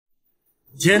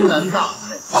艰难大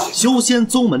海，修仙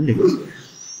宗门领域，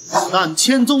但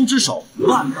千宗之首，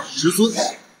万道之尊，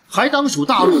还当属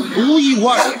大陆独一无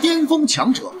二的巅峰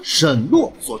强者沈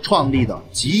洛所创立的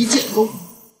极剑宗。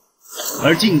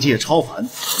而境界超凡，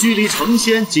距离成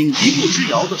仙仅一步之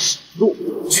遥的沈洛，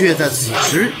却在此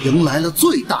时迎来了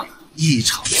最大的一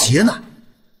场劫难。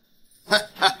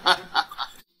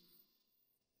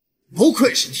不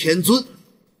愧是天尊，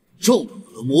中了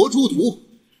的魔蛛毒，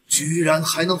居然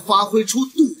还能发挥出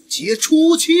渡劫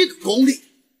初期的功力。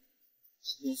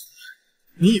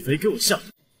你以为给我下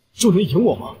就能赢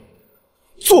我吗？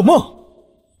做梦！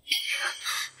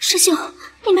师兄，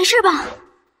你没事吧？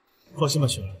放心吧，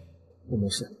雪儿，我没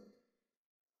事。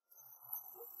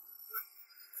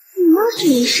你要是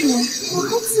没事，我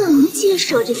还怎么接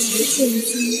手这极剑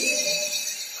宗？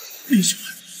林雪儿，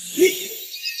你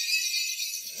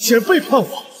竟然背叛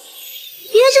我！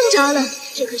别挣扎了，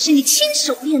这可是你亲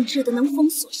手炼制的能封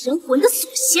锁神魂的锁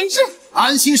仙阵。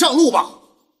安心上路吧。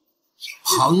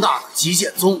庞大的极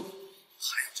剑宗，还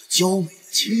有这娇美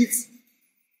的妻子，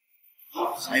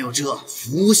还有这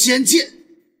伏仙剑，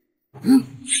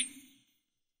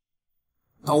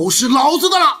都是老子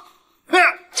的了。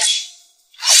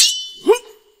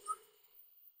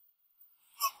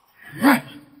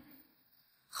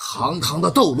堂堂的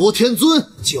斗罗天尊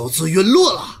就此陨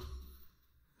落了。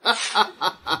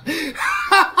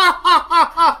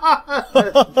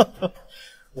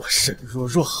我沈若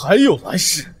若还有来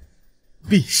世，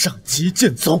必上极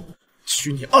剑宗，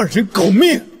取你二人狗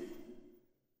命！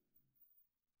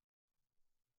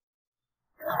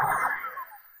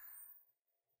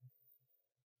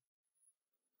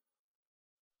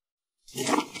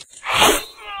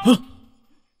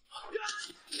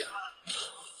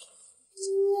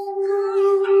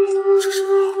这是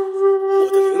我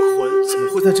的灵魂怎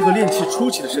么会在这个炼气初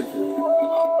期的身体？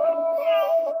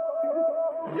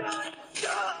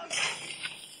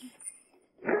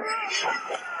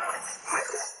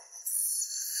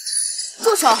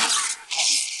住手！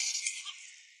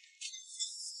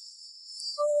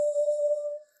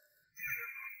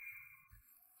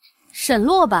沈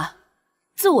洛吧，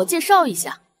自我介绍一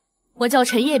下，我叫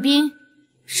陈叶冰，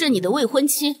是你的未婚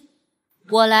妻，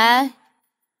我来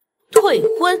退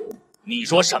婚。你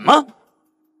说什么？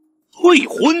退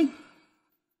婚？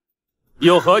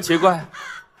有何奇怪？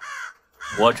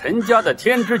我陈家的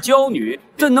天之娇女，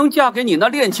怎能嫁给你那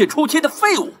炼气初期的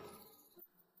废物？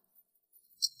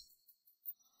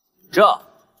这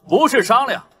不是商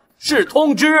量，是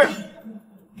通知。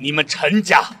你们陈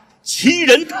家欺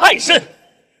人太甚！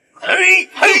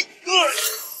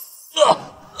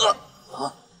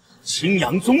青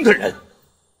阳宗的人，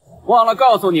忘了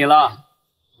告诉你了，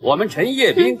我们陈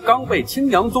叶斌刚被青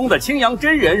阳宗的青阳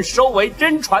真人收为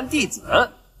真传弟子，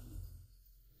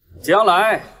将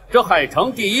来这海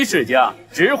城第一世家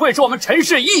只会是我们陈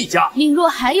氏一家。你若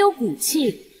还有骨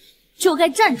气，就该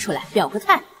站出来表个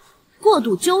态。过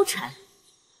度纠缠，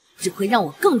只会让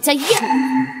我更加厌恶。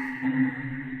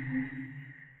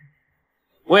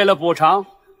为了补偿，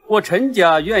我陈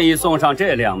家愿意送上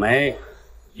这2枚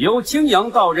由青阳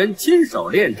道人亲手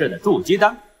炼制的筑基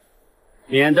丹，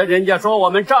免得人家说我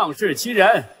们仗势欺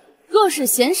人。若是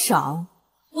嫌少，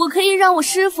我可以让我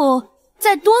师傅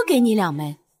再多给你2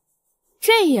枚，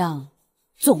这样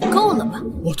总够了吧？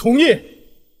我同意。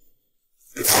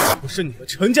不是你们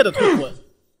陈家的退婚，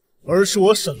而是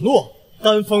我沈洛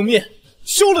单方面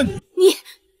休了你。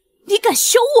你敢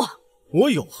休我？我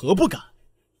有何不敢？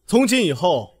从今以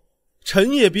后，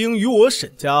陈叶冰与我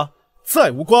沈家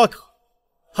再无瓜葛。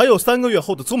还有3个月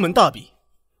后的宗门大比，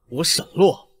我沈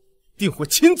洛定会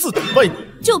亲自打败你。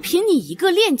就凭你一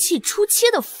个炼气初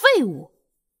期的废物，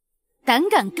胆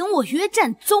敢跟我约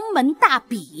战宗门大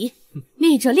比？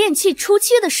你这炼气初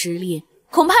期的实力，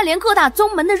恐怕连各大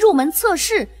宗门的入门测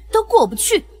试都过不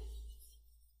去。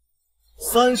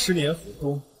30年河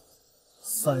东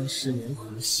，30年河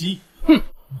西。母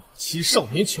妻少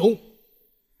年穷。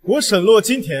我沈洛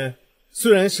今天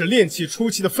虽然是炼气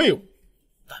初期的废物，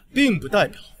但并不代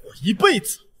表我一辈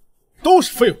子都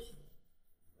是废物。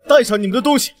带上你们的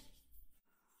东西，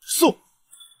送。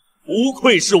不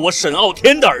愧是我沈傲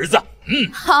天的儿子。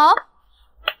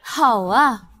好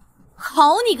啊，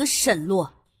好你个沈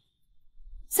洛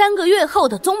！3个月后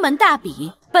的宗门大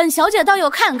比，本小姐倒要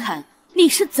看看你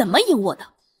是怎么赢我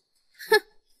的。哼，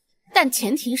但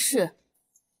前提是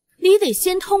你得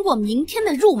先通过明天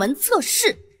的入门测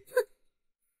试。哼，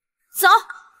走。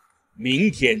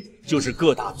明天就是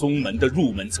各大宗门的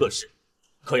入门测试，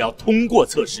可要通过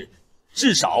测试，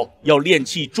至少要炼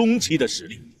气中期的实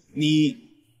力。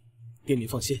爹，你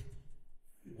放心，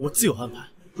我自有安排。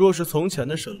若是从前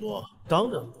的沈洛，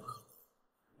当然不可。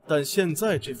但现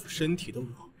在这副身体的我，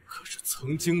可是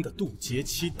曾经的渡劫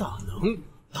期大能，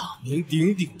大名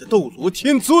鼎鼎的斗罗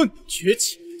天尊，崛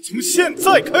起从现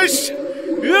在开始。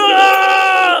原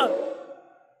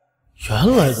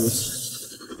来如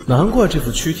此，难怪这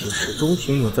副躯体始终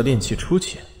停留在炼气初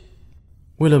期。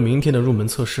为了明天的入门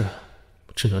测试，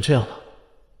只能这样了。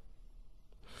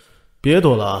别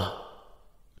躲了，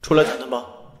出来谈谈吧。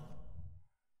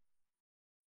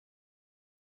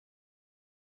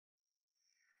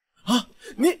啊，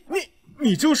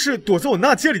你就是躲在我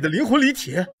纳戒里的灵魂离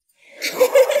体？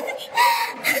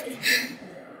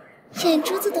眼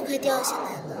珠子都快掉下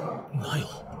来了。哪有？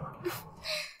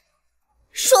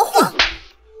说谎！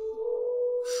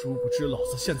殊不知老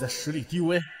子现在实力低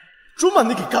微，准把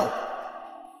你给干了。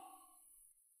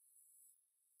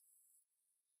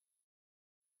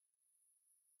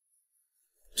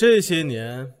这些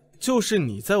年就是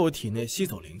你在我体内吸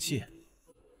走灵气，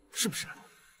是不是？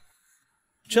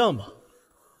这样吧，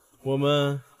我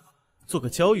们做个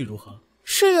交易如何？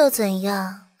是又怎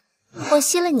样？我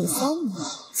吸了你3年，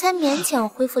才勉强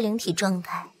恢复灵体状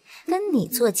态，跟你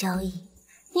做交易，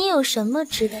你有什么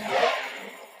值得？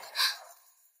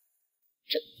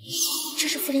这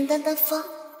是复灵丹丹方，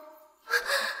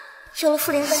有了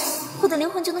复灵丹，我的灵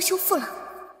魂就能修复了。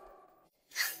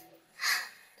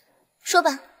说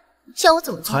吧，要我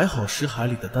怎么做？还好识海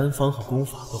里的丹方和功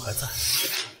法都还在，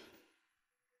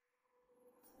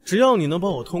只要你能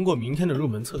帮我通过明天的入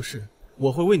门测试，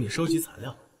我会为你收集材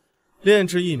料，炼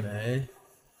制一枚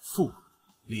复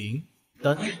灵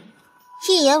丹。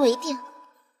一言为定。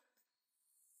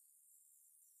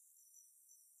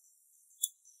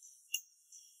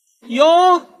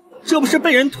哟，这不是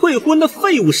被人退婚的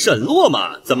废物沈洛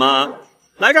吗？怎么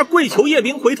来这儿跪求叶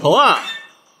冰回头啊？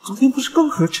昨天不是刚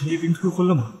和陈叶冰退婚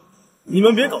了吗？你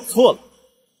们别搞错了，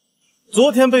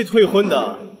昨天被退婚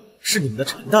的是你们的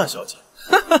陈大小姐。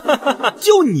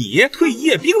就你退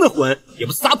叶冰的婚，也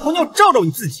不撒泡尿照照你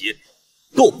自己，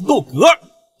够不够格？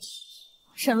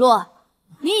沈洛，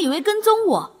你以为跟踪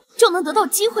我就能得到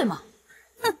机会吗？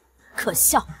哼，可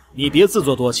笑！你别自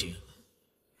作多情，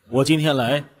我今天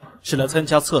来是来参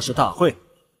加测试大会，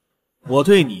我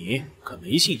对你可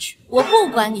没兴趣。我不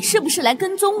管你是不是来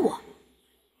跟踪我，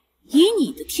以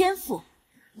你的天赋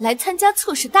来参加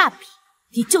测试大比，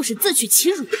你就是自取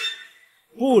其辱。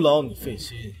不劳你费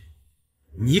心。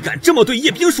你敢这么对叶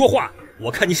冰说话，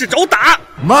我看你是找打！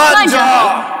慢着！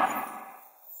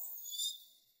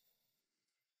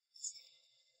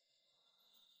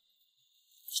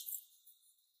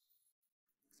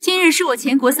今日是我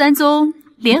前国3宗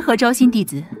联合招新弟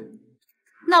子，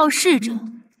闹事者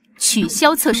取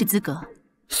消测试资格。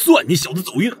算你小子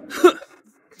走运！哼！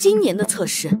今年的测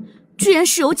试居然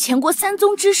是由前国3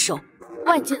宗之首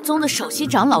万剑宗的首席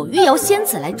长老玉瑶仙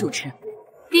子来主持。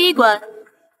第一关，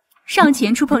上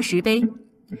前触碰石碑，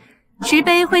石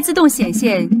碑会自动显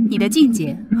现你的境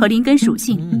界和灵根属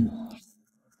性，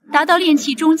达到炼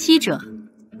气中期者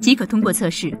即可通过测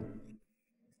试。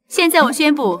现在我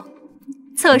宣布，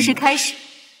测试开始。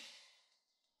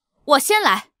我先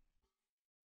来。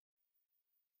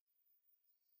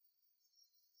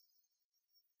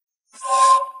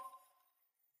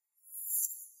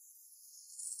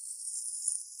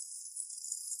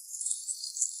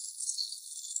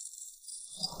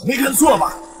没看错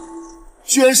吧？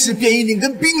居然是变异灵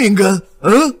根、冰灵根。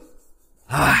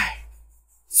唉，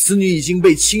此女已经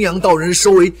被青阳道人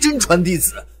收为真传弟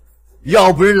子，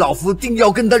要不然老夫定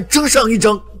要跟她争上一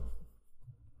争。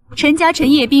陈家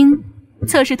陈叶冰，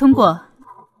测试通过。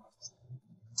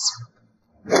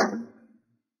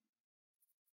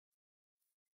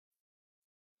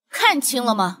看清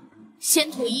了吗？仙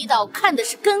土一道看的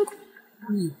是根骨，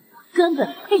你根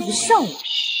本配不上我。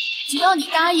只要你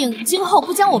答应今后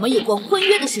不将我们有过婚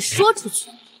约的事说出去，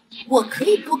我可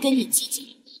以不跟你计较。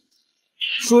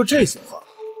说这些话，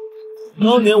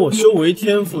当年我修为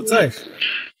天赋在时，你怎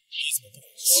么不？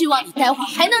希望你待会儿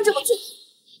还能这么做。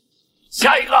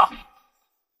下一个。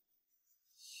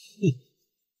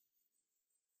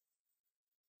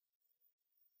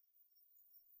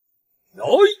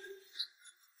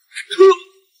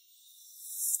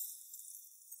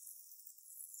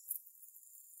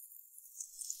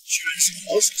居然是个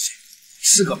好手性，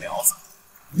是个苗子。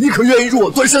你可愿意入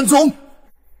我端山宗？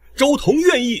周彤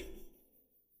愿意。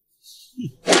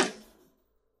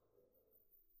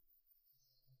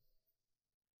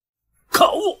可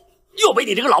恶，又被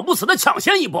你这个老不死的抢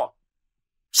先一步。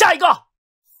下一个。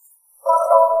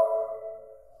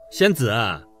仙子，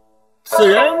此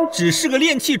人只是个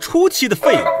炼气初期的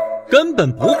废物，根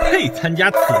本不配参加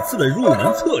此次的入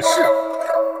门测试。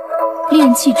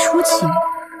炼气初期。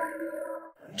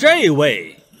这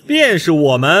位便是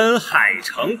我们海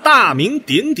城大名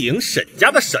鼎鼎沈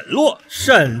家的沈洛，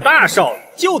沈大少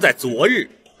爷就在昨日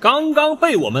刚刚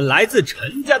被我们来自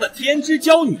陈家的天之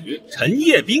娇女陈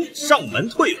叶冰上门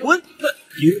退婚，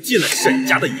丢尽了沈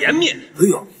家的颜面。哎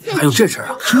呦，还有这事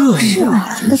啊！这是哪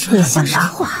来的推想啥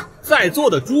话？在座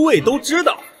的诸位都知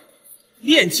道，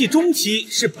炼气中期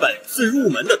是本次入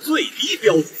门的最低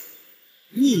标准，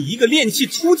你一个炼气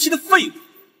初期的废物，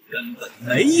根本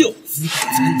没有资格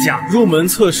参加。入门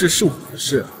测试是我的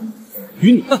事，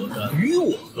与你何干？与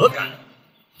我何干？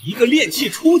一个炼气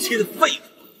初期的废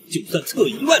物，就算测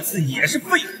1万次也是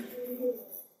废物。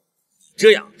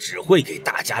这样只会给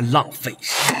大家浪费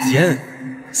时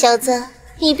间。小子，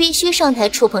你必须上台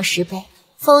触碰石碑，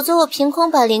否则我凭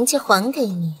空把灵气还给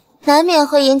你，难免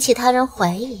会引起他人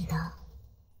怀疑的。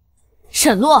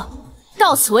沈洛，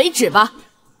到此为止吧。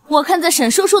我看在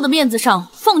沈叔叔的面子上，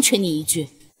奉劝你一句，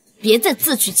别再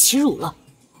自取其辱了。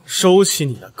收起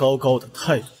你那高高的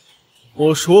态度。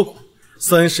我说过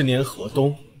，30年河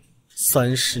东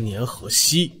，30年河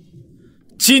西。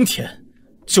今天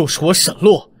就是我沈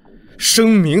洛声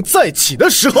名再起的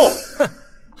时候。哼，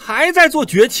还在做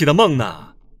崛起的梦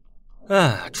呢。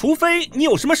除非你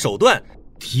有什么手段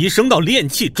提升到炼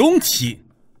气中期。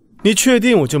你确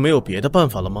定我就没有别的办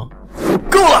法了吗？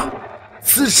够了！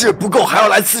此事不够还要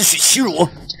来自取其辱！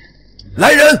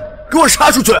来人，给我杀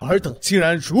出去！尔等竟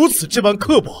然如此这般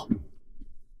刻薄，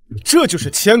这就是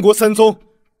千国三宗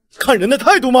看人的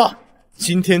态度吗？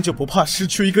今天就不怕失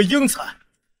去一个英才，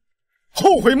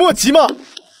后悔莫及吗？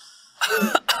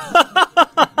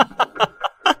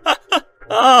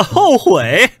后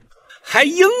悔？还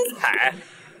英才？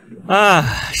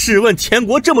试问全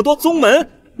国这么多宗门，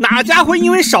哪家会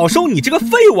因为少收你这个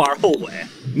废物而后悔？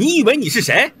你以为你是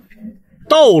谁？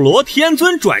斗罗天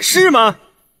尊转世吗？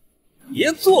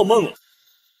别做梦了！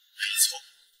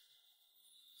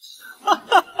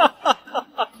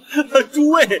诸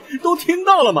位都听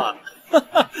到了吗？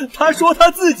他说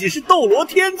他自己是斗罗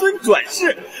天尊转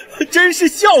世，真是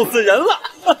笑死人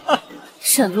了。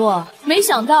沈洛，没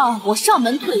想到我上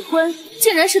门退婚，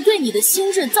竟然是对你的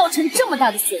心智造成这么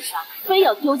大的损伤，非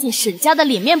要丢尽沈家的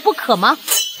脸面不可吗？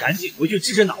赶紧回去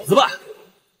治治脑子吧！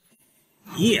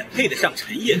你也配得上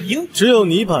陈叶冰？只有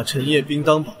你把陈叶冰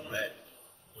当宝贝，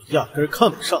我压根看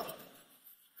不上。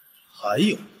还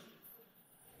有，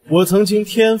我曾经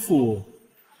天赋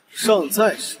尚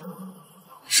在时，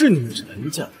是你们陈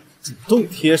家主动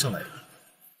贴上来的。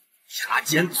牙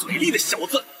尖嘴利的小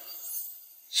子，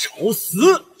找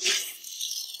死！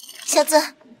小子，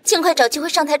尽快找机会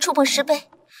上台触碰石碑。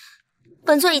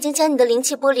本座已经将你的灵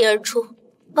气剥离而出，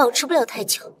保持不了太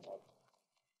久。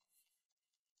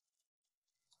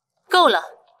够了，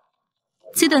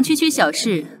此等区区小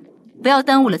事，不要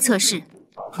耽误了测试。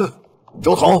哼，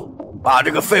周彤，把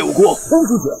这个废物给我轰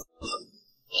出去！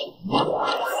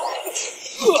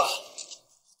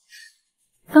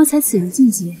刚才此人境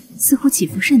界似乎起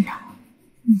伏甚大，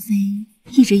莫非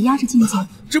一直压着境界？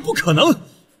这不可能！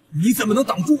你怎么能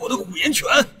挡住我的虎炎拳？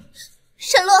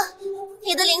沈洛，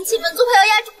你的灵气本座快要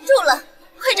压制不住了，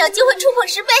快找机会触碰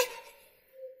石碑。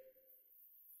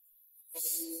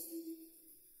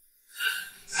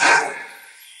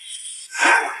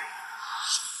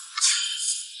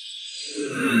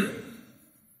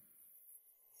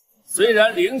虽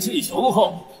然灵气雄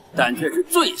厚，但却是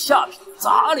最下品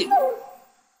杂灵，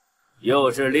又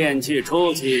是炼气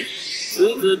初期，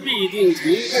此子必定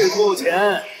停滞不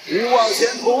前，无望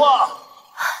前途啊！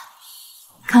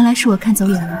看来是我看走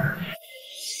眼了。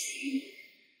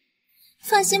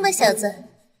放心吧，小子。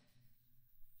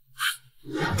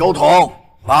周彤，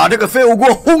把这个废物给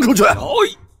我轰出去！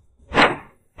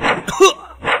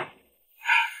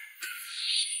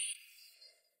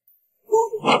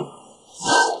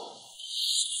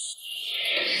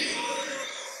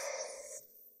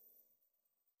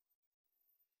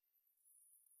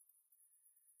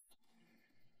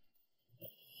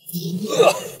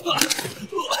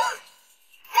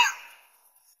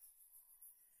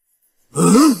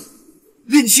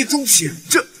炼气中期，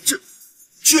这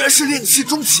居然是炼气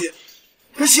中期！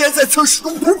他竟然在测试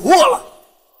中突破了！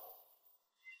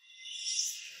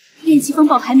炼气风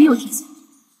暴还没有停下，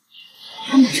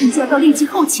他马上就要到炼气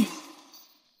后期了。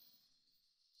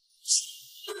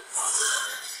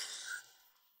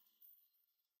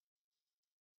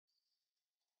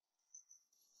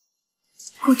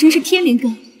果真是天灵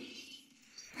根，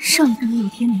上一个也有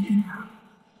天灵根的，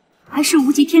还是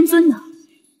无极天尊呢？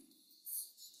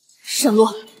沈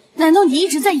洛，难道你一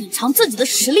直在隐藏自己的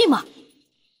实力吗？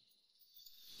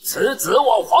此子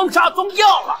我黄沙宗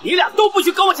要了，你俩都不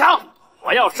许跟我抢！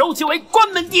我要收其为关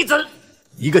门弟子。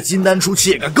一个金丹初期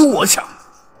也敢跟我抢，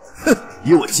哼，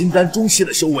以我金丹中期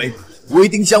的修为，我一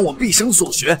定将我毕生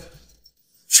所学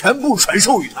全部传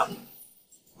授于他，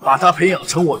把他培养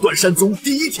成我断山宗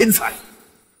第一天才。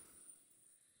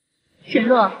沈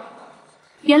洛，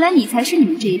原来你才是你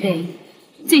们这一辈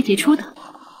最杰出的。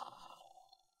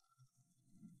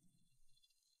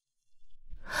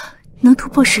能突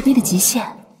破10倍的极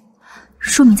限，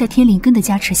说明在天灵根的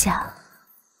加持下，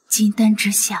金丹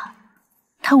之下，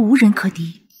他无人可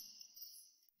敌。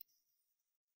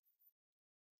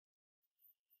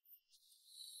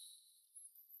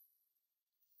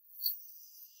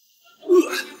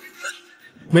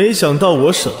没想到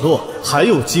我沈洛还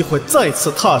有机会再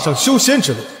次踏上修仙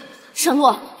之路。沈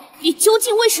洛，你究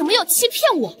竟为什么要欺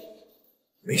骗我？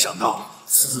没想到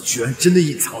此子居然真的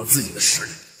隐藏了自己的实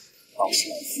力。倒是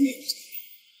老夫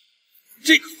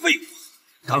这个废物，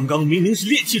刚刚明明是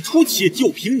炼气初期，就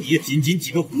凭你仅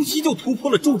几个呼吸就突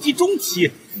破了筑基中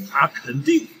期，他肯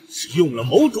定是用了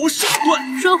某种手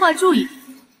段。说话注意，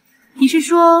你是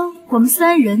说我们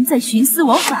3人在徇私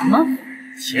枉法吗？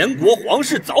前国皇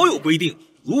室早有规定，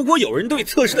如果有人对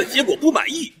测试的结果不满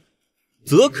意，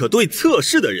则可对测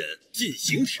试的人进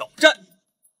行挑战，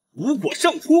如果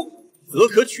胜出，则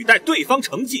可取代对方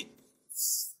成绩。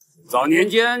早年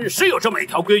间是有这么一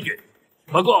条规矩，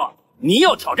不过你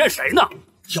要挑战谁呢？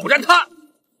挑战他？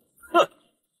哼，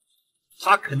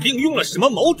他肯定用了什么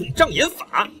某种障眼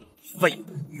法。废物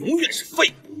永远是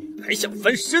废物，还想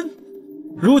翻身？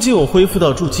如今我恢复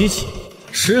到筑基期，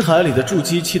识海里的筑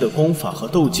基期的功法和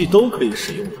斗技都可以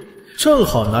使用了，正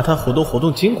好拿它活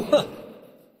动筋骨。哼，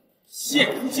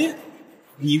现如今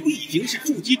你不已经是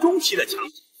筑基中期的强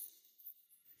者，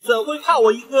怎会怕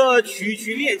我一个区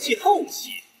炼气后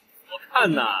期？我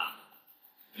看呐，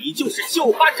你就是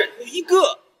绣花枕头一个。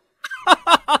哈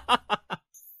哈哈哈哈！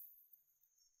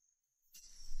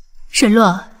沈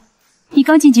洛，你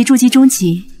刚晋级筑基中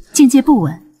期，境界不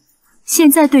稳，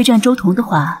现在对战周彤的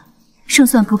话，胜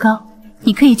算不高，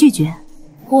你可以拒绝。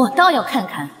我倒要看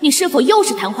看你是否又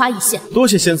是昙花一现。多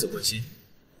谢仙子关心，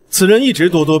此人一直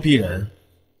咄咄逼人，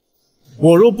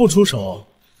我若不出手，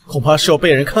恐怕是要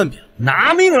被人看扁。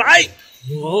拿命来！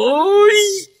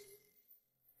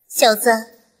小子，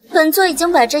本座已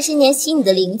经把这些年吸你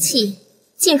的灵气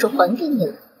尽数还给你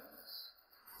了，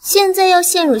现在要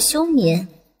陷入休眠，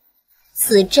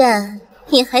此战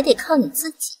你还得靠你自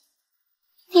己，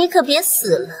你可别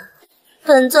死了，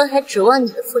本座还指望你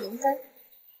的复灵丹。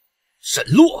沈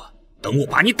洛，等我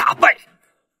把你打败，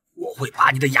我会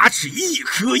把你的牙齿一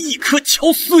颗一颗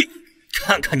敲碎，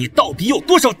看看你到底有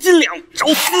多少斤两。找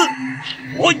死！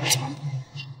我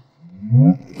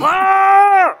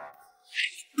啊！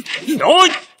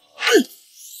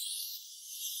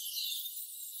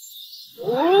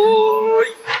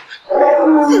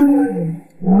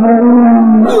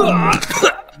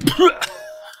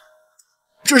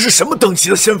这是什么等级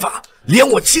的仙法？连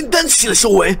我金丹期的修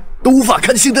为都无法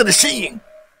看清他的身影。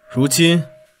如今，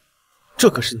这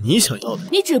可是你想要的。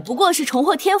你只不过是重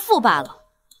获天赋罢了，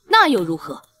那又如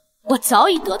何？我早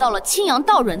已得到了青阳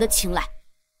道人的青睐，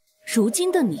如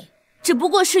今的你只不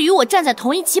过是与我站在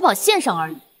同一起跑线上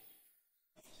而已。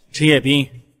陈叶斌，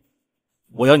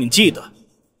我要你记得，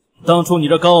当初你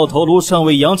这高傲头颅尚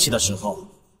未扬起的时候，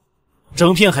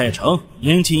整片海城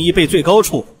灵气1倍最高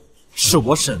处是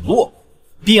我沈洛，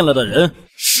变了的人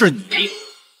是你。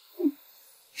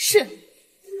是，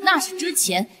那是之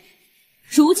前，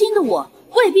如今的我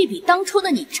未必比当初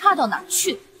的你差到哪儿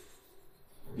去。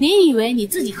你以为你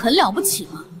自己很了不起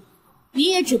吗？你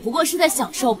也只不过是在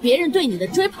享受别人对你的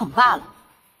追捧罢了。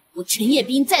我陈叶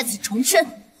斌在此重申，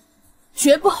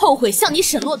绝不后悔向你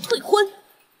沈洛退婚。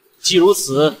既如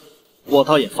此，我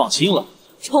倒也放心了。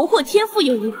重获天赋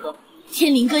又如何？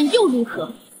天灵根又如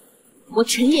何？我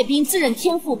陈叶斌自认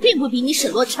天赋并不比你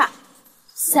沈洛差。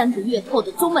3个月后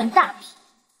的宗门大比，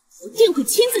我定会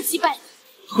亲自击败你。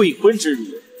退婚之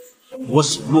日，我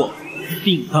沈洛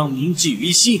定当铭记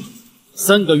于心。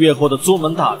3个月后的宗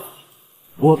门大礼，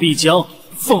我必将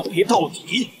奉陪到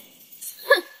底。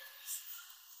哼！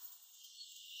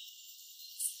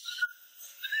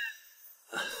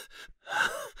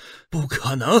不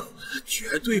可能，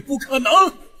绝对不可能！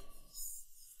你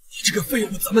这个废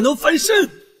物怎么能翻身？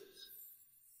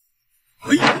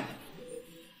哎！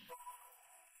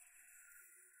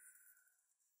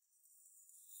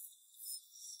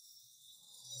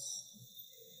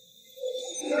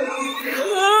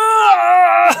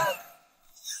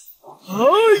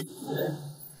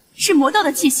是魔道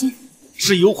的气息，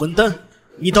是幽魂丹，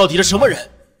你到底是什么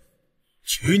人？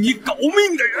取你狗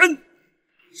命的人！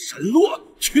沈洛，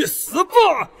去死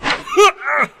吧！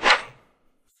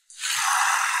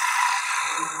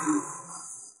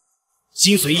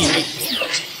心随意念，进入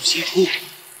心出，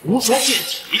无双剑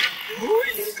体。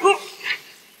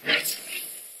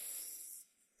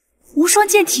无双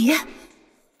剑体。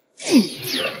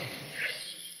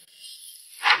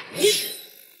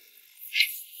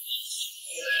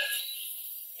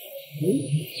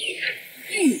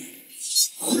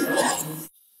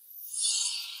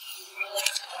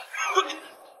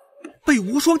被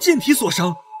无双剑体所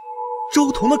伤，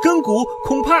周彤的根骨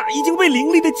恐怕已经被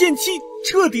凌厉的剑气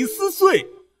彻底撕碎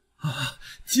啊！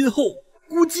今后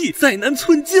估计再难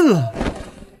寸进了。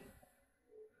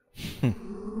哼！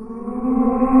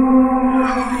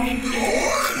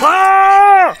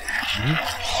啊！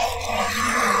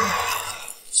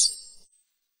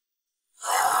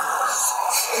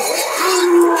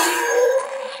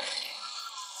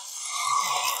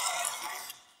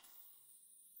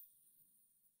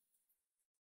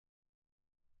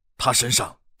他身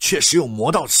上确实有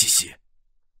魔道气息。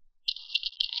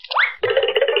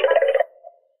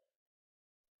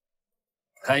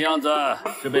看样子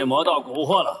是被魔道蛊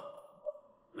惑了。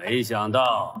没想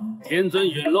到天尊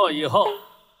陨落以后，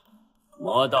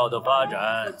魔道的发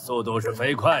展速度是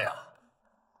飞快啊，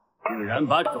竟然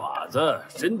把爪子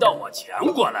伸到我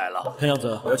墙过来了。看样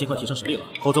子我要尽快提升实力了，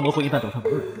否则魔魂一旦等上不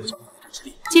入，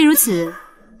既如此，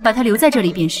把他留在这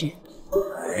里便是。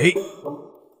哎，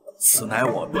此乃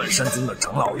我断山宗的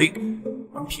长老令，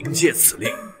凭借此令，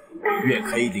月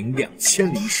可以领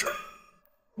2000灵石。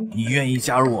你愿意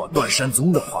加入我断山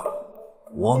宗的话，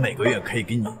我每个月可以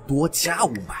给你多加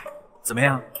500，怎么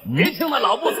样？别听那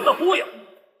老不死的忽悠。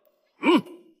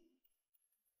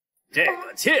这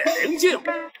个窃灵镜，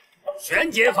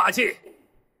玄阶法器，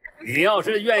你要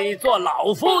是愿意做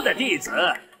老夫的弟子，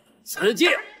此镜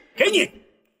给你。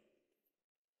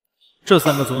这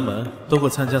3个宗门都会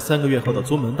参加3个月后的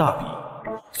宗门大比。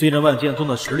虽然万剑宗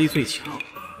的实力最强，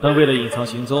但为了隐藏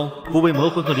行踪，不被魔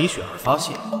魂和李雪儿发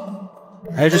现，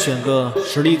还是选个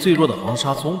实力最弱的黄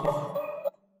沙宗。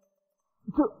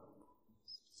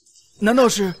难道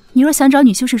是？你若想找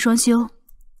女修士双修，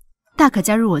大可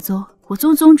加入我宗，我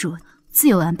宗宗主自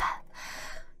有安排。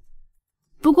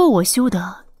不过我修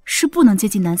的是不能接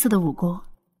近男色的武功，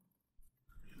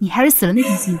你还是死了那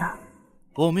条心吧。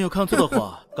我没有看错的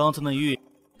话，刚才那玉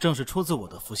正是出自我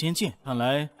的符仙剑，看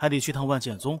来还得去趟万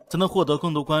剑宗，才能获得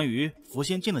更多关于符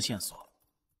仙剑的线索。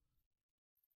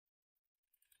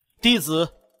弟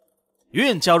子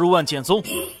愿加入万剑宗。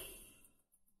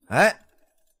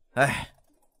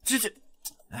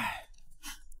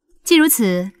既如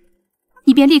此，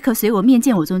你便立刻随我面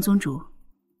见我宗宗主。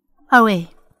二位，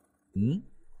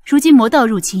如今魔道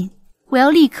入侵，我要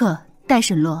立刻带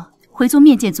沈洛回宗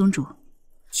面见宗主。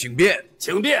请便，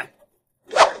请便。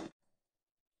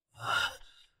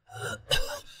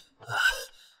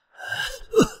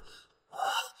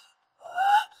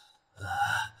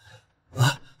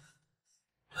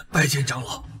拜见长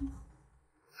老。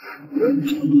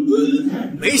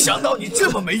没想到你这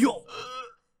么没用，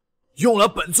用了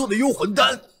本座的幽魂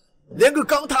丹，连个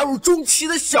刚踏入中期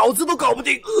的小子都搞不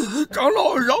定。长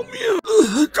老饶命！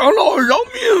长老饶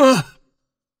命啊！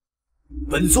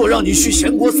本座让你去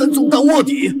贤国3宗当卧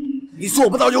底，你做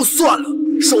不到就算了，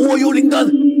手握幽灵丹，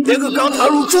连个刚踏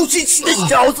入中期期的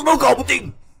小子都搞不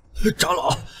定。长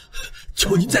老，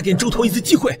求您再给周彤一次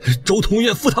机会，周彤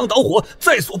愿赴汤蹈火，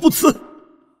在所不辞。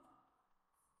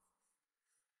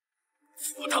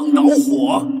赴汤蹈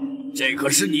火，这可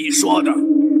是你说的。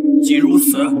既如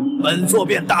此，本座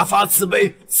便大发慈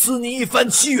悲，赐你一番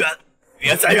奇缘，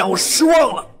别再让我失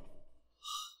望了。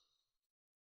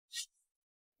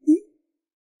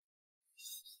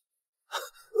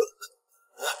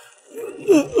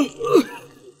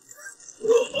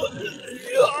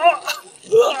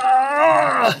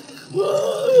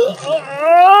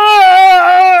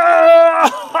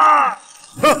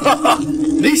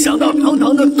没想到堂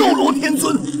堂的斗罗天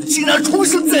尊竟然重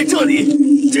生在这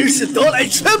里，真是得来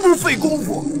全不费功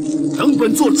夫。等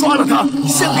本座抓了他，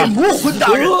献给魔魂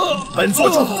大人，本座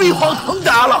就飞黄腾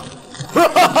达了。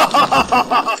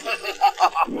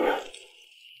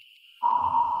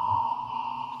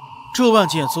这万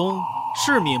剑宗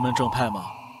是名门正派吗？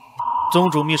宗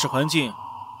主密室环境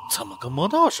怎么跟魔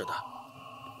道似的？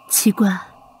奇怪，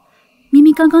明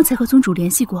明刚刚才和宗主联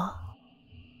系过，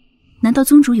难道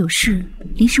宗主有事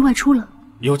临时外出了？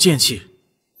有剑气，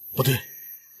不对，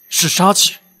是杀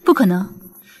气。不可能，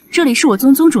这里是我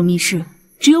宗宗主密室，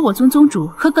只有我宗宗主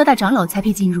和各大长老才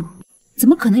配进入，怎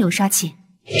么可能有杀气？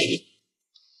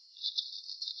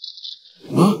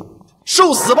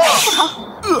受死吧！不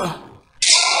好！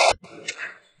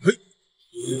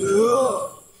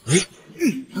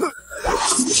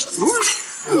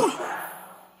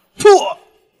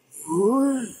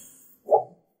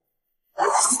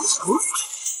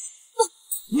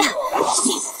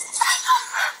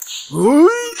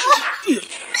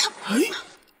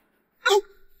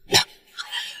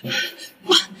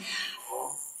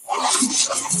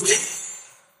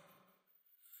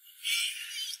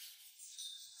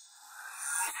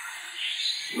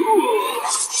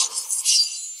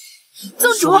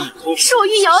主，是我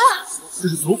玉瑶啊！这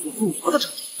是左辅助我的成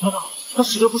绩，难道他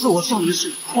使的不是我上一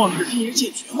世创立的金元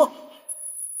剑诀吗？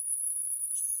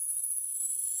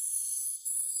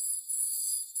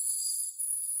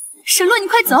沈洛，你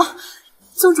快走！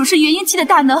宗主是元婴期的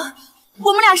大能，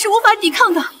我们俩是无法抵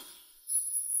抗的。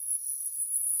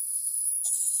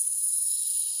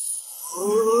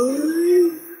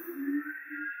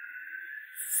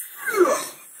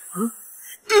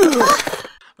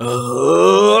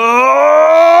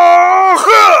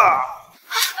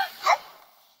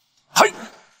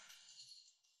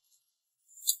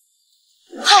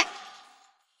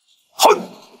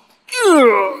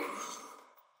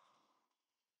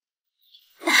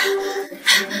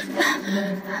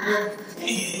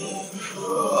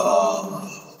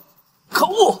可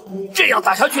恶！这样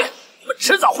打下去，你们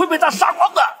迟早会被他杀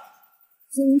光的。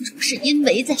宗主是因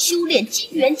为在修炼金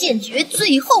元剑诀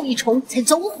最后一重才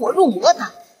走火入魔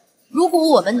的。如果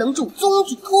我们能助宗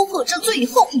主突破这最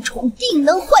后一重，定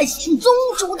能唤醒宗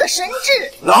主的神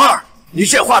智。老二，你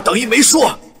这话等于没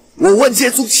说。我万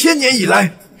剑宗1000年以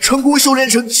来，成功修炼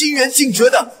成金元禁诀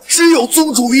的只有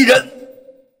宗主一人。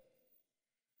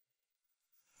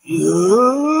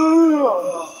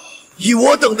以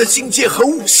我等的境界和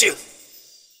悟性，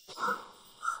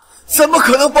怎么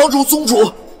可能帮助宗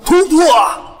主突破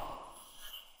啊？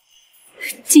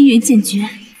金元剑诀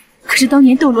可是当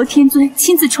年斗罗天尊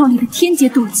亲自创立的天阶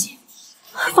斗技，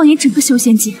放眼整个修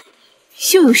仙界，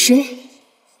又有谁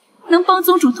能帮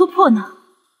宗主突破呢？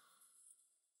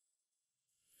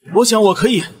我想我可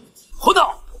以。胡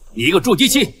闹！你一个筑基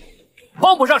期，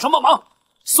帮不上什么忙，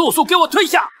速速给我退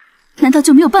下！难道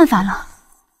就没有办法了？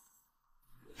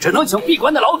只能请闭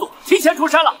关的老祖提前出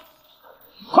山了。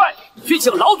快去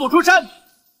请老祖出山！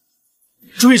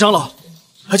诸位长老，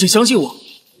还请相信我，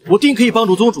我定可以帮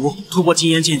助宗主突破金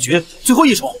元剑诀最后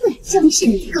一重。相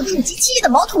信你一个筑基期的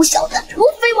毛头小子，除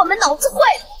非我们脑子坏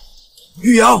了。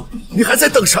玉瑶，你还在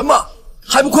等什么？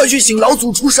还不快去请老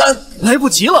祖出山！来不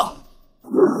及了。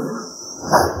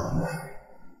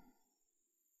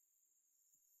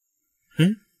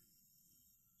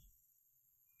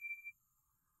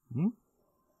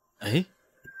哎，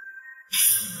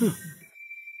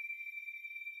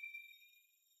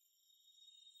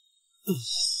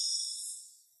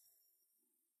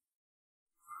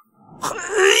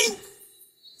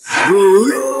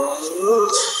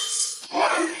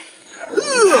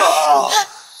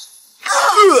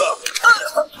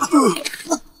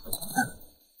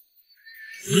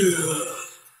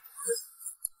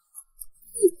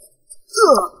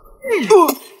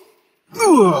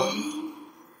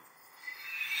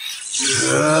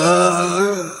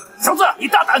小子，你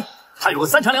大胆！他有个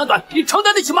3长2短，你承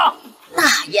担得起吗？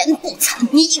大言不惭！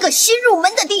你一个新入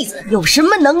门的弟子，有什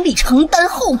么能力承担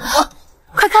后果？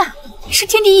快看，是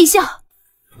天地异象，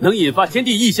能引发天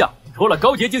地异象，除了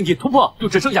高阶竞技突破，就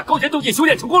只剩下高阶斗技修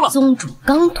炼成功了。宗主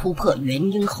刚突破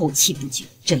元婴后期不久，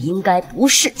这应该不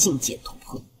是境界突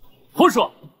破。胡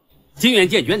说！金元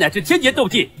剑诀乃是天阶斗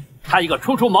技，他一个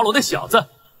初出茅庐的小子，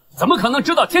怎么可能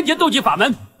知道天阶斗技法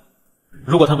门？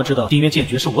如果他们知道金元剑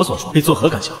诀是我所创，会作何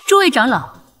感想？诸位长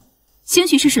老，兴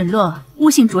许是沈洛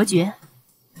悟性卓绝，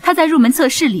他在入门测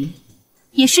试里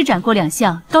也施展过2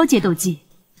项高阶斗技，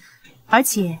而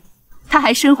且他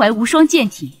还身怀无双剑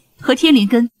体和天灵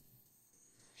根。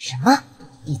什么？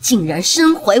你竟然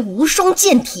身怀无双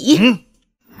剑体？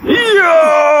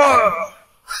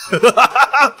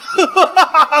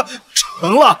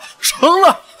成了，成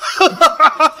了！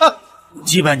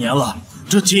几百年了，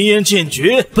这金元剑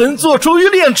诀本座终于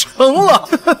练成了。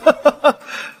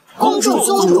恭祝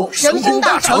宗主神功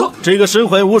大成！这个身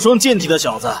怀无双剑体的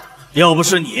小子，要不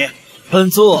是你，本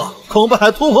座恐怕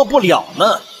还突破不了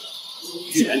呢。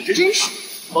居然真是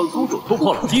帮宗主突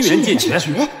破了金元剑诀。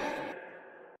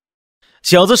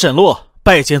小子沈洛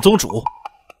拜见宗主，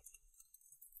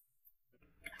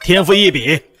天赋异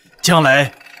禀，将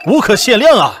来无可限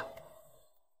量啊！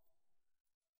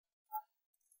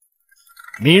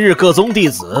明日各宗弟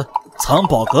子藏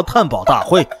宝阁探宝大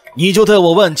会，你就带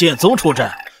我万剑宗出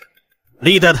战。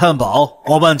历代探宝，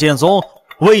我万剑宗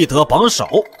未得榜首，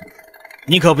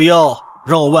你可不要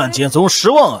让我万剑宗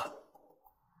失望啊！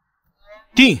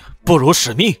定不辱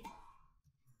使命。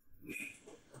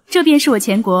这便是我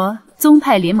前国宗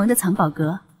派联盟的藏宝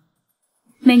阁，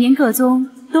每年各宗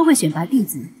都会选拔弟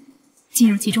子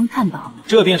进入其中探宝。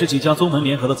这便是几家宗门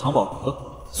联合的藏宝阁。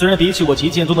虽然比起我极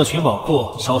剑宗的寻宝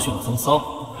库稍逊了风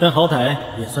骚，但好歹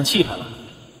也算气派了。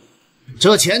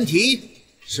这前提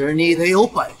是你得有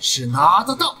本事拿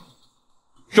得到。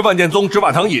是万剑宗执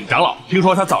法堂尹长老，听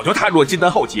说他早就踏入了金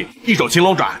丹后期，一手青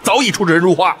龙爪早已出神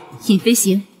入化。尹飞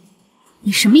行，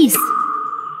你什么意思？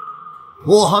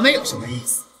我没有什么意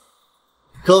思。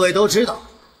各位都知道，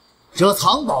这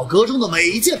藏宝阁中的每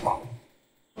一件宝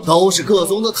物，都是各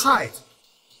宗的太子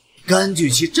根据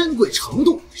其珍贵程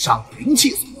度上灵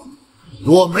气锁，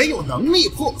若没有能力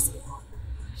破锁，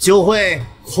就会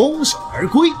空手而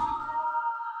归。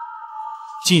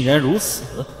既然如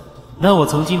此，那我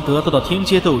曾经得到的天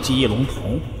阶斗技翼龙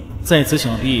瞳，在此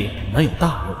想必能有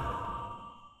大用。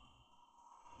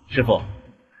师傅，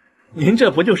您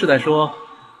这不就是在说，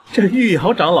这玉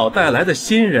瑶长老带来的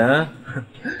新人，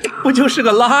不就是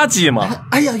个垃圾吗？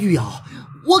哎呀，玉瑶，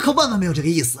我可万万没有这个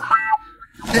意思啊！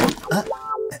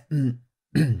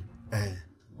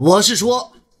我是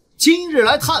说，今日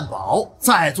来探宝，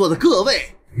在座的各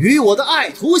位与我的爱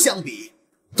徒相比，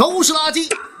都是垃圾。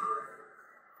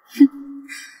哼，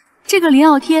这个林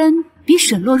傲天比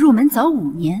沈洛入门早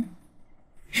5年，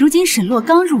如今沈洛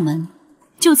刚入门，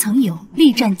就曾有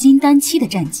力战金丹期的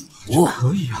战绩。哇，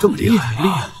可以啊，这么厉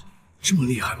害，这么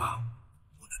厉害吗？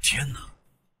我的天哪！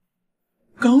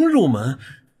刚入门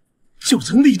就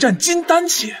曾力战金丹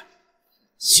期，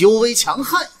修为强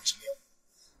悍之流。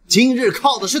今日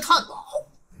靠的是探宝，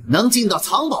能进到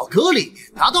藏宝阁里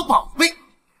面拿到宝贝，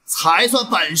才算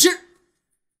本事。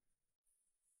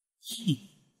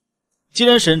既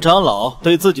然沈长老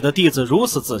对自己的弟子如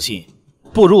此自信，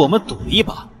不如我们赌一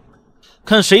把，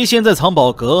看谁先在藏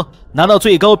宝阁拿到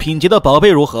最高品级的宝贝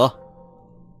如何？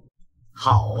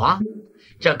好啊，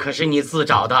这可是你自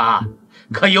找的啊，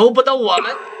可由不得我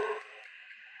们。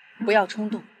不要冲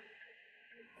动，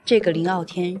这个林傲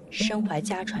天身怀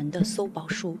家传的搜宝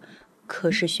术，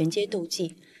可是玄阶斗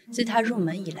技，自他入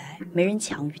门以来，没人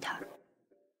强于他。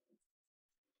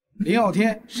林傲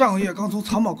天上个月刚从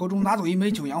藏宝阁中拿走一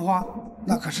枚九阳花，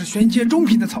那可是玄阶中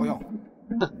品的草药。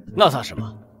那算什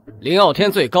么？林傲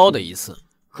天最高的一次，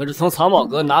可是从藏宝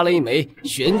阁拿了一枚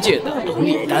玄界的灵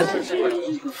力丹。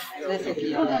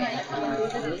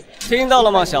听到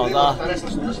了吗，小子？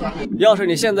要是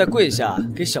你现在跪下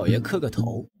给小爷磕个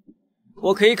头，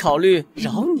我可以考虑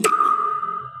饶你。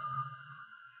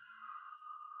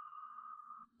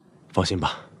放心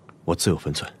吧，我自有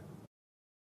分寸。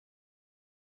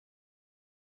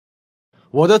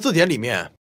我的字典里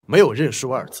面没有认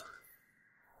输二字。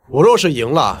我若是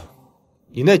赢了，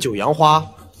你那九阳花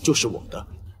就是我的。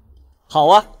好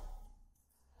啊，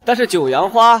但是九阳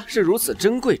花是如此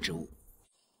珍贵之物，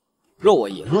若我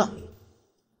赢了，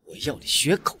我要你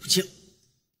学狗叫，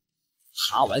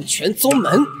爬完全宗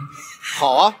门。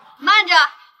好啊，慢着，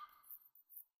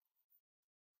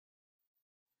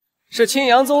是青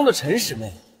阳宗的陈师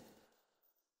妹。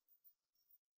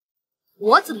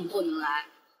我怎么不能来？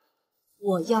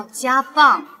我要加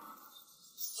棒。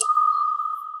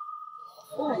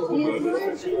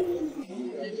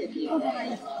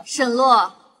沈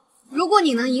洛，如果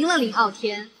你能赢了林傲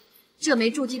天，这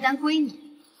枚筑基丹归你；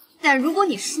但如果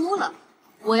你输了，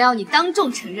我要你当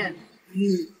众承认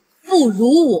你不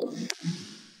如我。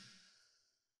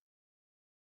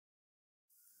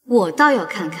我倒要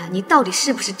看看你到底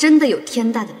是不是真的有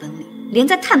天大的本领，连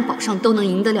在探宝上都能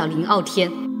赢得了林傲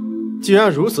天。既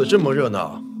然如此这么热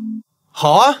闹，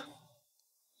好啊，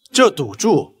这赌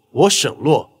注我沈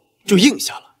洛就应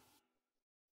下了。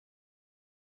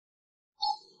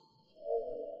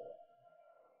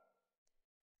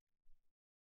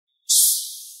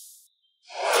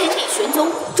天地玄宗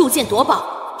铸剑夺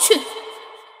宝，去！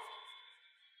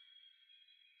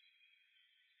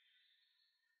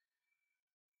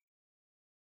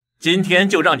今天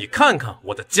就让你看看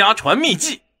我的家传秘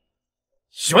技——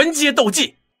玄阶斗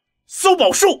技搜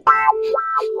宝术。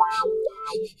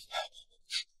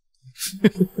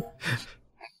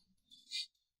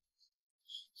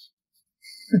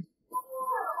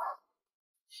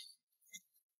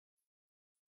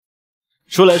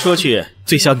说来说去，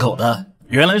最像狗的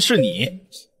原来是你。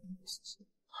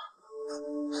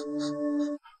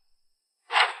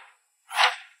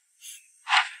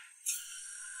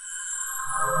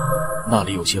那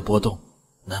里有些波动，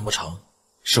难不成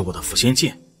是我的伏仙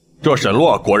剑？这沈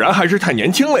洛果然还是太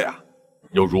年轻了呀！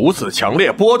有如此强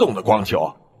烈波动的光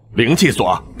球，灵气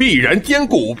锁必然坚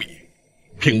固无比。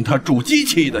凭他筑基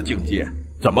期的境界，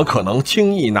怎么可能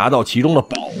轻易拿到其中的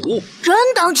宝物？真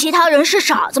当其他人是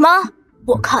傻子吗？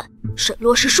我看沈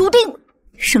洛是输定了。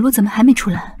沈洛怎么还没出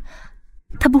来？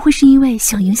他不会是因为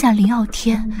想赢下林傲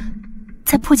天，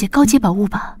再破解高阶宝物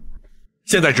吧？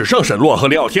现在只剩沈洛和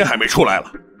林傲天还没出来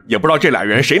了，也不知道这俩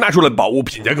人谁拿出来的宝物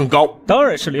品阶更高。当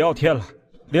然是林傲天了。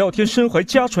林傲天身怀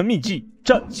家传秘技，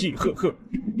战绩赫赫，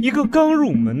一个刚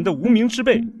入门的无名之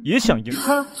辈也想赢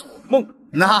他做梦？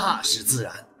那是自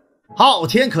然，傲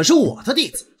天可是我的弟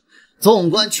子，纵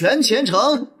观全前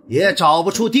程也找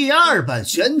不出第二本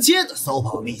玄阶的搜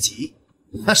宝秘籍。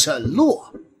那沈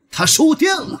洛他输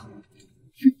定了。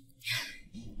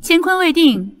乾坤未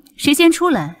定，谁先出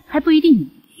来还不一定呢。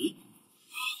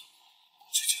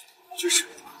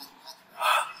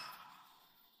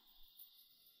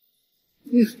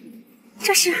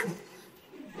这是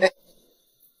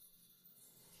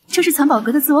这是藏宝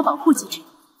阁的自我保护机制，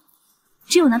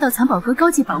只有拿到藏宝阁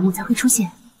高阶宝物才会出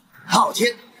现。傲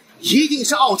天，一定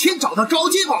是傲天找到高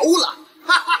阶宝物了！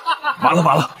完了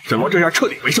完了，沈洛这下彻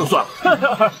底没胜算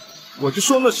了。我就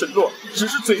说了，沈洛只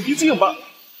是嘴皮子硬罢了，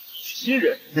新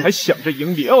人还想着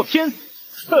赢李傲天，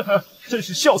真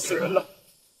是笑死人了。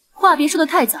话别说得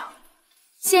太早，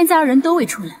现在二人都未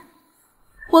出来，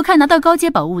我看拿到高阶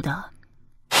宝物的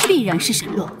必然是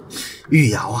沈洛。玉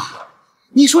瑶啊，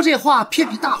你说这话骗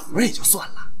骗大伙儿也就算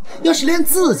了，要是连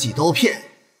自己都骗，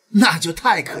那就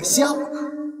太可笑了。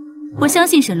我相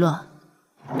信沈洛，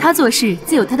他做事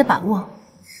自有他的把握。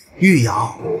玉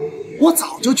瑶，我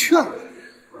早就劝过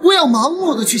你，不要盲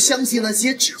目的去相信那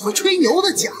些只会吹牛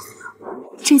的家伙。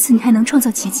这次你还能创造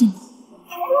奇迹吗？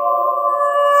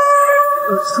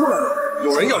出来了，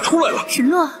有人要出来了。沈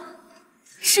洛，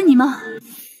是你吗？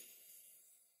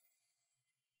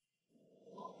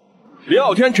李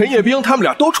傲天、陈叶冰他们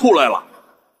俩都出来了。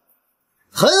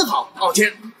很好，傲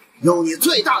天，用你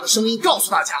最大的声音告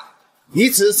诉大家，你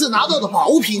此次拿到的宝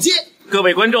物品阶。各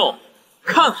位观众，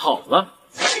看好了，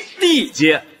地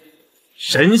阶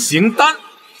神行丹，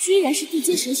居然是地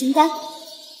阶神行丹。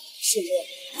沈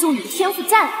洛，纵你天赋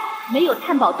再好，没有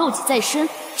探宝斗技在身，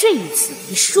这一次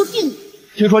你输定了。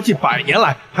听说近100年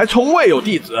来，还从未有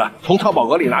弟子从藏宝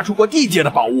阁里拿出过地阶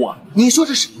的宝物啊！你说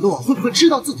这沈洛会不会知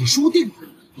道自己输定了，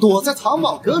躲在藏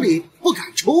宝阁里不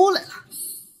敢出来了？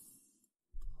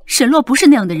沈洛不是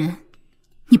那样的人，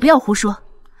你不要胡说。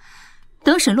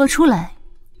等沈洛出来，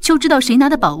就知道谁拿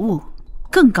的宝物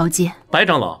更高阶。白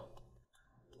长老，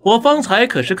我方才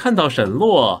可是看到沈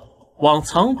洛往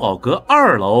藏宝阁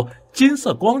2楼金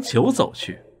色光球走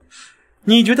去，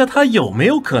你觉得他有没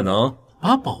有可能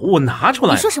把宝物拿出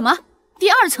来？你说什么？第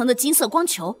2层的金色光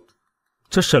球？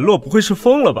这沈洛不会是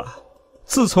疯了吧？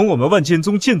自从我们万剑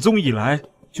宗建宗以来，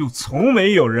就从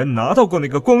没有人拿到过那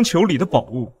个光球里的宝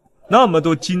物，那么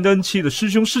多金丹期的师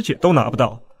兄师姐都拿不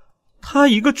到，他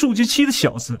一个筑基期的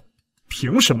小子，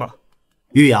凭什么？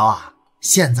玉瑶啊，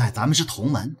现在咱们是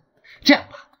同门，这样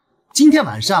吧，今天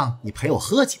晚上你陪我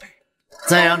喝几杯，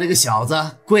再让这个小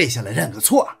子跪下来认个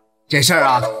错，这事儿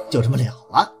啊就这么了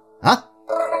了啊！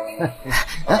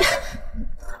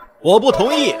我不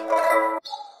同意。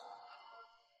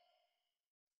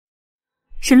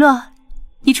沈洛，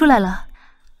你出来了。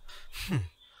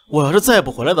我要是再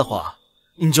不回来的话，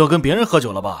你就要跟别人喝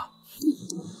酒了吧？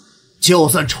就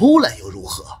算出来又如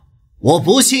何？我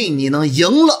不信你能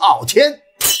赢了傲天。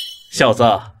小子，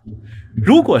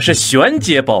如果是玄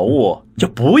阶宝物，就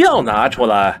不要拿出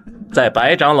来，在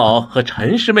白长老和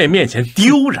陈师妹面前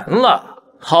丢人了。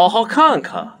好好看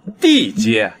看地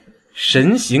阶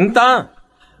神行丹。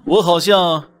我好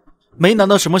像没拿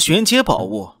到什么玄阶宝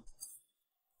物。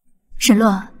沈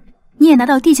洛，你也拿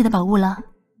到地阶的宝物了？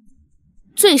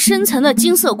最深层的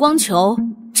金色光球，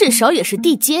至少也是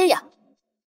地阶呀。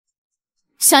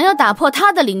想要打破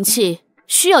他的灵气，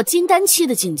需要金丹期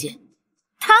的境界，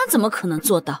他怎么可能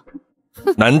做到？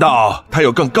难道他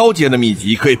有更高阶的秘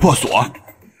籍可以破锁？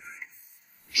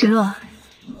沈洛，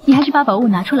你还是把宝物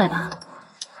拿出来吧。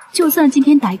就算今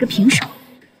天打一个平手，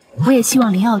我也希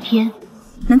望林傲天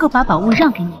能够把宝物让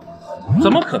给你。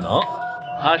怎么可能？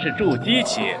他是筑基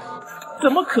期，怎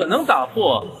么可能打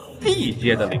破地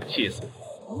阶的灵气锁？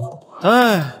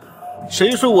哎，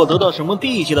谁说我得到什么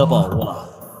地阶的宝物了？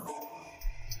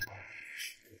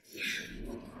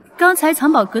刚才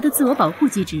藏宝阁的自我保护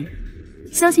机制，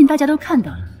相信大家都看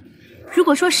到了。如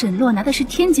果说沈洛拿的是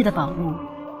天阶的宝物，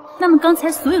那么刚才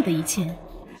所有的一切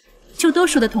就都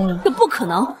说得通了。这不可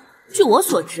能！据我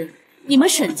所知，你们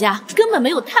沈家根本没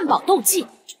有探宝斗技，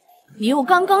你又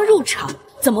刚刚入场，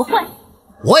怎么会？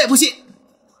我也不信！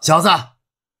小子，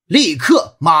立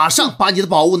刻马上把你的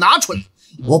宝物拿出来！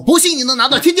我不信你能拿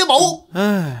到天阶宝物！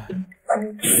哎，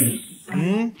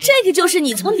这个就是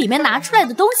你从里面拿出来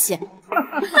的东西。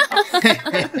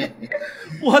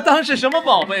我当是什么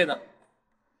宝贝呢？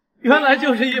原来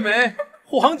就是一枚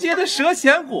黄阶的蛇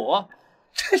弦骨，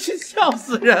真是笑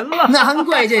死人了！难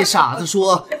怪这傻子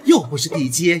说又不是地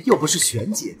阶，又不是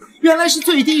玄阶，原来是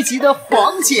最低级的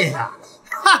黄阶呀！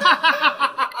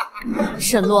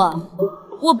沈洛，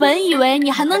我本以为你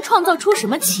还能创造出什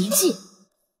么奇迹，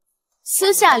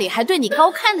私下里还对你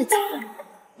高看了几分，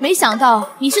没想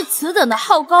到你是此等的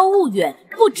好高骛远，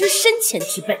不知深浅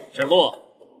之辈。沈洛，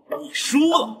你输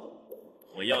了！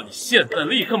我要你现在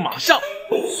立刻马上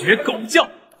学狗叫，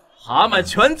爬满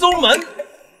全宗门！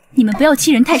你们不要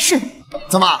欺人太甚。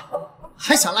怎么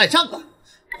还想赖账啊？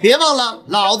别忘了，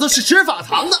老子是执法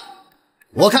堂的，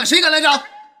我看谁敢赖账。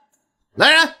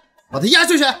来人，把他押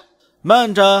下去。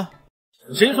慢着，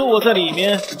谁说我在里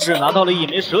面只拿到了一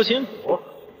枚蛇仙果？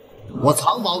我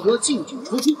藏宝阁进进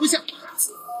出出不下1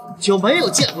次，就没有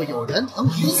见过有人能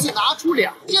一次拿出2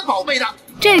件宝贝的。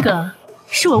这个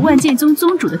是我万剑宗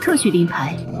宗主的特许令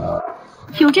牌，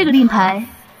有这个令牌，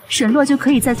沈洛就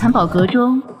可以在藏宝阁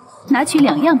中拿取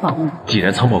2样宝物。既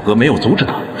然藏宝阁没有阻止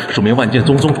他，说明万剑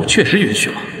宗宗主确实允许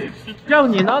了，让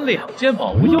你拿2件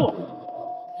宝物用，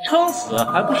撑死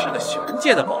还不是个玄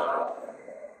阶的宝物。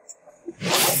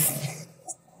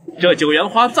这九阳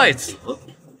花在此，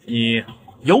你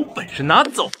有本事拿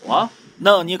走啊！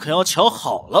那你可要瞧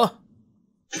好了。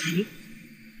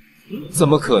怎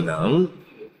么可能？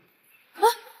啊，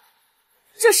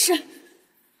这是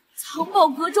藏宝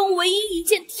阁中唯一一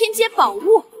件天阶宝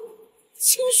物——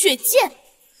清雪剑。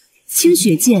清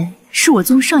雪剑是我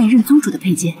宗上一任宗主的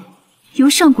佩剑，由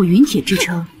上古云铁制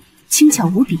成，轻巧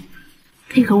无比，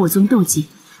配合我宗斗技，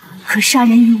可杀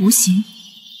人于无形。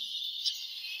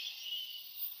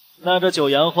那这九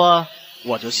阳花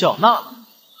我就笑纳了。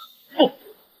不，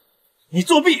你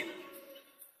作弊！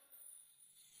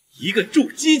一个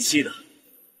筑基期的，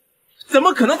怎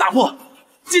么可能打破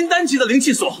金丹期的灵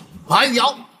气锁？白玉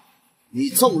瑶，你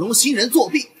纵容新人作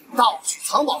弊，盗取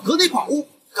藏宝阁内宝物，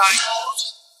该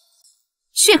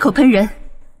血口喷人！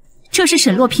这是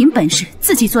沈洛凭本事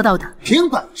自己做到的。凭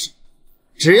本事？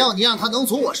只要你让他能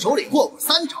从我手里过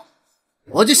3招，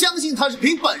我就相信他是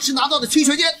凭本事拿到的清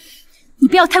雪剑。你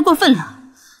不要太过分了，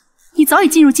你早已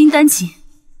进入金丹期，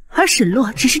而沈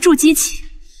洛只是筑基期，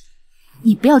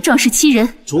你不要仗势欺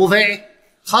人。除非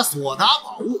他所拿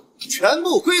宝物全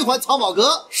部归还藏宝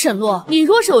阁。沈洛，你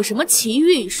若是有什么奇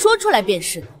遇，说出来便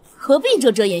是，何必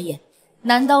遮遮掩掩？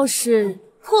难道是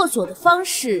破锁的方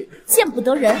式见不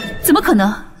得人？怎么可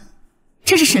能？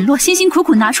这是沈洛辛辛苦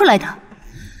苦拿出来的。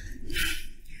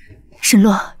沈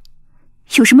洛，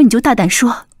有什么你就大胆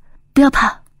说，不要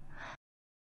怕。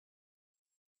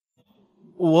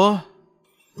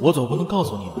我总不能告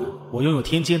诉你们，我拥有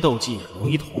天阶斗技龙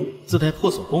一瞳，自带破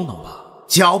锁功能吧？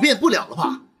狡辩不了了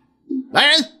吧？来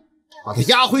人，把他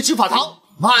押回执法堂，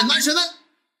慢慢审问。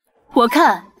我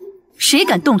看谁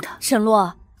敢动他？沈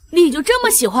洛，你就这么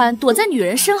喜欢躲在女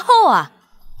人身后啊？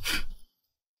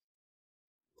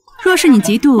若是你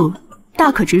嫉妒，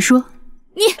大可直说。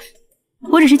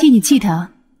我只是替你气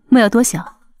他，莫要多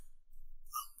想。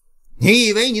你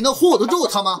以为你能护得住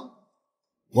他吗？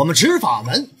我们执法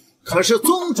门可是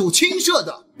宗主亲设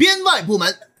的编外部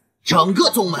门，整个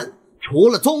宗门除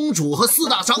了宗主和4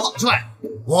大长老之外，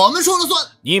我们说了算。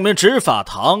你们执法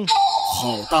堂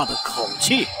好大的口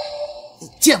气！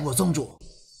见过宗主。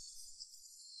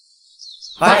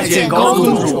拜见高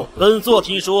宗主。本座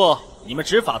听说你们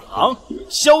执法堂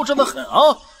嚣张得很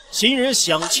啊，新人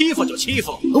想欺负就欺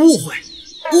负。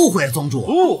误会，宗主。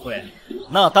误会？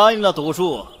那答应了赌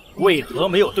注，为何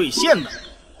没有兑现呢？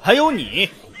还有你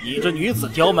这女子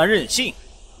刁蛮任性，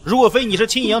若非你是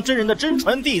青阳真人的真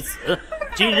传弟子，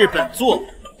今日本座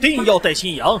定要带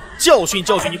青阳教训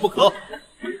教训你不可。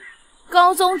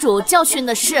高宗主教训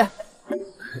的是。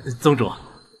宗主，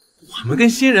我们跟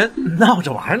新人闹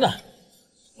着玩呢。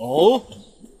哦，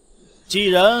既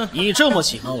然你这么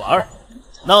喜欢玩，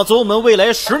那宗门未来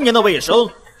10年的卫生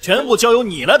全部交由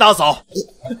你来打扫。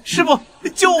师傅，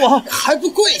救我！还不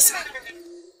跪下！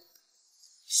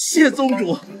谢宗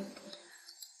主。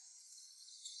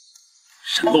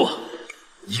沈洛，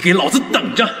你给老子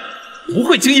等着，不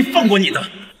会轻易放过你的。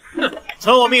哼！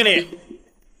传我命令，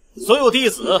所有弟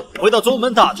子回到宗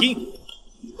门大厅，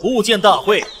物见大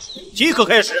会即可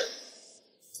开始。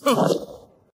哼！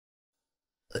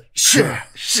是。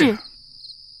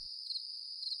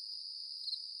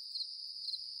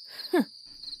哼，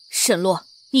沈洛，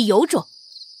你有种！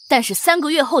但是3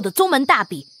个月后的宗门大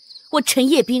比，我陈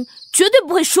叶冰绝对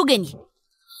不会输给你。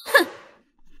哼！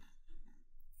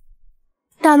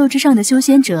大陆之上的修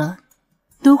仙者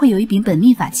都会有一柄本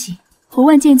命法器，我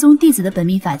万剑宗弟子的本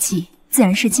命法器自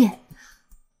然是剑，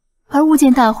而物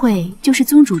见大会就是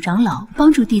宗主长老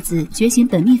帮助弟子觉醒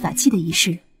本命法器的仪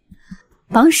式，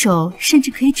榜首甚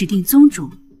至可以指定宗主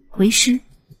为师。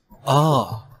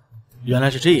哦，原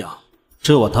来是这样，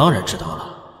这我当然知道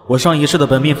了。我上一世的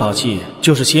本命法器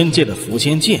就是仙界的伏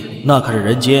仙剑，那可是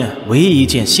人间唯一一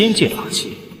件仙界法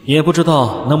器，也不知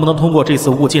道能不能通过这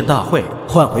次物见大会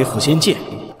换回伏仙剑。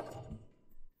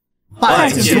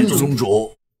拜见宗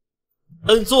主。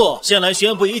本座先来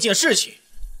宣布一件事情，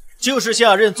就是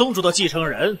下任宗主的继承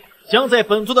人将在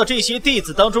本座的这些弟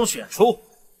子当中选出，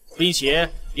并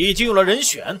且已经有了人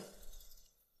选，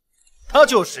他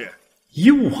就是以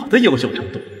我的优秀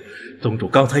程度，宗主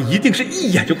刚才一定是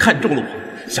一眼就看中了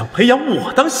我，想培养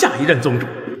我当下一任宗主。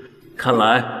看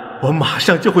来我马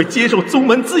上就会接受宗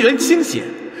门资源倾斜，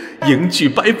迎娶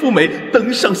白富美，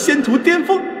登上仙途巅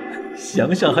峰。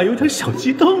想想还有点小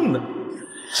激动呢。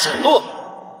沈洛，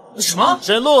什么？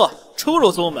沈洛初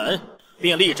入宗门，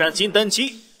便力战金丹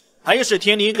期，还是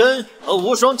天灵根和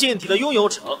无双剑体的拥有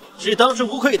者，是当之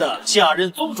无愧的下任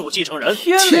宗主继承人。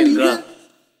天灵根，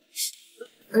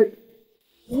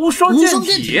无双剑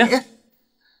体。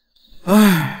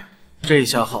唉，这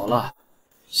下好了，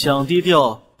想低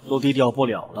调都低调不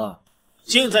了了。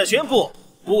现在宣布，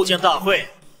物件大会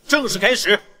正式开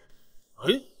始。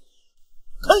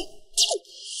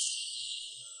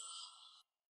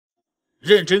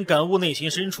认真感悟内心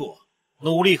深处，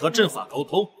努力和阵法沟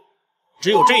通，只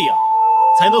有这样，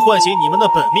才能唤醒你们的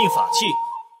本命法器。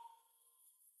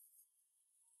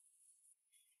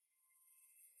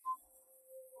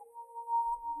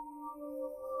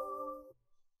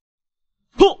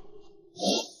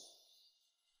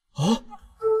啊！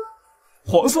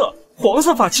黄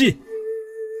色法器，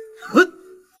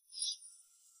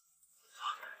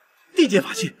地阶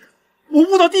法器，我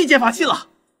悟到地阶法器了。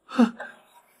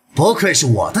不愧是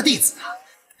我的弟子啊！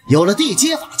有了地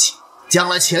阶法器，将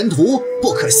来前途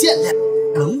不可限量。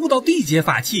能悟到地阶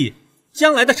法器，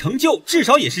将来的成就至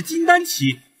少也是金丹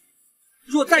期。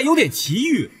若再有点奇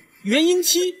遇，元婴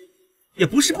期也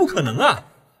不是不可能啊。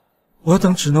我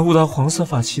等只能悟到黄色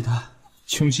法器的，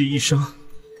穷极一生，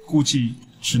估计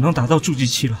只能达到筑基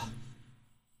期了。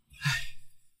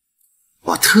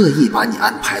我特意把你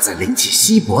安排在灵气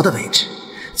稀薄的位置，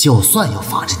就算有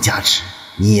法阵加持，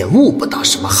你也悟不到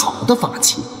什么好的法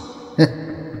器。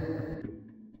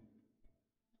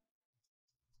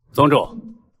宗主，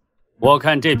我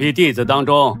看这批弟子当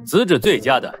中资质最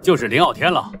佳的就是林傲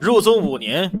天了。入宗5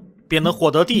年便能获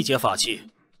得地阶法器，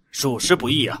属实不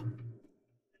易啊。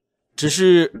只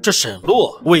是这沈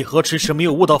洛为何迟迟没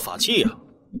有悟到法器啊？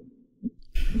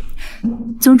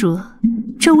宗主，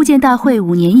这物件大会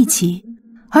5年一期，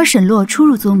而沈洛初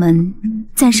入宗门，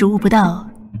暂时悟不到，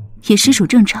也实属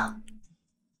正常。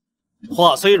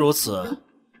话虽如此，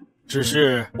只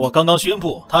是我刚刚宣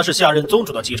布他是下任宗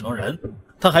主的继承人，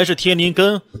他还是天灵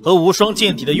根和无双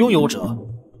剑体的拥有者。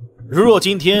如若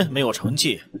今天没有成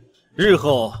绩，日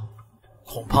后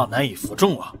恐怕难以服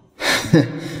众啊。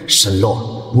沈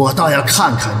洛，我倒要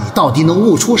看看你到底能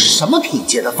悟出什么品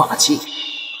阶的法器。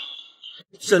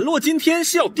沈洛今天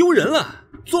是要丢人了。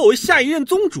作为下一任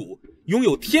宗主，拥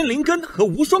有天灵根和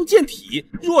无双剑体，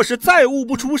若是再悟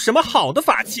不出什么好的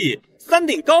法器，3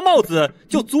顶高帽子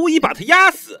就足以把他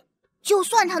压死。就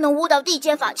算他能悟到地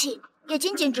阶法器，也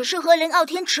仅仅只是和林傲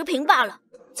天持平罢了，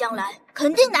将来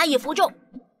肯定难以服众。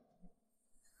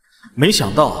没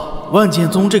想到万剑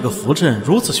宗这个符阵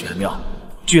如此玄妙，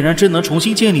居然真能重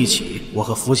新建立起我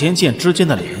和苻仙剑之间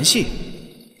的联系。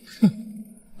哼，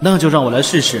那就让我来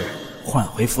试试换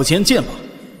回苻仙剑吧。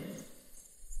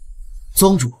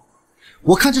宗主，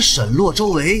我看这沈洛周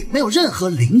围没有任何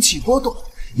灵气波动，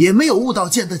也没有悟道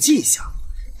剑的迹象，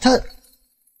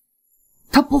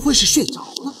他不会是睡着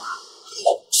了吧？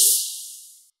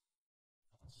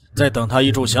再等他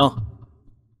一炷香。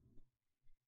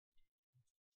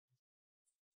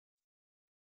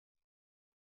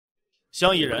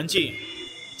香已燃尽，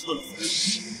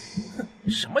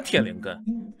什么天灵根，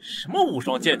什么无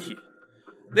双剑体，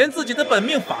连自己的本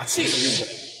命法器都悟不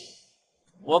了。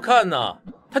我看呢，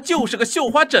他就是个绣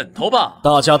花枕头吧。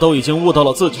大家都已经悟到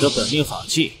了自己的本命法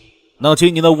器，那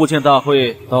今年的悟剑大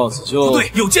会到此就……不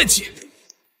对，有剑气！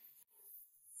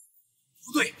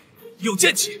不对，有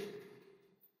剑气！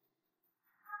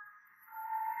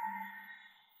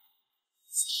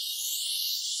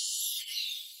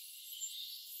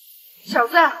小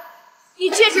子，你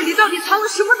戒指里到底藏了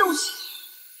什么东西？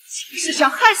你是想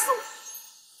害死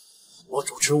我？我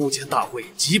主持悟剑大会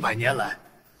几百年来，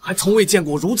还从未见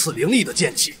过如此凌厉的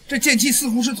剑气。这剑气似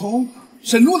乎是从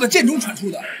沈洛的剑中传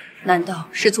出的。难道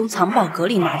是从藏宝阁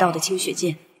里拿到的清血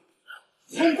剑？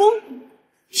红宫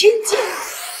天剑，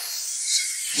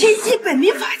天阶本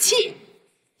命法器。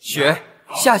雪，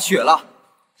下雪了，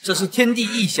这是天地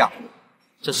异象。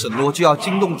这沈洛就要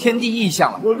惊动天地异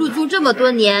象了。我入宗这么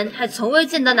多年，还从未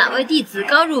见到哪位弟子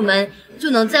刚入门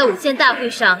就能在舞剑大会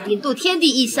上引渡天地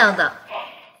异象的。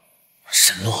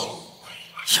沈洛，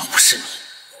要不是你，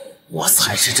我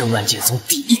才是这万剑宗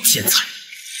第一天才。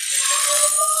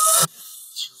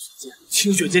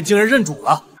清血剑竟然认主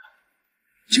了！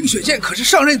清血剑可是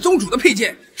上任宗主的佩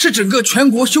剑，是整个全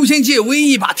国修仙界唯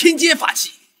一一把天阶法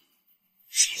器。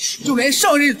就连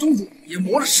上任宗主也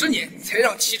磨了10年，才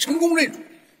让其成功认主。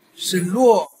沈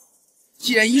洛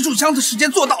既然一炷香的时间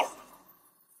做到了，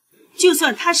就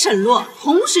算他沈洛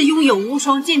同时拥有无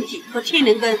双剑体和天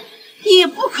灵根，也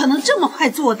不可能这么快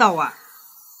做到啊！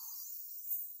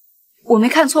我没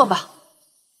看错吧？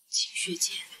清血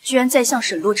剑居然在向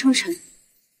沈洛称臣，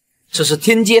这是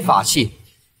天阶法器，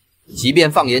即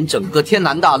便放眼整个天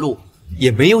南大陆，也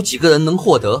没有几个人能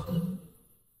获得。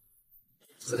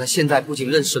可他现在不仅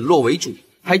认沈洛为主，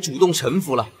还主动臣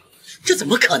服了，这怎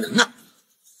么可能啊？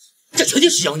这绝对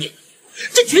是妖孽，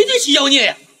这绝对是妖孽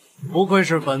呀！不愧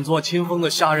是本座亲封的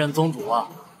下任宗主啊！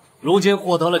如今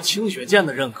获得了清血剑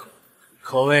的认可，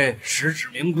可谓实至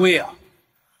名归啊！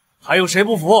还有谁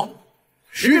不服？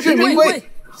实至名归，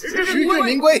实至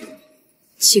名归。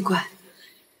奇怪，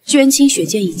居然清血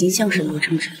剑已经向沈洛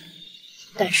称臣，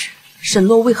但是沈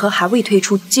洛为何还未退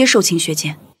出接受清血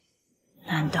剑？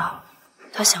难道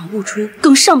他想悟出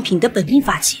更上品的本命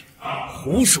法器？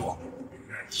胡说！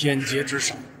天阶之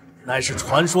首，乃是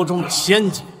传说中的仙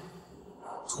阶。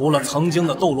除了曾经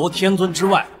的斗罗天尊之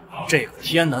外，这个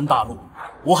天南大陆，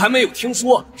我还没有听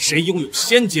说谁拥有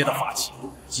仙阶的法器。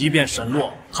即便沈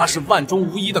洛他是万中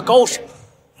无一的高手，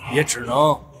也只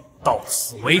能到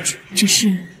此为止。只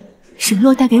是沈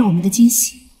洛带给我们的惊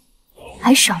喜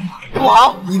还少吗？不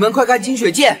好，你们快看清血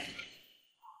剑！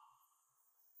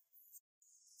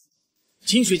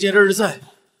清血剑这是在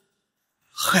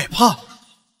害怕，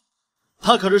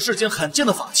它可是世间罕见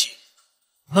的法器，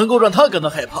能够让他感到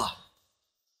害怕，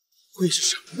会是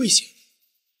什么危险？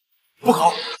不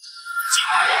好！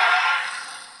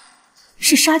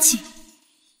是杀气，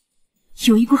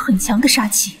有一股很强的杀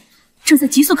气正在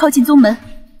急速靠近宗门。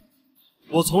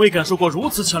我从未感受过如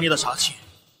此强烈的杀气。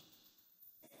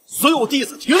所有弟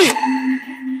子听令，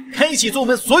开启宗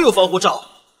门所有防护罩，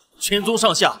全宗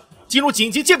上下进入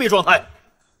紧急戒备状态。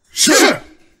是。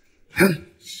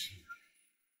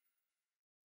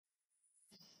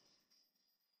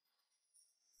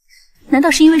难道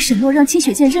是因为沈洛让清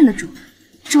血剑认了主，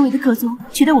周围的各宗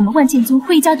觉得我们万剑宗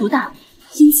会一家独大，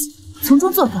因此从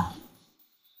中作梗？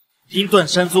凭断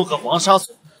山宗和黄沙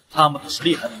宗，他们的实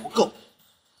力还不够。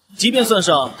即便算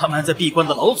上他们还在闭关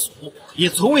的老祖，也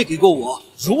从未给过我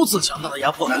如此强大的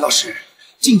压迫。难道是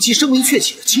近期声名鹊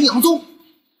起的青阳宗？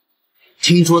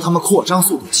听说他们扩张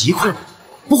速度极快，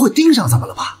不会盯上咱们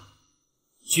了吧？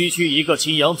区区一个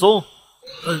青阳宗，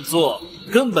本座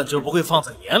根本就不会放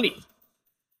在眼里。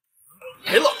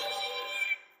来了！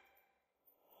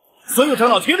所有长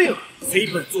老听令，随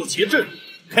本座结阵，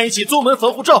开启宗门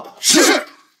防护罩。是。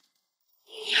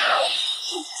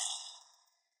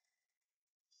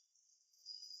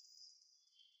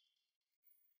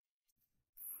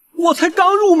我才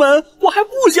刚入门，我还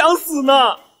不想死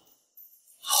呢！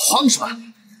慌什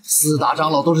么？四大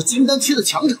长老都是金丹期的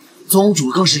强者，宗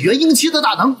主更是元婴期的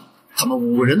大能，他们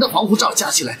5人的防护罩加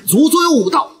起来足足有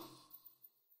5道。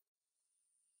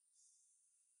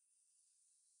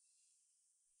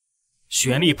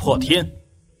玄力破天，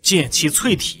剑气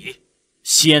淬体，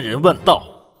仙人问道，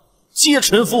皆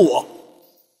臣服我。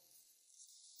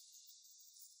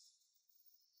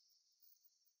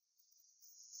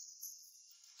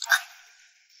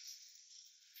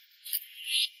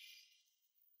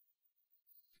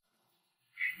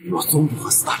若宗主和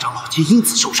4大长老皆因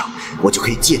此受伤，我就可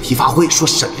以借题发挥，说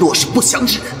沈洛是不祥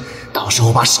之人。到时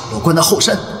候把沈洛关到后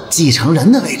山，继承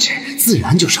人的位置自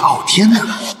然就是傲天的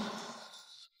了。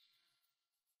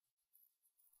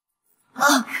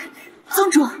宗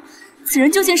主，此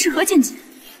人究竟是何见解？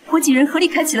我几人合力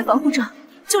开启了防护罩，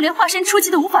就连化身初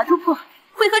期都无法突破，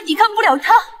为何抵抗不了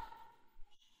他？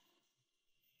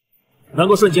能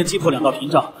够瞬间击破2道屏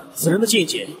障，此人的境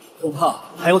界恐怕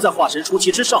还要在化神初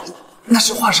期之上。那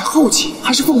是化神后期，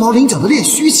还是凤毛麟角的炼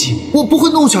虚期？我不会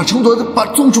弄巧成拙的把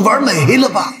宗主玩没了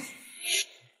吧？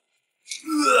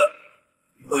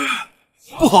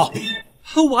不好！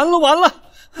完了完了！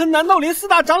难道连4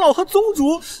大长老和宗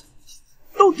主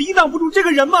都抵挡不住这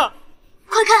个人吗？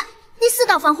快看，第4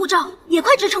道防护罩也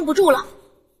快支撑不住了。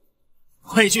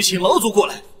快去请老祖过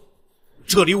来，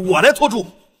这里我来拖住。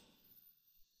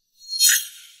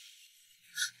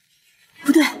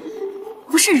不对，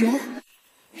不是人，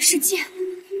是剑，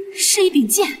是一柄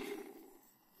剑。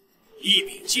一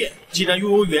柄剑既然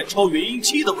拥有远超元婴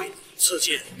期的威力，此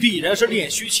剑必然是炼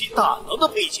虚期大能的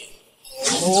配件。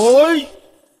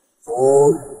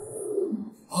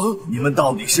你们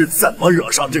到底是怎么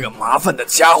惹上这个麻烦的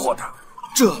家伙的？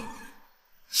这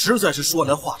实在是说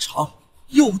来话长。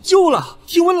有救了！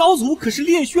听闻老祖可是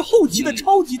炼虚后期的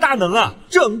超级大能啊，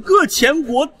整个前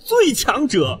国最强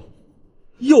者，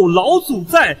有老祖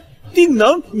在，定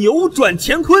能扭转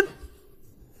乾坤。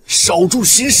守住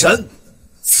心神，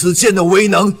此剑的威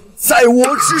能在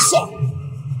我之上，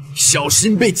小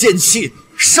心被剑气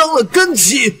伤了根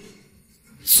基。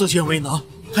此剑威能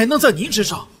还能在你之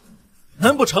上？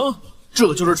难不成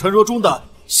这就是传说中的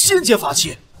仙阶法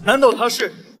器？难道他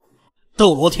是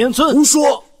斗罗天尊？胡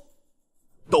说！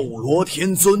斗罗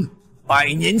天尊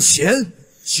100年前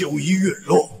就已陨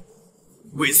落，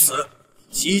为此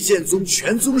极剑宗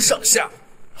全宗上下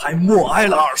还默哀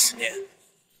了20年。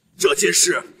这件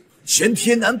事全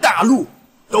天南大陆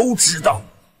都知道。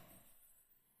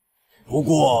不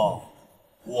过，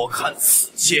我看此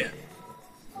剑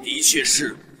的确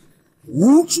是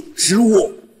无主之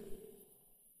物。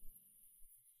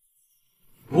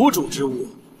无主之物？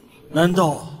难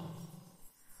道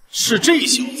是这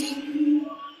小子？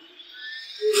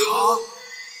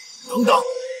他，等等，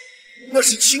那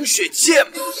是清雪剑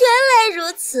吗？原来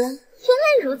如此，原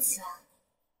来如此。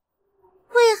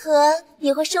为何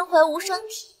你会身怀无双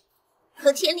体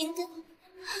和天灵根？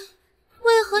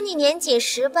为何你年仅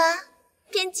18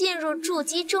便进入筑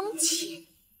基中期？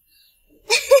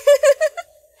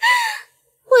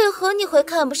为何你会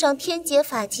看不上天阶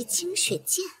法器清雪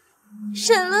剑？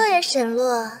沈洛呀，沈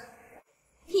洛，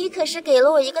你可是给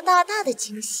了我一个大大的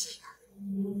惊喜啊！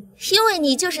因为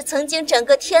你就是曾经整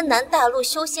个天南大陆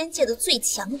修仙界的最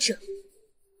强者，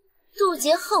渡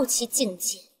劫后期境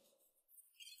界，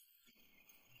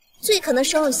最可能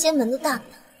升入仙门的大门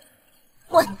——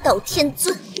万道天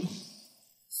尊。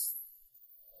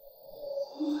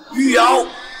玉瑶，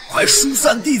快疏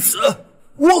散弟子，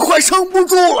我快撑不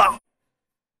住了！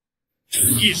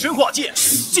一身化剑，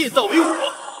剑道为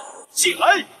我，进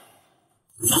来！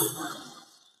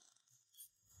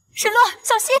沈洛，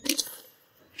小心！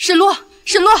沈洛，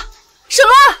沈洛，沈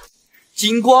洛！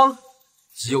金光，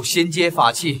只有仙阶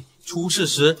法器出世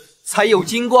时才有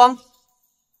金光。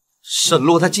沈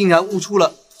洛他竟然悟出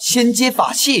了仙阶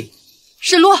法器！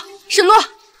沈洛，沈洛！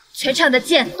全场的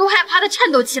剑都害怕的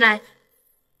颤抖起来，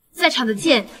在场的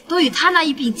剑都以他那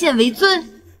一柄剑为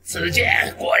尊。此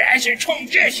剑果然是冲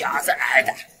这小子来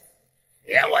的，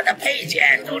连我的佩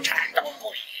剑都颤抖不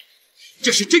已。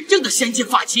这是真正的仙界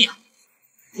法器啊！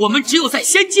我们只有在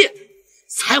仙界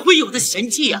才会有的神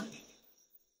器啊！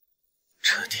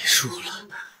彻底输了，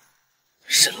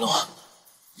沈洛，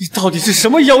你到底是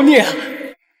什么妖孽啊？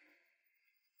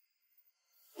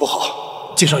不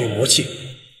好，剑上有魔气。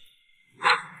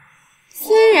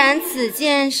虽然此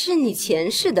剑是你前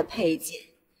世的佩剑，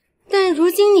但如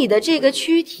今你的这个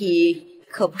躯体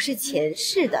可不是前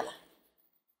世的了。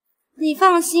你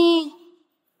放心，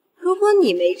如果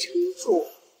你没撑住，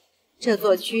这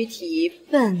座躯体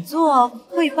本座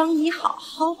会帮你好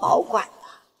好保管的。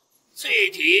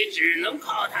淬体只能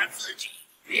靠他自己，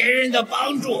别人的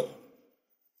帮助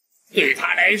对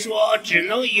他来说只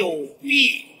能有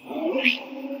弊无利。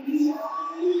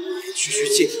区区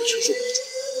剑体承受不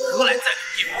住，何来再领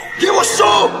地步？给我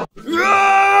收！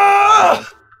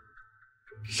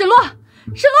沈洛，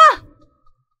沈洛！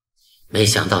没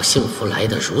想到幸福来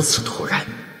得如此突然。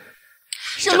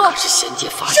沈洛，这可是仙界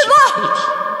法器沈洛！的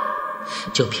淬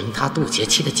体，就凭他渡劫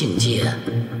期的境界，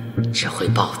只会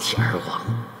爆体而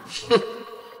亡。哼，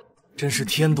真是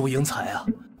天妒英才啊！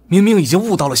明明已经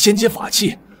悟到了仙阶法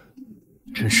器，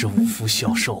真是无福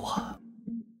消受啊！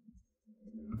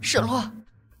沈洛，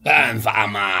办法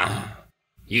嘛，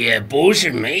也不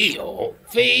是没有。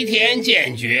飞天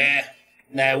剑诀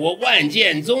乃我万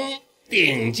剑宗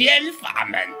顶尖法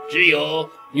门，只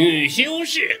有女修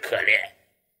士可练。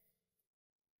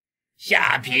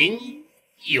下品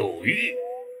有玉，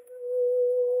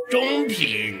中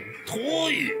品脱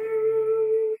玉，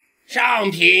上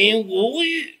品无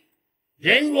玉。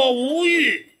人若无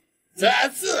玉，则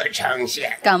自成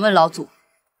仙。敢问老祖，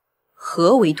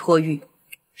何为脱玉？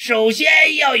首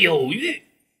先要有玉，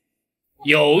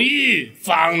有玉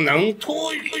方能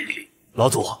脱玉。老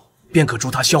祖，便可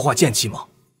助他消化剑气吗？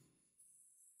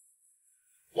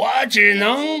我只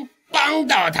能帮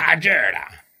到他这儿了，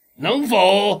能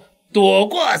否躲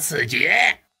过此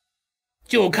劫，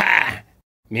就看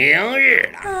明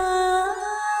日了。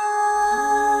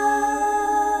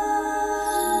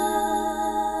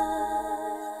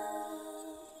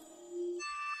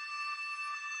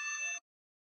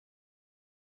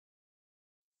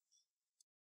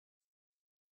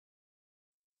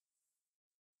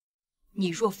你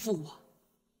若负我，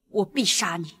我必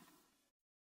杀你。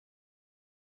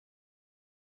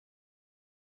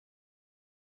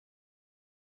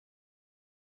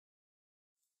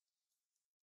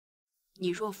你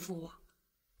若负我，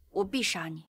我必杀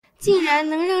你。竟然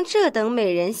能让这等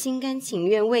美人心甘情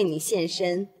愿为你献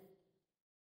身，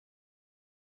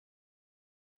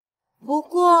不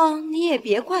过你也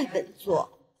别怪本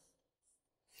座，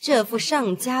这副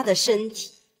上佳的身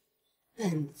体，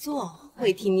本座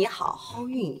会替你好好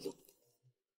运用。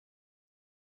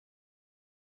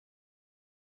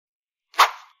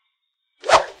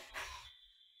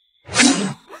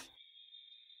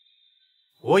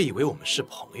我以为我们是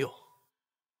朋友，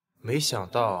没想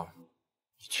到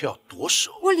你却要夺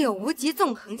手。我柳无极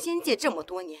纵横仙界这么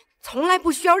多年，从来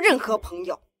不需要任何朋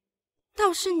友，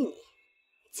倒是你，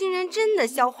竟然真的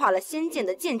消化了仙剑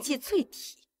的剑气淬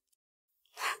体。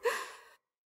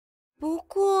不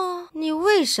过，你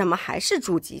为什么还是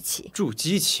筑基期？筑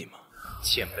基期吗？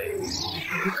前辈，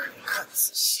看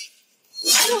仔细。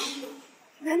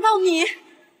难道你？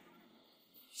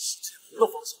是这样一个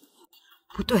方向？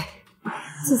不对，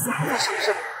这次还在上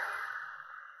升。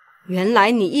原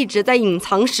来你一直在隐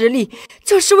藏实力，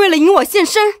就是为了引我现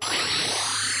身。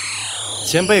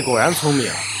前辈果然聪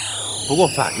明，不过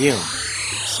反应有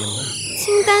些慢。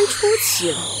清丹初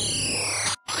期了，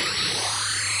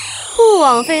不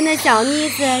枉费那小妮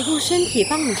子用身体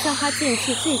帮你消化剑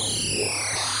气淬体。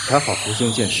还好福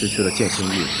星剑失去了剑心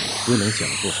玉，未能减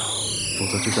了多少，否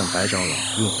则就算白长老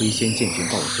用飞仙剑诀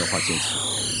帮我消化剑气，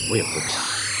我也活不下来。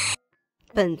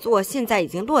本座现在已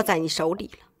经落在你手里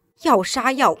了，要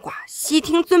杀要剐，悉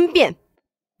听尊便。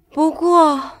不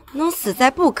过能死在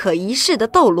不可一世的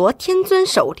斗罗天尊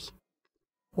手里，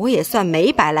我也算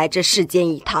没白来这世间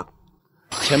一趟。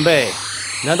前辈，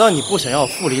难道你不想要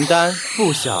复灵丹，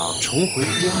不想重回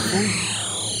巅峰？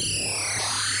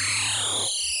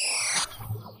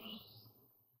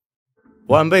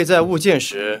晚辈在悟剑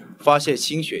时发现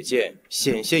清雪剑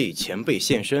险些以前辈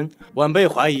现身，晚辈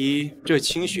怀疑这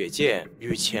清雪剑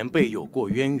与前辈有过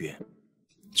渊源。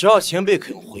只要前辈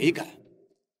肯悔改，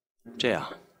这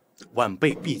样晚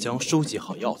辈必将收集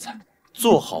好药材，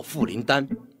做好复灵丹，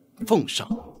奉上，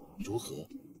如何？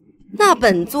那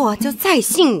本座就再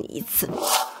信你一次。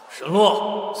沈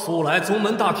洛，速来宗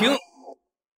门大厅。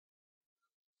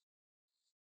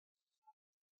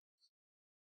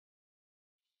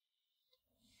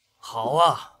好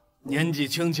啊，年纪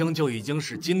轻轻就已经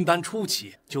是金丹初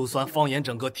期，就算放眼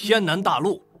整个天南大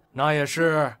陆，那也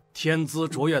是天资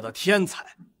卓越的天才。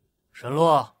沈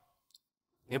洛，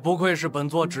你不愧是本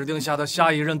座指定下的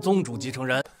下一任宗主继承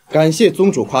人。感谢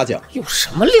宗主夸奖。有什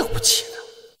么了不起的？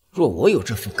若我有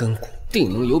这副根骨，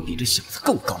定能有比这小子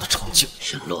更高的成就。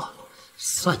沈洛，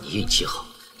算你运气好，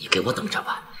你给我等着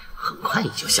吧，很快你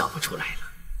就笑不出来了。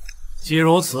既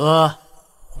如此，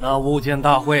那悟剑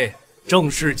大会正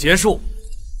式结束。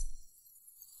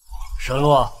沈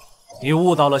洛，你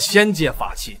悟到了仙界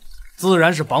法器，自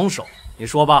然是榜首。你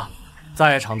说吧，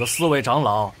在场的4位长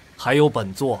老还有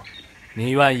本座，你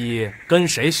愿意跟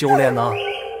谁修炼呢？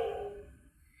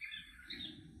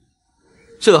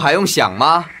这还用想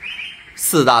吗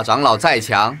？4大长老再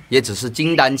强，也只是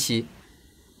金丹期，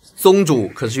宗主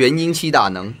可是元婴期大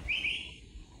能，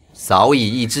早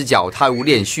已一只脚踏入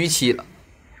炼虚期了。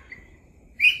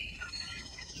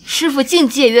师傅境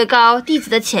界越高，弟子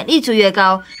的潜力就越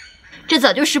高，这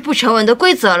早就是不成文的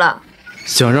规则了。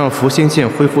想让福星剑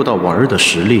恢复到往日的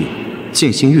实力，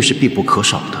剑心玉是必不可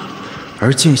少的，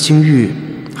而剑心玉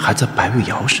还在白玉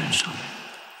瑶身上。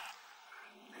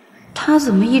他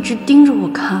怎么一直盯着我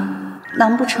看？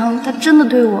难不成他真的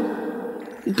对我？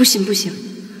不行不行！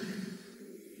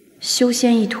修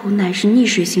仙一途乃是逆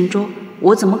水行舟，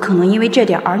我怎么可能因为这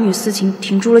点儿女私情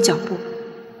停住了脚步？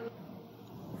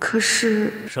可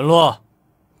是，沈洛，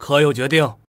可有决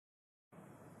定？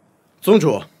宗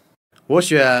主，我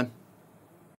选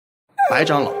白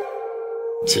长老。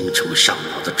京城上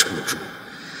脑的冲主，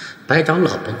白长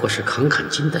老不过是侃侃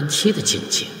金丹期的境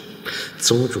界，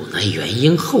宗主乃元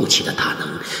婴后期的大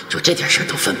能，就这点事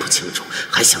都分不清楚，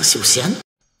还想修仙？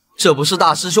这不是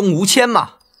大师兄吴谦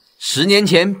吗？10年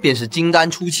前便是金丹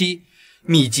初期，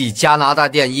秘技加拿大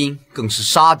电音更是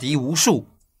杀敌无数。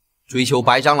追求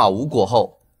白长老无果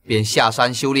后，便下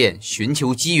山修炼，寻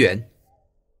求机缘。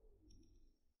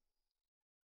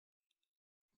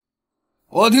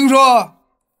我听说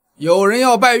有人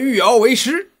要拜玉瑶为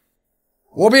师，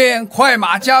我便快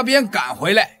马加鞭赶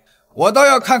回来。我倒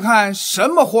要看看什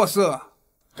么货色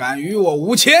敢与我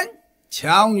吴谦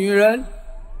抢女人。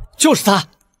就是他。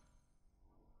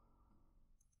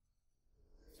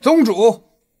宗主，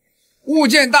悟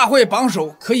剑大会榜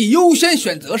首可以优先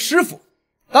选择师傅。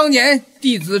当年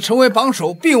弟子成为榜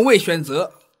首并未选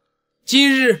择，今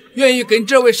日愿意跟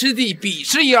这位师弟比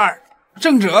试一二，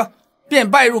胜者便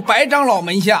拜入白长老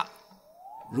门下，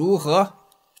如何？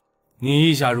你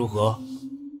意下如何？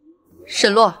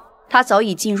沈洛，他早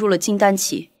已进入了金丹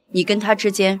期，你跟他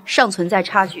之间尚存在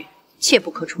差距，切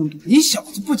不可冲动。你小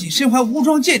子不仅身怀无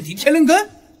双剑体天灵根，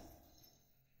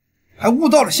还悟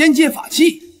到了仙界法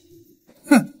器。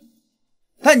哼！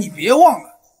但你别忘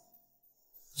了，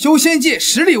修仙界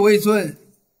实力为尊，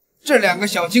这2个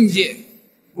小境界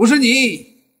不是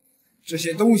你这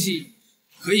些东西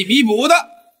可以弥补的。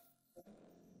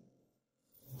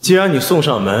既然你送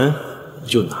上门，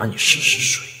就拿你试试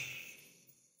水。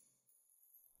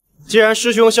既然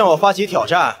师兄向我发起挑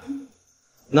战，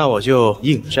那我就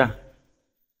应战。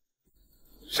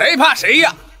谁怕谁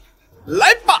呀？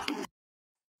来吧！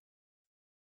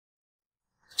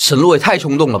沈洛也太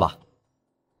冲动了吧！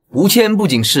吴谦不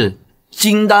仅是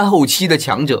金丹后期的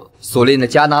强者，所练的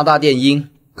加拿大电音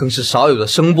更是少有的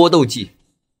声波斗技。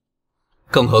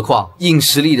更何况硬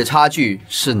实力的差距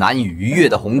是难以逾越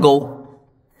的鸿沟。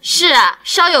是啊，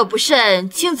稍有不慎，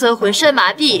轻则浑身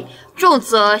麻痹，重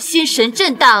则心神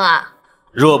震荡啊！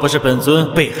若不是本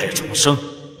尊被害重生，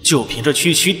就凭这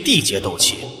区区地阶斗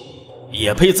气，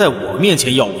也配在我面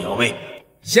前耀武扬威？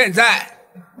现在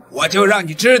我就让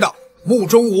你知道目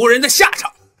中无人的下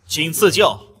场。请赐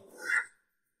教。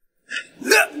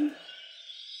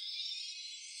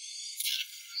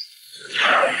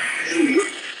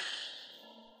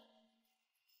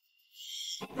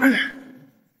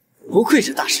不愧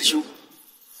是大师兄，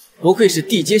不愧是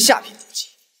地阶下品斗技，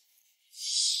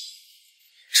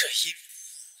这一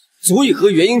足以和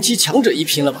元婴期强者一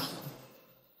拼了吧？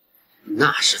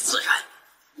那是自然，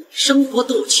声波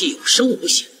斗气有声无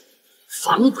形，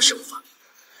防不胜防。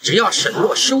只要沈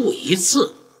洛失误一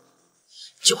次，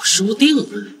就输定了。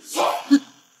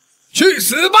去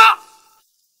死吧！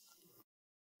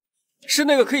是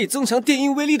那个可以增强电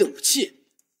音威力的武器。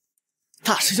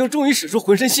大师兄终于使出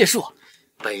浑身解数。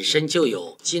本身就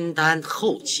有金丹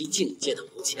后期境界的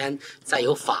吴谦，再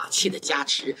有法器的加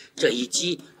持，这一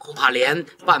击恐怕连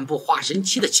半步化神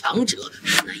期的强者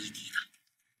是难以抵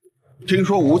挡。听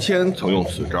说吴谦曾用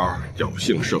此招侥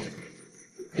幸胜，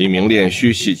一名炼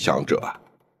虚系强者，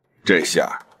这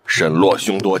下沈洛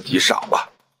凶多吉少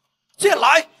了。剑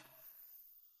来！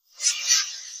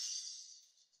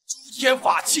诸天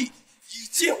法器，以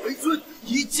剑为尊，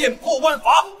一剑破万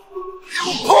法。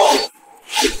砰！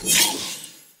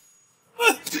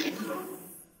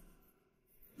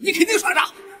你肯定耍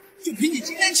诈！就凭你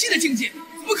金丹期的境界，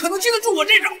怎么可能经得住我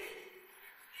这招？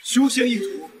修仙一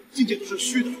途，境界都是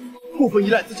虚的，过分依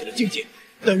赖自己的境界，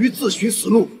等于自寻死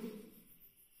路。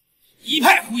一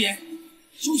派胡言！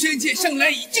修仙界向来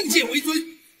以境界为尊，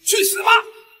去死吧！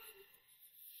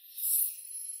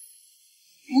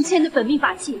吴谦的本命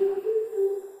法器，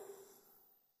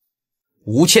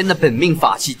吴谦的本命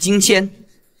法器金签，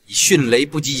以迅雷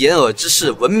不及掩耳之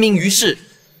势闻名于世，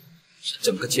是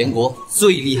整个前国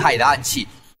最厉害的暗器。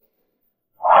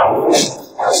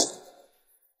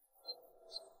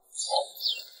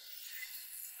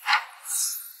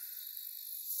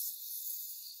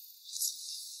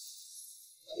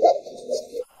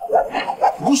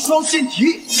无双仙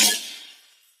体。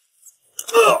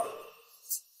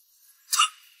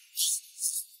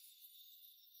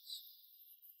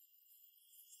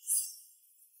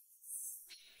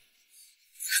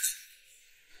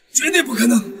绝对不可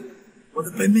能！我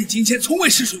的本命金签从未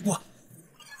失水过。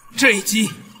这一击，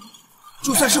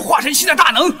就算是化神期的大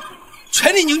能，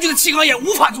全力凝聚的气罡也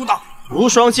无法阻挡。无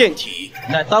双剑体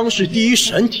乃当世第一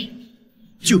神体，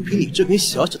就凭你这根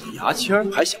小小的牙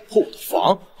签，还想破我的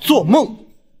防？做梦！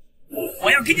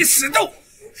我要跟你死斗！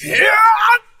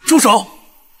住手！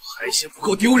还嫌不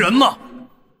够丢人吗？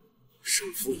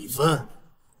胜负已分，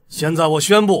现在我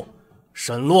宣布，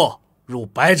沈洛入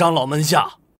白长老门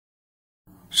下。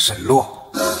沈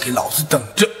洛，给老子等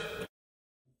着！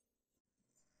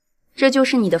这就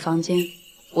是你的房间，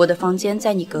我的房间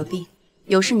在你隔壁，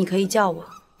有事你可以叫我。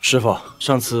师傅，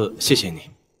上次谢谢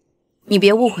你。你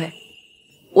别误会，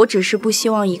我只是不希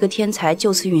望一个天才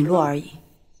就此陨落而已。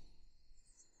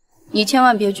你千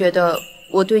万别觉得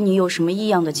我对你有什么异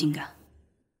样的情感。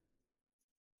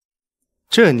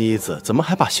这妮子怎么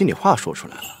还把心里话说出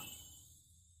来了？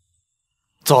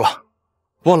糟了，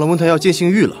忘了问他要见性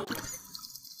玉了。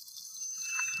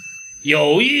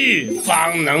有玉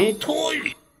方能脱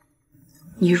玉。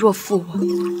你若负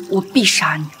我，我必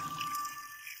杀你。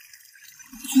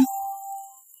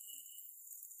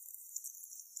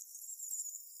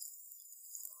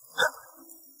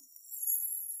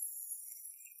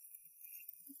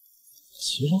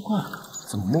奇了怪了，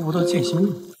怎么摸不到剑心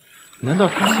玉？难道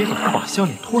他先把把项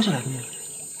链脱下来的吗？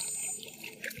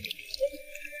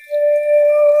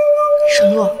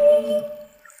沈洛，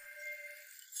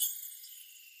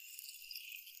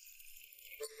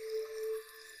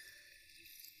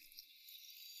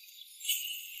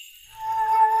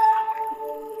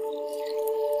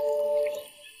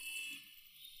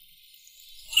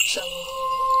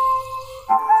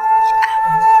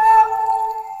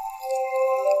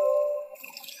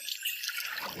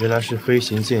原来是飞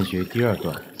行剑诀第二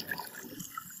段，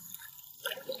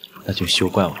那就休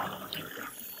怪我了。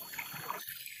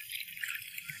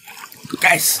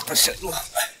该死的沈洛，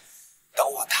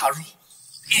等我踏入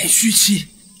连续期，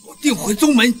我定回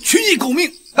宗门取你狗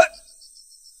命！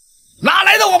哪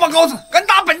来的王八羔子，敢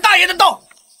打本大爷的道？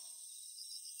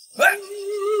大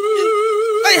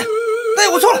爷，大爷，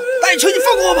我错了，大爷，求你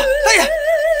放过我吧，大爷，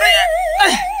大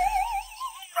爷，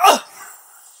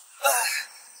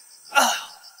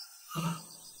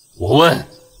我问，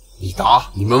你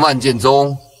答，你们万剑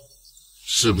宗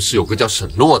是不是有个叫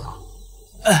沈洛的？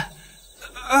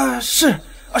是，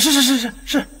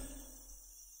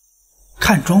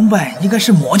看装扮应该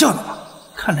是魔教的吧？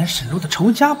看来沈洛的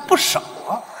仇家不少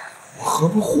啊！我何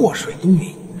不祸水东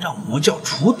云，让魔教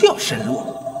除掉沈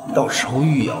洛，到时候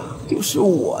玉瑶就是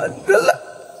我的了。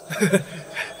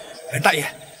大爷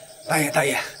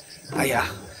啊！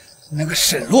那个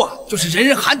沈洛就是人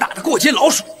人喊打的过街老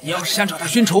鼠，你要是想找他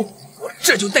宣仇，我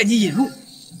这就带你引路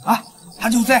啊！他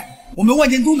就在我们万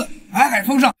剑宗的皑海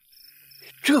峰上。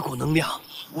这股能量，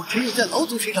我只有在老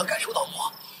祖身上感受到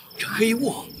过。这黑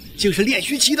雾竟是炼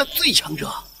虚期的最强者。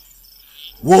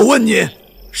我问你，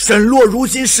沈洛如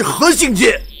今是何境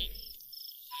界？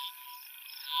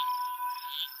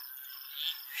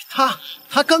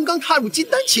他刚刚踏入金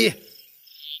丹期。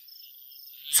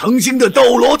曾经的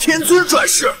斗罗天尊转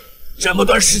世，这么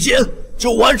短时间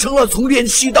就完成了从炼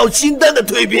气到金丹的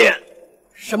蜕变。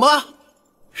什么？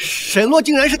沈洛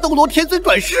竟然是斗罗天尊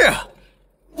转世？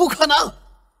不可能！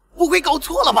不会搞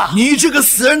错了吧？你这个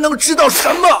死人能知道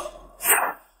什么？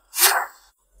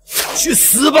去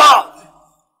死吧！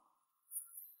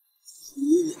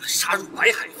我杀入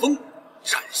白海峰，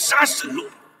斩杀沈洛。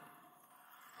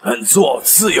本座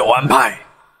自有安排。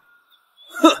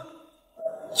哼，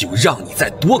就让你再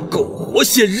多苟活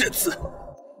些日子。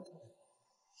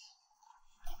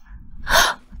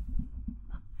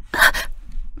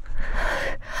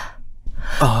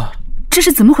这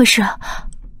是怎么回事啊？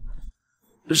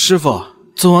师傅，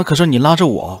昨晚可是你拉着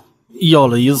我要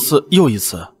了一次又一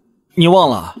次，你忘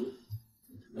了？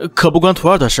可不关徒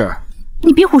儿的事儿。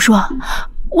你别胡说，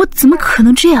我怎么可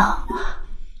能这样？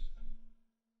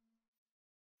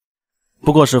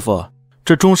不过师傅，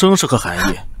这钟声是何含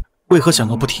义？为何响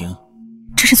个不停？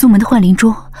这是宗门的幻灵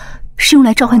钟，是用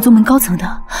来召唤宗门高层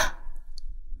的。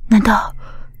难道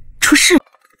出事？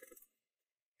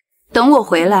等我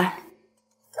回来，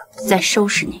再收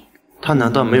拾你。他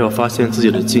难道没有发现自己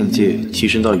的境界提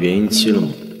升到元婴期了吗？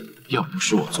要不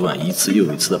是我昨晚一次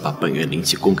又一次的把本源灵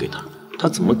气供给他，他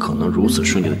怎么可能如此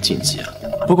顺利的晋级啊？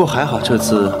不过还好这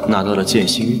次拿到了剑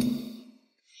心玉。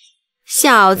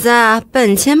小子，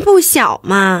本钱不小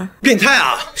嘛！变态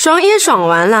啊！爽也爽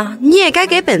完了，你也该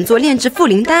给本座炼制复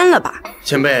灵丹了吧？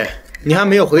前辈，你还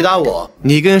没有回答我，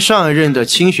你跟上一任的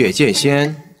清雪剑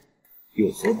仙有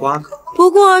何瓜葛？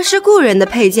不过是故人的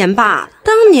佩剑罢了。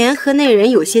当年和那人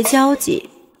有些交集，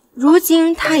如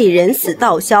今他已人死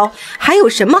道消，还有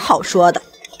什么好说的？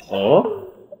哦，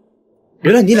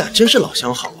原来你俩真是老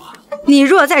相好啊！你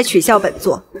若再取笑本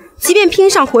座，即便拼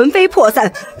上魂飞魄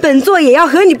散，本座也要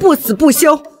和你不死不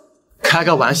休。开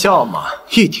个玩笑嘛，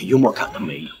一点幽默感都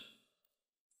没有。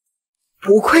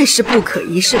不愧是不可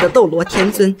一世的斗罗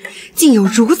天尊，竟有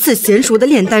如此娴熟的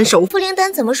炼丹手法。复灵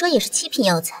丹怎么说也是七品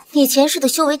药材，你前世的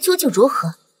修为究竟如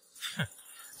何？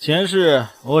前世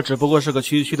我只不过是个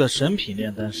区区的神品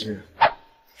炼丹师。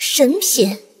神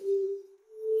品？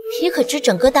你可知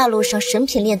整个大陆上神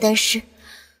品炼丹师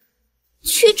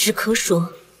屈指可数？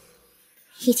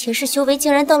你前世修为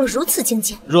竟然到了如此境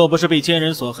界？若不是被奸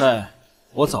人所害，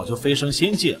我早就飞升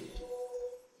仙界了。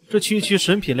这区区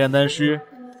神品炼丹师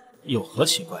有何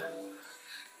奇怪？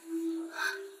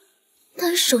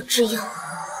单手制药，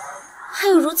还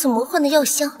有如此魔幻的药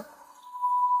香，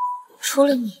除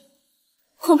了你，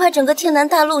恐怕整个天南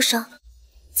大陆上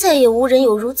再也无人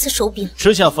有如此手柄。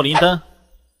吃下复灵丹，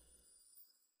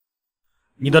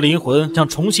你的灵魂将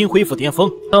重新恢复巅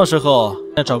峰，到时候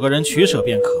再找个人取舍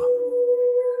便可。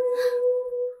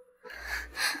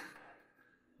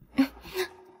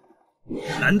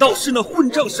难道是那混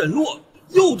账沈洛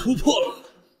又突破了？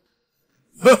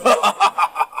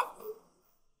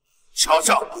瞧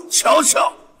瞧，瞧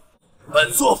瞧，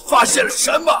本座发现了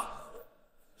什么？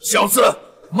小子，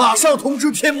马上通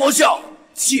知天魔教，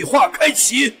计划开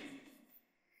启。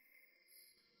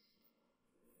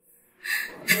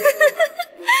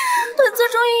本座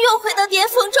终于又回到巅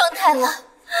峰状态了。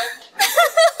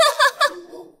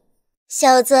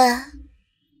小子，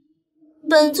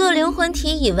本座灵魂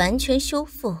体已完全修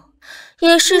复，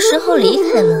也是时候离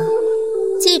开了。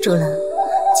记住了，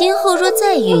今后若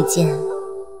再遇见，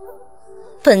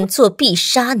本座必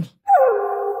杀你。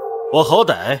我好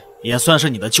歹也算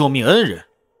是你的救命恩人。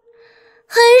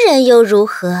恩人又如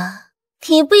何？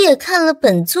你不也看了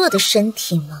本座的身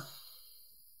体吗？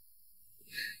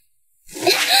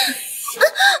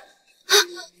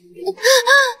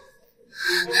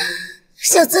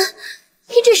小子，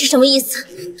你这是什么意思？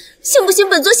信不信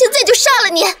本座现在就杀了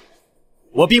你？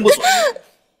我并不所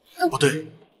信。不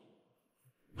对，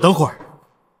等会儿，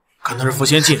可能是符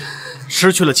仙剑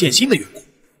失去了剑心的缘故。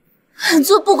本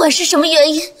座不管是什么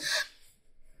原因，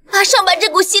马上把这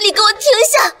股吸力给我停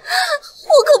下！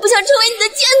我可不想成为你的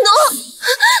剑奴。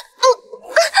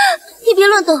你别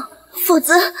乱动，否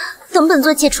则等本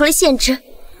座解除了限制，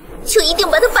就一定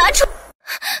把它拔出。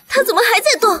他怎么还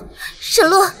在动？沈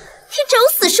洛，你找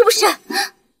死是不是？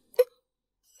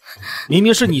明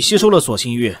明是你吸收了锁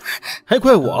心玉，还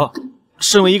怪我。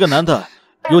身为一个男的，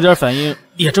有点反应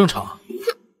也正常。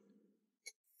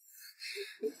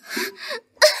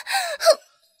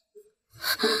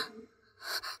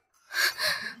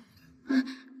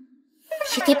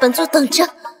也给本座等着！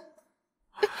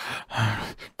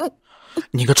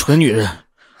你个蠢女人，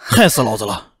害死老子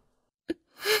了！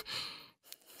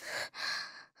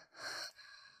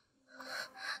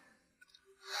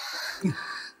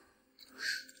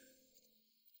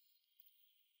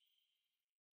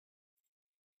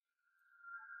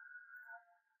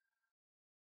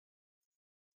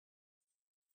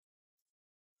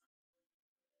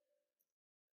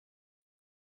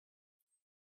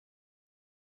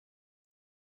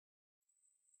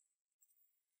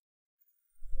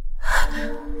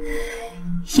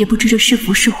也不知这是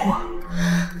福是祸。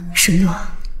沈洛，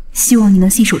希望你能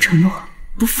信守承诺，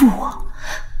不负我，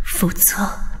否则……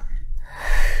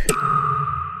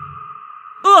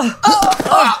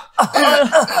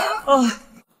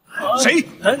谁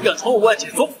胆敢闯我万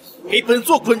剑宗，给本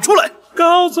座滚出来！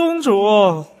高宗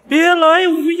主，别来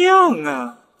无恙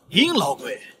啊！殷老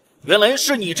鬼，原来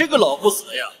是你这个老不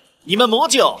死呀！你们魔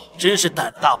教真是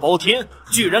胆大包天，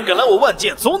居然敢来我万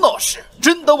剑宗闹事，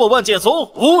真当我万剑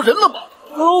宗无人了吗？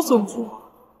高宗主，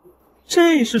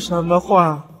这是什么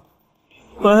话？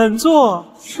本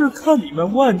座是看你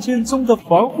们万剑宗的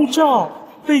防护罩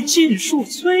被尽数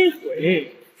摧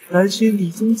毁，担心李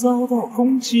宗遭到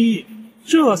攻击，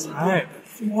这才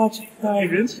抓紧带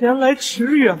人前来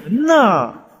驰援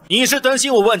呢。你是担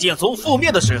心我万剑宗覆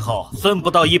灭的时候分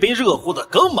不到一杯热乎的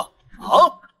羹吗？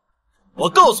啊！我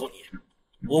告诉你，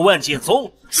我万剑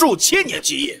宗数千年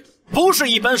基业，不是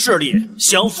一般势力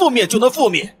想覆灭就能覆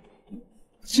灭。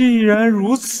既然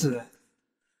如此，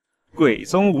贵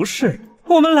宗无事，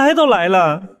我们来都来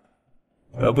了，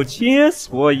何不切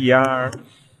磋一二？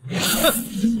哼，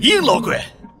殷老鬼，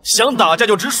想打架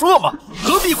就直说嘛，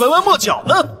何必拐弯抹角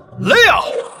呢？来呀！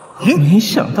没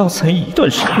想到才一段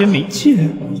时间没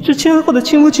见，这家伙的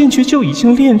青罗剑诀就已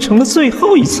经练成了最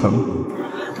后一层。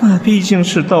那毕竟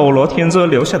是斗罗天尊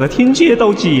留下的天阶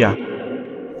斗技呀，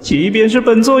即便是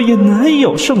本座也难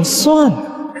有胜算啊。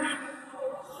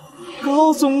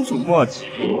高宗主莫急，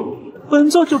本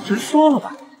座就直说了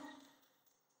吧。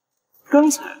刚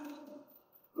才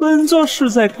本座是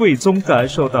在贵宗感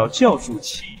受到教主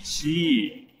气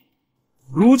息，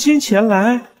如今前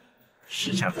来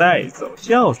是想带走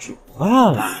教主罢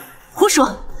了。胡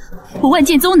说！我万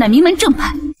剑宗乃名门正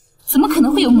派，怎么可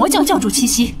能会有魔教教主气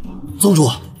息？宗主，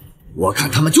我看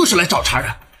他们就是来找茬的。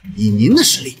以您的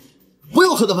实力，不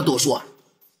用和他们多说，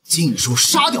尽数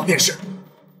杀掉便是。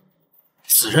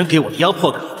此人给我的压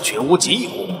迫感绝无仅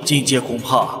有，境界恐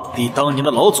怕比当年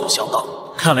的老祖相当。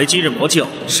看来今日魔教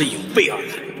是有备而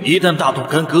来，一旦大动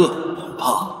干戈，恐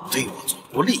怕对我宗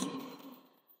不利。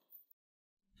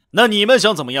那你们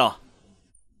想怎么样？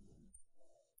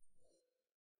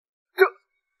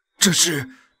这是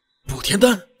补天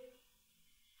丹，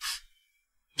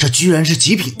这居然是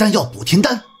极品丹药补天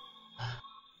丹，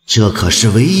这可是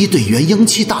唯一对元婴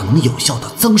期大能有效的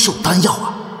增寿丹药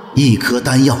啊！一颗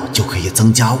丹药就可以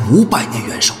增加500年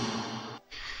元寿，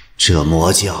这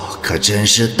魔教可真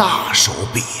是大手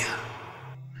笔呀！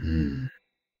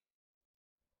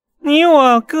你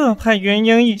我各派元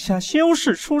婴以下修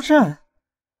士出战，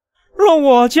若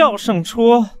我教胜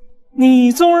出，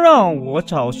你宗让我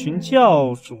找寻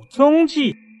教主踪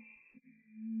迹；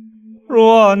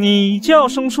若你教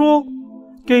胜出，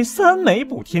给3枚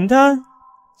补天丹，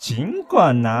尽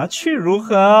管拿去，如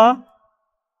何？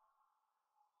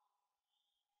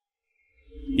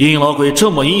殷老鬼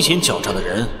这么阴险狡诈的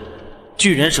人，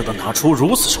居然舍得拿出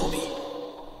如此手笔，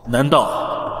难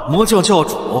道魔教教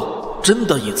主真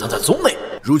的隐藏在宗内？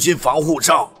如今防护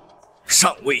罩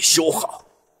尚未修好，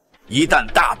一旦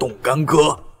大动干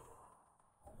戈，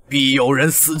必有人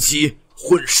伺机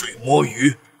浑水摸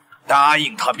鱼，答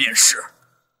应他便是。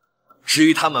至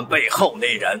于他们背后那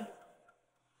人，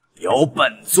有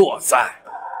本座在，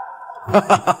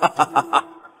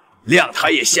谅他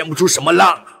也掀不出什么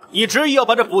浪啊！你执意要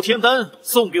把这补天丹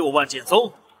送给我万剑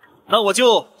宗，那我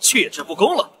就却之不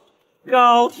恭了。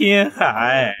高天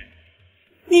海，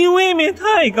你未免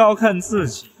太高看自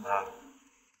己了。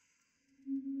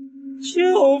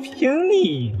就凭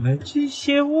你们这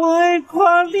些歪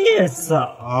瓜裂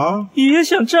枣，也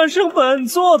想战胜本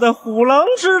座的虎狼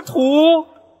之徒？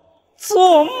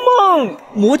做梦！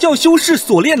魔教修士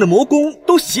所练的魔功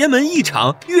都邪门异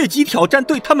常，越级挑战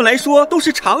对他们来说都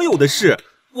是常有的事。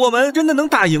我们真的能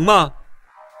打赢吗？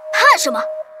怕什么？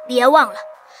别忘了，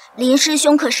林师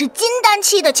兄可是金丹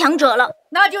期的强者了。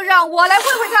那就让我来会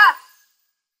会他。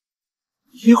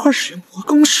一会儿使用魔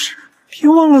功时，别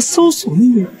忘了搜索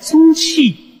那个踪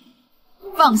迹。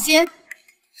放心。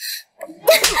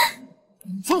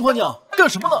凤凰娘干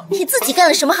什么呢？你自己干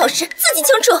了什么好事，自己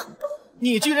清楚。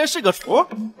你居然是个厨，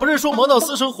不是说魔道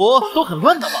私生活都很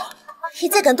乱的吗？你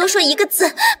再敢多说一个字，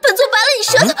本座拔了你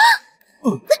舌头！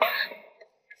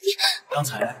刚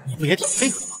才你不也挺配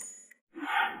合的吗？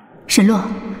沈洛，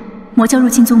魔教入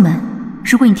侵宗门，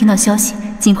如果你听到消息，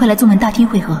尽快来宗门大厅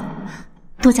会合，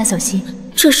多加小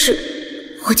心。这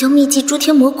是我教秘技诸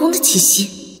天魔功的气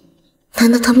息，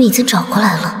难道他们已经找过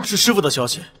来了？是师傅的消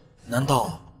息，难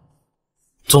道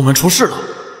宗门出事了？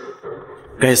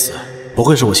该死！不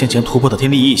会是我先前突破的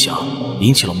天地异象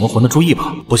引起了魔魂的注意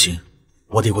吧？不行，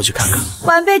我得过去看看。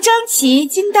晚辈张琪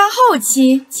金丹后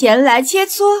期前来切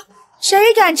磋，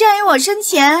谁敢站于我身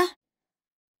前？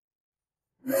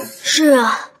是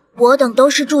啊，我等都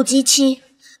是筑基期，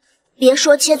别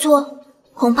说切磋，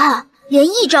恐怕连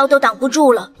一招都挡不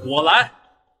住了。我来。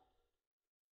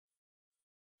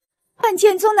万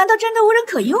剑宗难道真的无人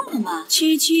可用了吗？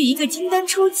区区一个金丹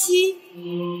初期，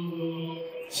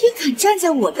也敢站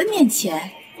在我的面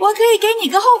前？我可以给你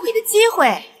个后悔的机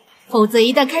会，否则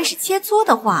一旦开始切磋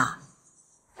的话，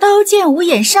刀剑无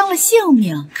眼伤了性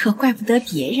命，可怪不得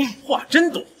别人。话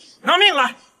真多，拿命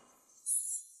来！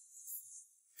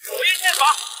火焰剑法，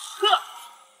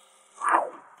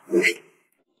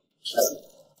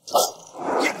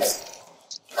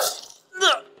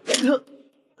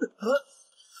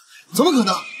怎么可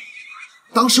能？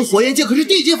当时火焰剑可是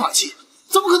地阶法器，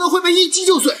怎么可能会被一击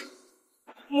就碎？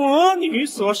魔女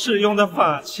所使用的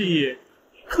法器，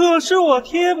可是我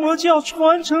天魔教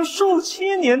传承数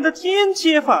千年的天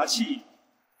阶法器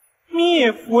——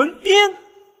灭魂鞭。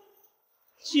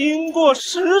经过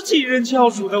10几任教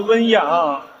主的温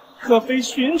养，可非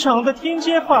寻常的天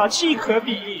阶法器可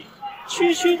比。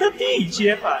区区的地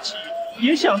阶法器，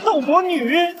也想斗魔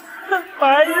女？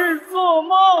白日做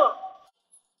梦！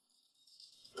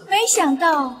没想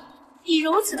到你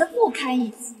如此的不堪一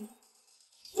击。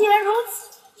既然如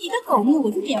此，你的狗命我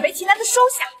就勉为其难的收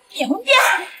下。灭魂鞭！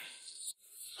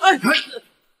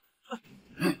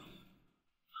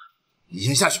你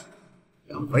先下去，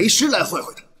让为师来会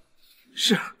会他。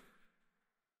是。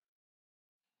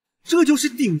这就是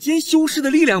顶尖修士的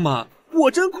力量吗？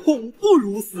我真恐怖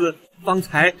如斯。方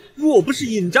才若不是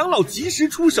尹长老及时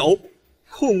出手，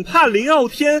恐怕林傲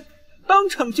天当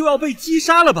场就要被击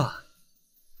杀了吧。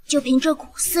就凭这股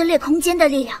撕裂空间的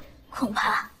力量，恐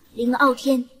怕林傲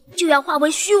天就要化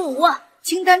为虚无啊！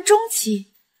清丹中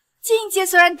期，境界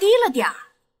虽然低了点儿，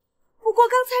不过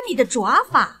刚才你的爪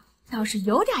法倒是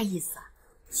有点意思，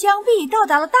想必到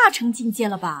达了大成境界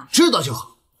了吧？知道就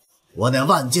好。我乃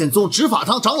万剑宗执法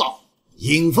堂长老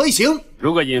尹飞行。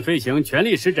如果尹飞行全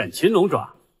力施展擒龙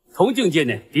爪，同境界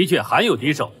内的确罕有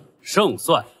敌手，胜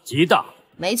算极大。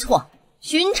没错。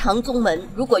寻常宗门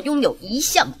如果拥有一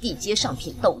项地阶上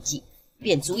品斗技，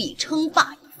便足以称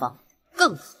霸一方。更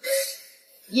何况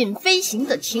尹飞行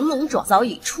的擒龙爪早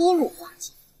已初入化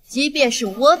境，即便是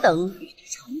我等与之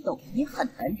缠斗，也很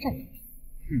难战胜。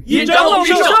尹长老必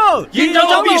胜！尹长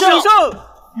老必胜！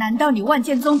难道你万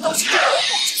剑宗都是这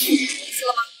个意思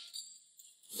了吗？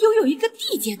拥有一个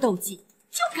地阶斗技，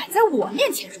就敢在我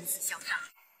面前如此嚣张！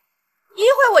一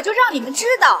会我就让你们知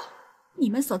道，你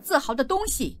们所自豪的东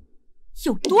西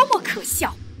有多么可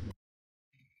笑！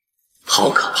好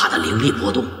可怕的灵力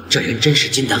波动，这人真是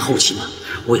金丹后期吗？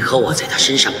为何我在他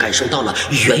身上感受到了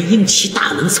元婴期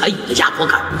大能才有的压迫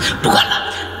感？不管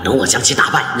了，等我将其打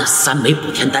败，那3枚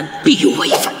补天丹必有我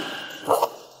一份。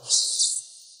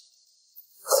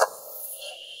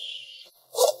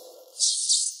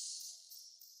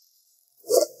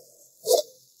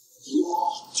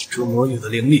这魔女的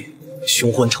灵力、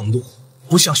凶魂程度，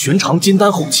不像寻常金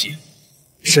丹后期。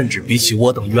甚至比起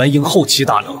我等元婴后期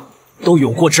大能，都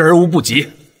有过之而无不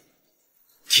及。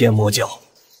天魔教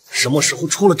什么时候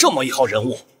出了这么一号人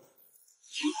物？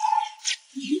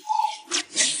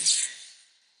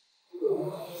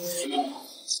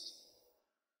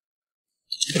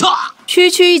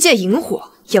区区一介萤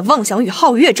火，也妄想与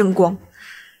皓月争光。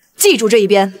记住这一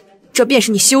鞭，这便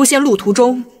是你修仙路途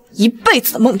中一辈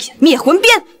子的梦魇——灭魂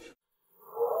鞭。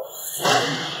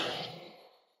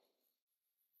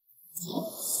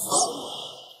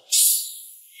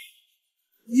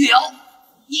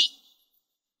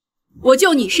我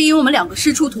救你是因为我们两个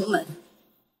师出同门，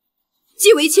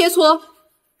既为切磋，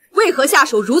为何下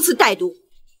手如此歹毒？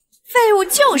废物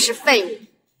就是废物，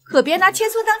可别拿切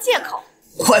磋当借口。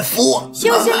快扶我！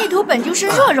修仙一途本就是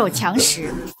弱肉强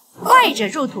食，外者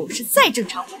入土是再正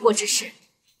常不过之事。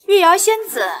玉瑶仙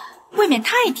子未免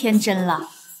太天真了，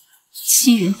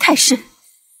欺人太甚。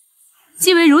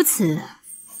既为如此，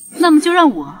那么就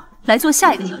让我来做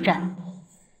下一个挑战，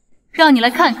让你来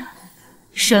看看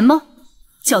什么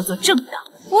叫做正当。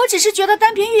我只是觉得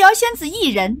单凭玉瑶仙子一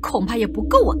人，恐怕也不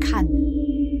够我看的。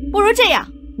不如这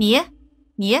样，你，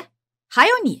还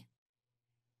有你，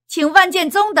请万剑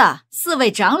宗的4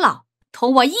位长老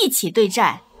同我一起对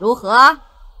战，如何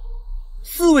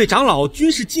？4位长老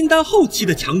均是金丹后期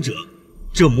的强者，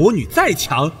这魔女再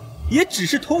强，也只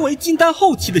是同为金丹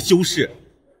后期的修士，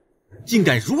竟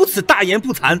敢如此大言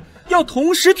不惭，要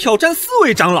同时挑战4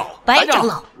位长老。白长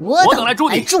老，我等来助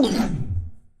你。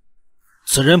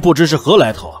此人不知是何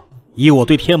来头。以我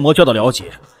对天魔教的了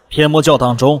解，天魔教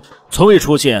当中从未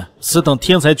出现此等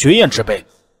天才绝艳之辈，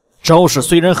招式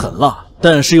虽然狠辣，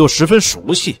但是又十分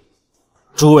熟悉。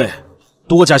诸位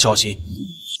多加小心。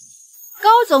高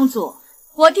宗主，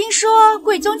我听说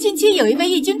贵宗近期有一位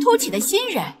异军突起的新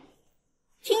人，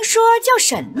听说叫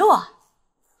沈洛。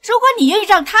如果你愿意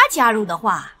让他加入的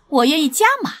话，我愿意加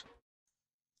码。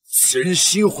此人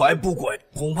心怀不轨，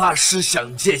恐怕是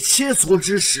想借切磋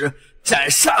之时斩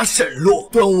杀沈洛，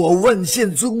断我万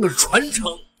剑宗的传承，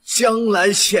将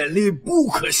来潜力不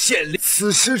可限量，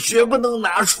此时绝不能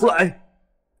拿出来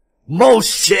冒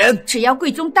险。只要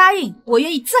贵宗答应，我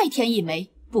愿意再添一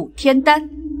枚补天丹。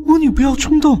魔女不要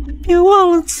冲动，别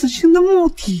忘了此行的目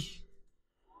的。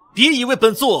别以为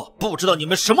本座不知道你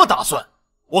们什么打算，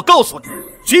我告诉你，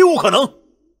绝无可能。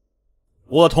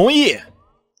我同意。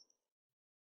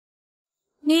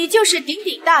你就是鼎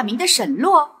鼎大名的沈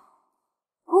洛，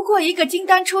不过一个金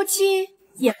丹初期，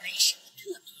也没什么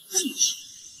特别技术。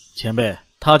前辈，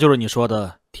他就是你说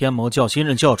的天魔教新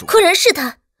任教主。果然是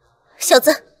他，小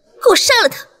子，给我杀了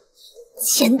他，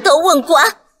千刀万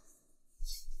剐！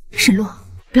沈洛，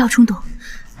不要冲动，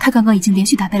他刚刚已经连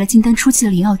续打败了金丹初期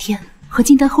的林傲天和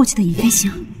金丹后期的尹飞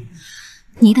行。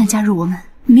你一旦加入我们，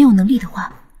没有能力的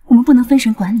话，我们不能分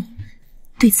神管你，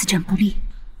对此战不利。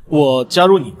我加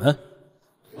入你们？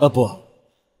不，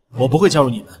我不会加入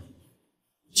你们。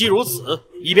既如此，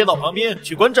一边到旁边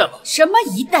去观战吧。什么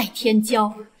一代天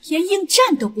骄，连应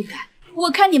战都不敢，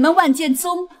我看你们万剑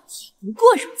宗也不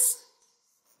过如此，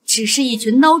只是一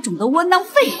群孬种的窝囊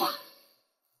废话。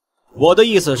我的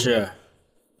意思是，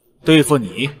对付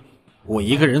你，我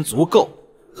一个人足够，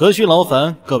何须劳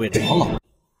烦各位长老？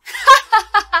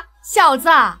小子，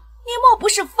你莫不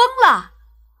是疯了？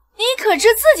你可知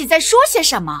自己在说些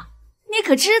什么？你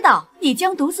可知道你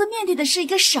将独自面对的是一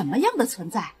个什么样的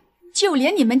存在？就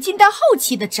连你们金丹后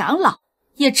期的长老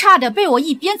也差点被我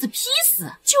一鞭子劈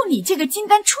死，就你这个金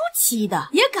丹初期的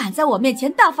也敢在我面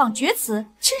前大放厥词，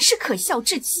真是可笑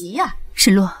至极呀！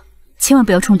沈洛，千万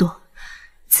不要冲动，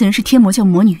此人是天魔教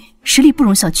魔女，实力不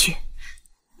容小觑。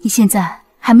你现在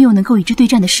还没有能够与之对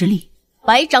战的实力。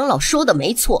白长老说的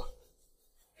没错，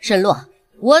沈洛，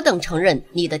我等承认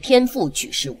你的天赋举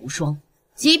世无双，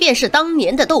即便是当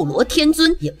年的斗罗天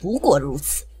尊也不过如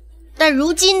此。但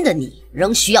如今的你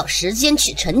仍需要时间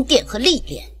去沉淀和历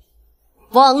练，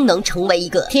方能成为一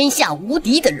个天下无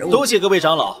敌的人物。多谢各位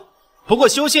长老。不过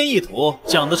修仙一途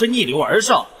讲的是逆流而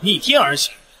上，逆天而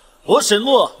行。我沈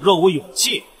洛若无勇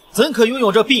气，怎可拥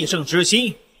有这必胜之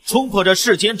心，冲破这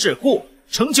世间桎梏，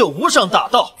成就无上大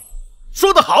道？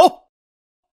说得好，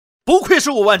不愧是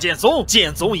我万剑宗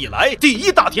建宗以来第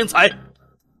一大天才。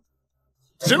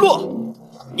沈洛，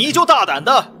你就大胆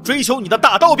的追求你的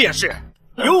大道便是。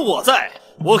有我在，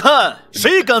我看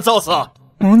谁敢造次。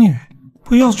魔女，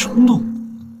不要冲动，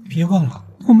别忘了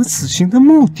我们此行的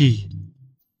目的。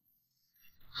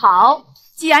好，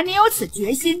既然你有此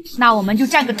决心，那我们就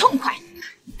战个痛快。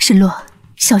沈洛，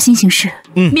小心行事。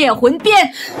灭魂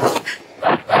鞭。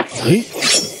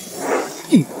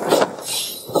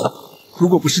如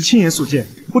果不是亲眼所见，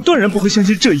我断然不会相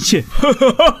信这一切。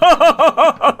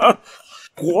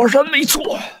果然没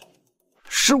错，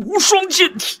是无双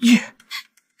剑体。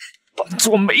本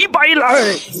座没白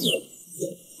来。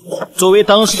作为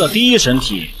当时的第一神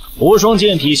体，无双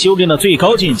剑体修炼的最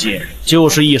高境界就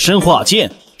是一身化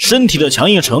剑，身体的强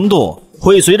硬程度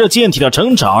会随着剑体的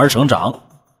成长而成长。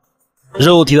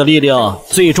肉体的力量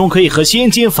最终可以和仙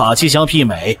间法器相媲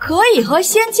美。可以和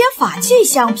仙间法器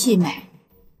相媲美。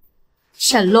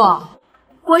沈洛，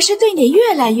我是对你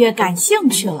越来越感兴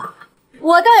趣了。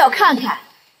我倒要看看，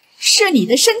是你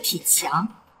的身体强，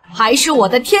还是我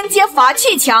的天阶法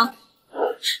器强。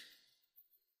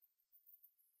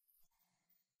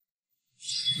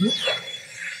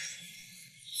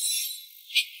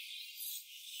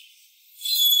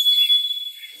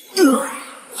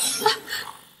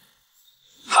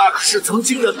他可是曾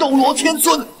经的斗罗天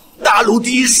尊，大陆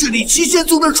第一势力七仙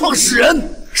宗的创始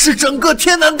人，是整个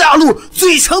天南大陆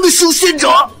最强的修仙者。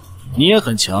你也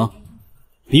很强，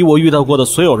比我遇到过的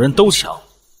所有人都强。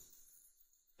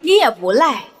你也不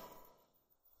赖。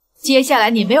接下来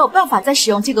你没有办法再使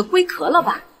用这个龟壳了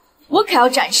吧？我可要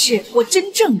展示我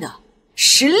真正的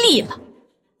实力了。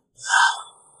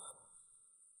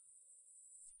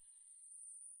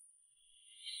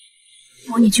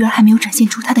魔女居然还没有展现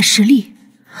出她的实力，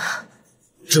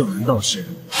这难道是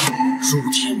诸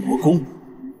天魔功？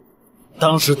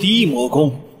当时第一魔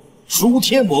功，诸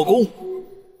天魔功。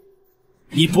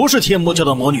你不是天魔教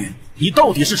的魔女，你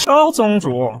到底是谁？高宗主，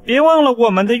别忘了我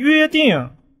们的约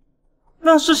定，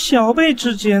那是小辈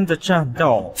之间的战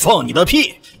斗。放你的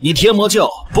屁！你天魔教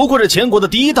不过是全国的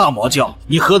第一大魔教，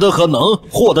你何德何能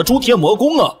获得诸天魔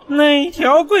功啊？哪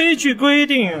条规矩规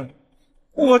定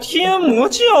我天魔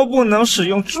教不能使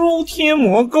用诸天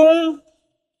魔功？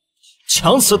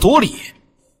强词夺理！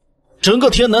整个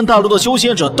天南大陆的修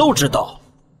仙者都知道，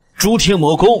诸天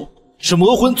魔功是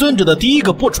魔魂尊者的第一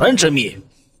个不传之秘，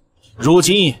如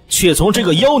今却从这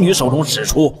个妖女手中使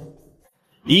出。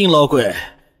殷老鬼，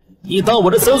你当我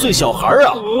这3岁小孩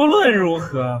啊？无论如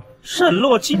何，沈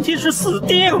洛今天是死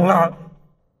定了。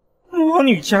魔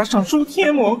女加上诸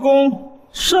天魔功，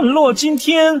沈洛今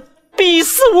天必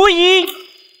死无疑。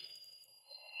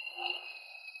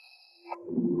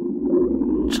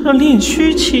这炼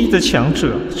虚期的强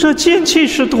者，这剑气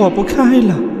是躲不开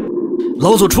了。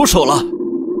老祖出手了！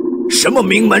什么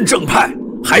名门正派，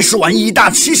还是玩以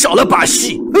大欺小的把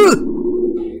戏！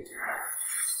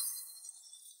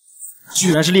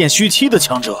居然是炼虚期的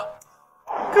强者！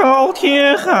高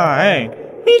天海，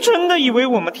你真的以为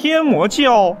我们天魔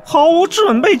教毫无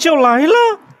准备就来了？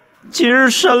今日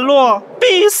沈洛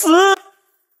必死！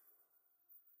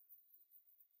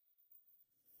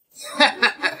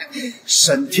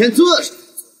沈天尊，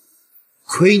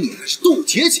亏你还是渡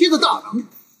劫期的大能，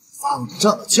放你这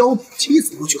么娇美的妻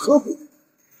子不去呵护，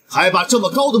还把这么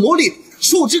高的魔力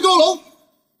束之高楼，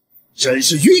真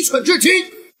是愚蠢至极。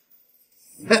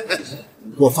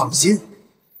不过放心，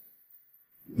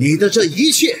你的这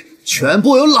一切全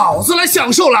部由老子来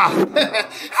享受了。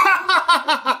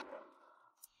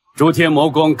诸天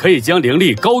魔功可以将灵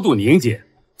力高度凝结，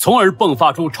从而迸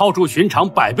发出超出寻常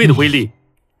100倍的威力。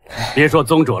别说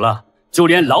宗主了，就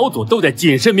连老祖都得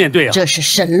谨慎面对啊！这是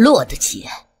沈洛的劫，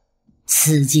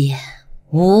此劫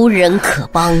无人可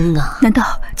帮啊！难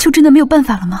道就真的没有办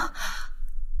法了吗？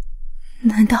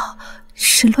难道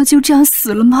沈洛就这样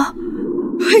死了吗？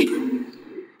嘿！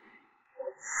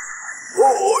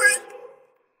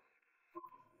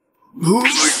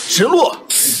沈洛，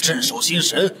镇守心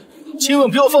神，千万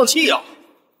不要放弃呀！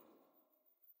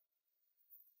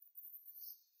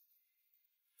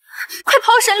快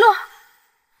跑，沈洛！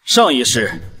上一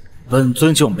世，本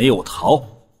尊就没有逃，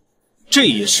这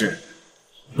一世，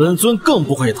本尊更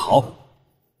不会逃。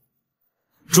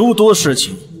诸多事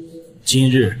情，今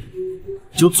日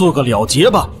就做个了结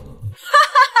吧。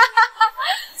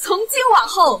从今往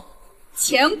后，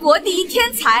全国第一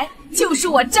天才就是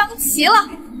我张琪了，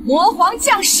魔皇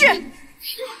降世，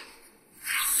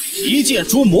一剑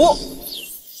诛魔。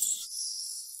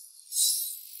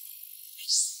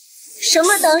什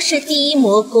么当世第一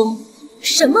魔功，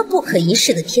什么不可一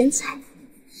世的天才，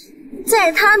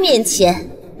在他面前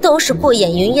都是过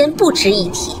眼云烟，不值一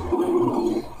提。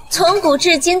从古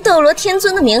至今，斗罗天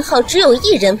尊的名号只有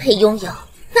一人配拥有，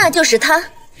那就是他，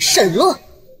沈洛。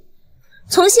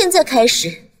从现在开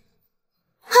始，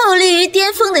傲立于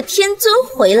巅峰的天尊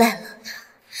回来了，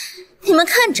你们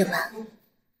看着吧，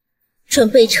准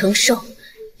备承受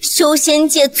修仙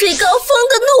界最高峰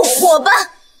的怒火吧！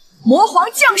魔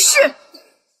皇降世！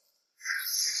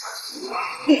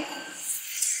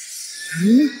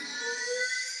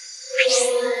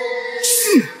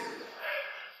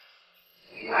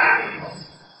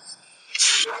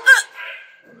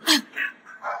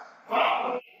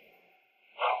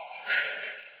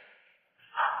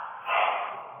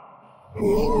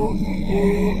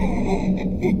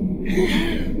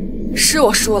是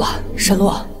我输了，沈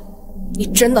洛，你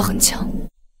真的很强，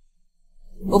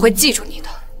我会记住你的。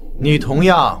你同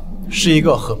样是一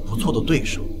个很不错的对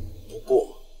手，不过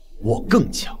我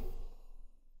更强。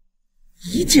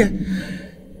一剑，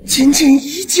仅仅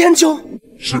一剑就……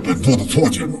是本座的错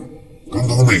觉吗？刚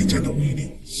刚那一剑的威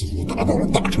力似乎达到了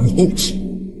大成后期，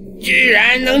居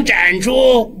然能展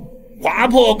出划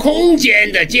破空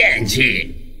间的剑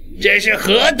气，这是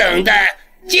何等的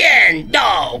剑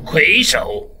道魁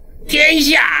首，天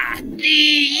下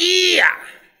第一呀！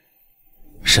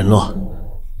沈洛，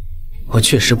我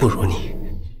确实不如你，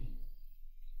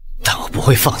但我不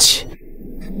会放弃。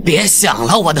别想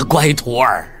了，我的乖徒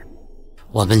儿，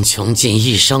我们穷尽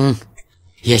一生，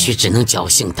也许只能侥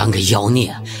幸当个妖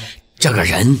孽。这个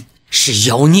人是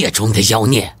妖孽中的妖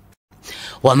孽，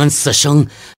我们此生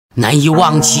难以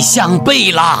望其项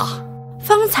背啦。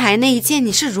方才那一剑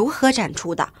你是如何展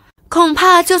出的？恐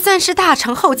怕就算是大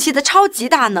成后期的超级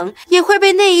大能，也会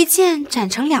被那一剑斩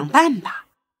成2半吧。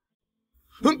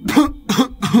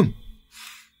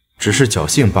只是侥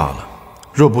幸罢了。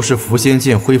若不是伏仙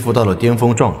剑恢复到了巅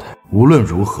峰状态，无论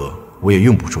如何我也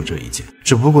用不出这一剑。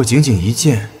只不过仅仅一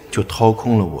剑就掏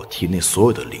空了我体内所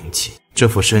有的灵气，这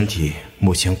副身体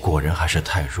目前果然还是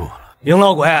太弱了。林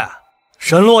老鬼，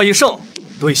神洛一胜，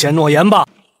兑现诺言吧。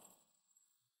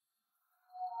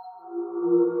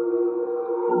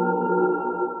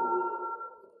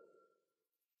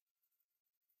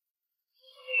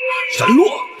神洛，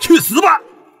去死吧！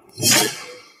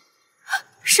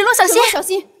石洛，小心，小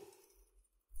心！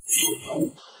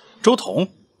周彤，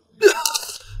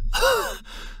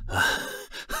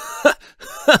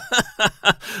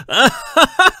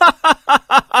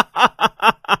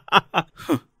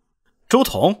哼，周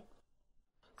彤，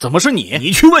怎么是你？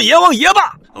你去问阎王爷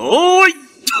吧。哦，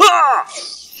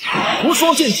无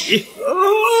双剑体。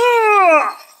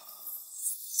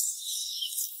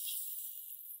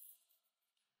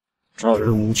这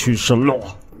任务去神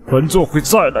洛，本座会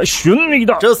再来寻你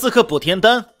的。这4颗补天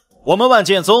丹，我们万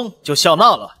剑宗就笑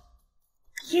纳了。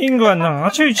尽管拿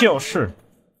去就是。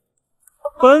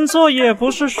本座也不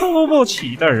是输不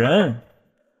起的人，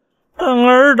但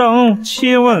尔等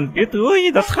千万别得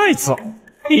意的太早。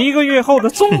1个月后的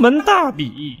宗门大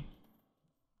比，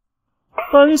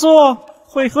本座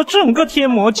会和整个天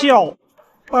魔教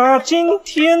把今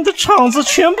天的场子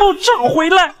全部找回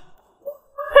来。哼，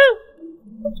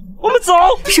我们走。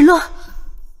沈洛，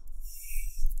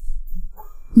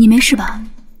你没事吧？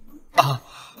啊，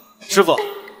师傅，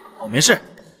我没事。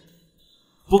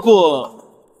不过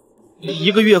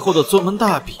1个月后的宗门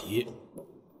大比，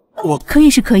我可以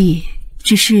是可以，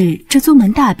只是这宗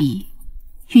门大比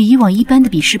与以往一般的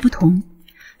比试不同，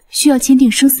需要签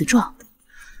订生死状。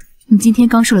你今天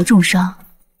刚受了重伤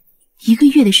，1个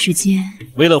月的时间，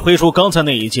为了恢复刚才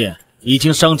那一剑，已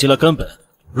经伤及了根本。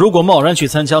如果贸然去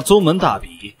参加宗门大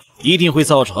比，一定会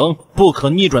造成不可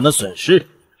逆转的损失。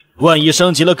万一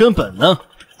伤及了根本呢？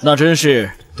那真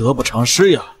是得不偿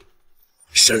失呀。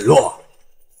沈洛，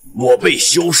我辈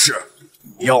修士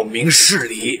要明事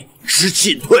理，知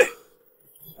进退，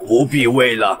不必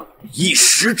为了一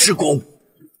时之功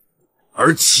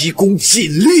而急功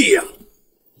近利呀。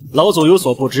老祖有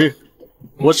所不知，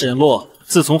我沈洛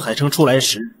自从海城出来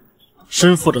时，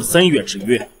身负着3月之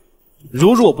约，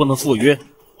如若不能赴约，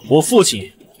我父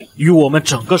亲与我们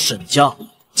整个沈家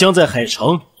将在海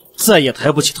城再也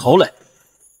抬不起头来。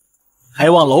还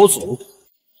望老祖、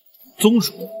宗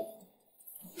主、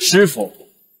师傅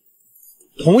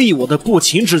同意我的不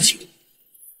情之请。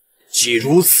既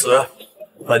如此，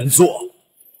本座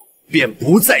便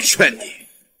不再劝你。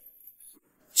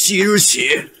即日起，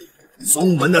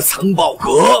宗门的藏宝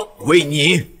阁为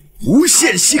你无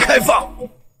限期开放，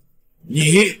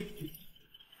你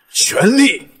全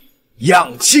力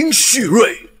养精蓄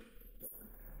锐，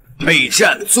备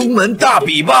战宗门大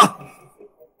比吧！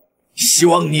希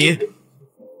望你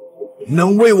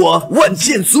能为我万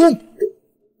剑宗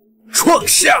创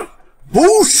下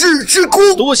不世之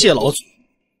功。多谢老祖。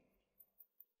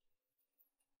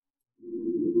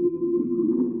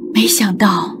没想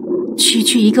到区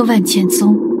区一个万剑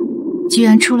宗，居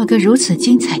然出了个如此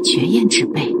精彩绝艳之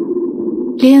辈，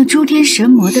连诸天神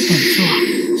魔的本座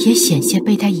也险些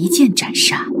被他一剑斩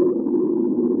杀。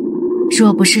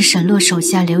若不是沈洛手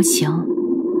下留情，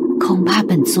恐怕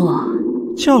本座……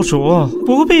教主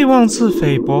不必妄自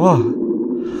菲薄，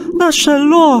那沈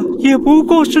洛也不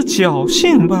过是侥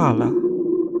幸罢了。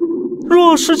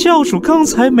若是教主刚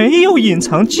才没有隐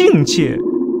藏境界，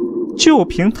就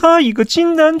凭他一个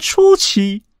金丹初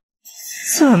期，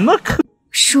怎么可……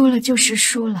输了就是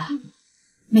输了，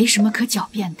没什么可狡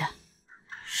辩的。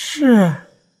是，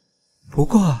不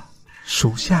过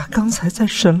属下刚才在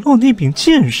沈洛那柄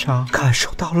剑上感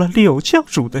受到了柳教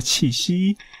主的气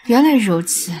息。原来如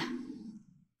此，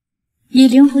以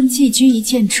灵魂寄居一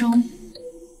剑中，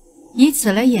以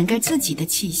此来掩盖自己的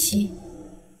气息，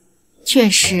确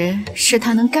实是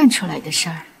他能干出来的事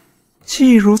儿。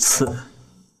既如此，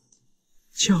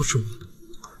教主，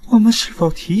我们是否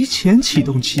提前启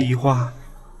动计划，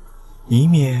以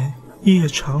免夜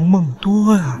长梦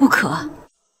多啊。不可，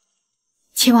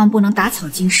千万不能打草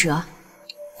惊蛇，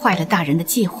坏了大人的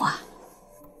计划。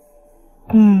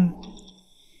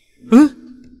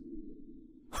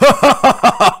哈哈哈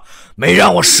哈哈！没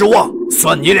让我失望，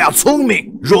算你俩聪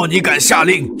明。若你敢下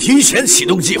令提前启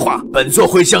动计划，本座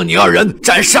会将你二人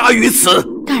斩杀于此。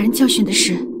大人教训的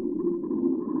是，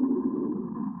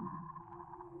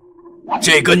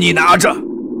这个你拿着，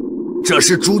这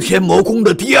是诸天魔宫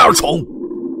的第二宠，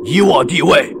以我地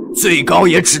位，最高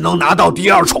也只能拿到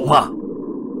第二宠了。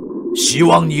希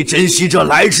望你珍惜这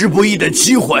来之不易的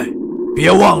机会，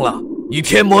别忘了，你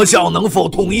天魔教能否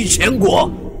统一全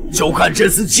国，就看这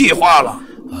次计划了。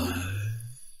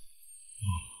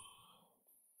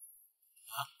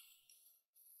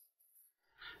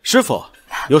师傅，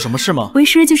有什么事吗？为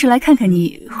师就是来看看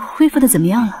你恢复的怎么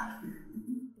样了。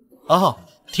啊，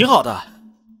挺好的。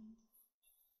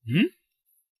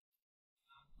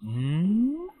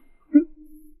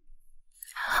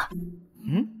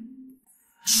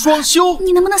双修，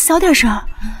你能不能小点声？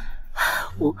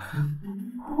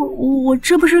我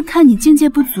这不是看你境界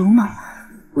不足吗？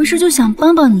为师就想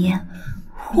帮帮你，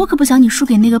我可不想你输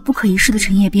给那个不可一世的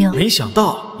陈叶冰。没想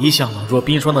到一向冷若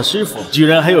冰霜的师傅，居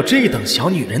然还有这等小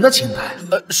女人的情态。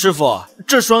师傅，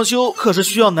这双修可是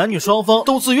需要男女双方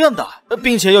都自愿的，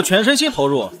并且要全身心投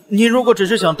入。你如果只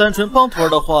是想单纯帮徒儿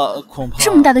的话，恐怕……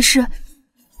这么大的事，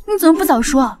你怎么不早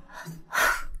说？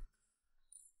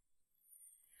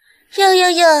哟，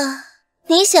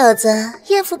你小子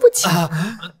艳福不浅。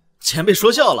前辈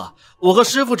说笑了，我和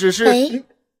师傅只是……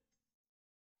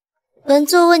本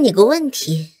座问你个问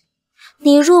题，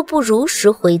你若不如实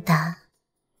回答，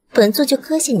本座就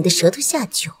割下你的舌头下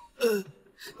酒。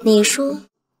你说，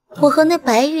我和那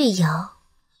白玉瑶，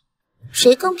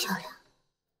谁更漂亮？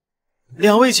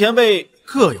两位前辈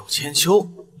各有千秋，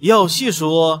要细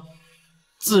说，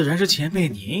自然是前辈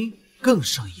您更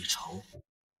胜一筹。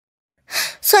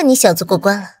算你小子过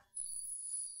关了。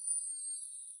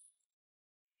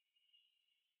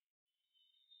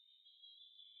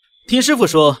听师傅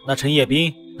说，那陈叶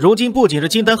冰如今不仅是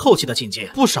金丹后期的境界，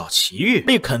不少奇遇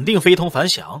力肯定非同凡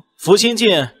响。福仙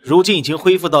剑如今已经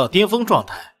恢复到巅峰状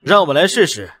态，让我来试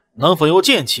试能否由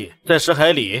剑气在识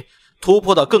海里突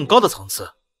破到更高的层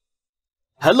次。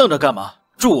还愣着干嘛？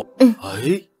助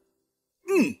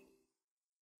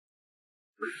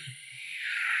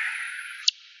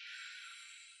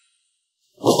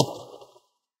我！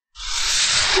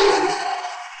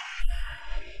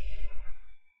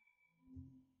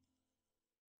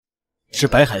是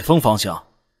白海峰方向，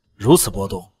如此波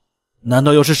动，难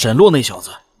道又是沈洛那小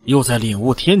子又在领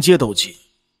悟天阶斗技？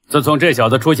自从这小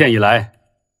子出现以来，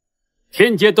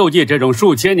天阶斗技这种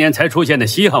数千年才出现的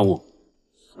稀罕物，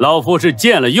老夫是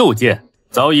见了又见，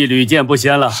早已屡见不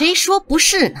鲜了。谁说不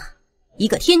是呢？一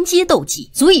个天阶斗技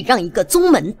足以让一个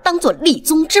宗门当做立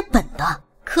宗之本的，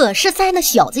可是在那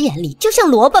小子眼里，就像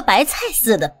萝卜白菜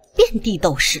似的，遍地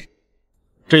都是。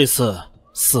这次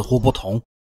似乎不同。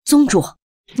宗主，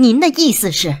您的意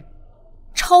思是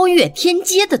超越天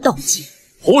阶的斗技？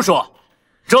胡说，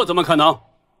这怎么可能？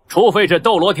除非是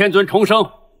斗罗天尊重生，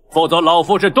否则老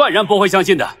夫是断然不会相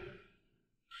信的。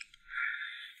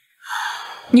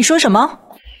你说什么？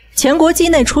前国境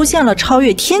内出现了超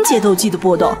越天阶斗技的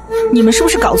波动，你们是不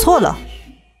是搞错了？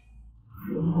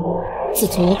自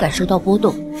从我感受到波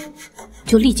动，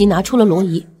就立即拿出了罗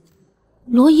仪，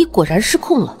罗仪果然失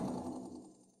控了。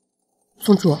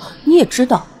宗主，你也知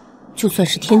道，就算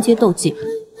是天阶斗技，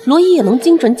罗仪也能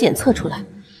精准检测出来。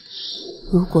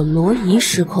如果罗仪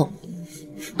失控，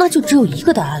那就只有一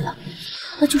个答案了，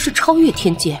那就是超越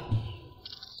天阶。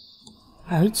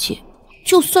而且，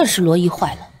就算是罗仪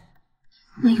坏了，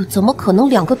那又怎么可能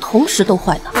两个同时都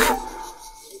坏呢？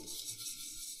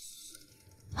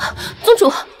宗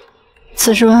主，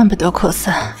此事万不得扩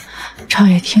散。超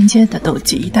越天阶的斗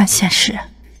技一旦现实，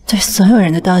对所有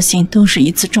人的道行都是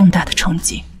一次重大的冲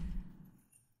击。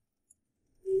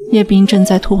叶冰正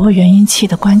在突破元婴期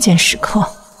的关键时刻，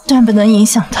断不能影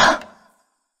响他。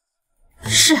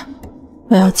是，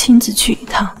我要亲自去一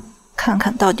趟，看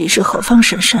看到底是何方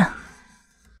神圣。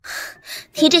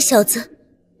你这小子，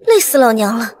累死老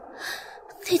娘了！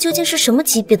那究竟是什么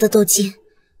级别的斗技？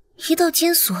一道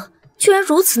金锁居然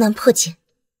如此难破解。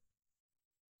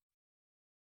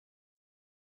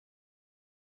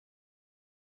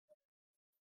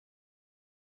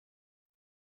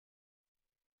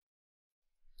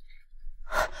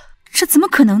这怎么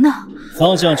可能呢？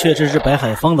方向确实是白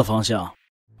海峰的方向。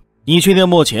你确定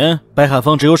目前白海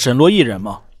峰只有沈洛一人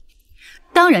吗？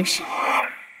当然是。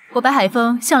我白海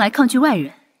峰向来抗拒外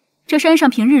人，这山上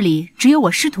平日里只有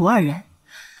我师徒二人，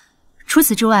除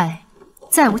此之外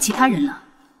再无其他人了。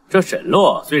这沈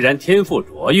洛虽然天赋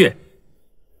卓越，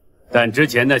但之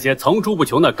前那些层出不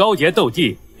穷的高阶斗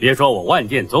技，别说我万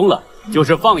剑宗了，就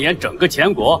是放眼整个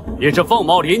前国，也是凤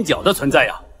毛麟角的存在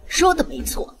呀。说的没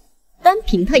错，单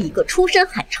凭他一个出身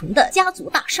海城的家族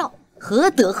大少，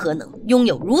何德何能拥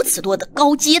有如此多的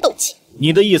高阶斗技？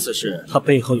你的意思是，他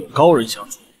背后有高人相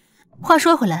助？话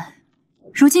说回来，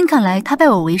如今看来，他拜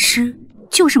我为师，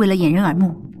就是为了掩人耳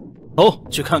目。走，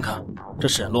去看看这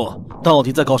沈洛到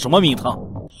底在搞什么名堂。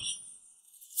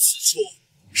此处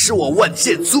是我万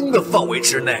剑宗的范围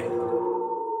之内，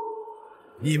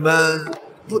你们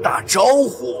不打招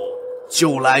呼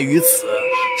就来于此，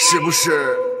是不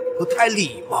是不太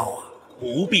礼貌啊？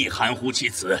不必含糊其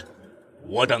辞，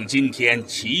我等今天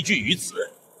齐聚于此，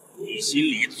你心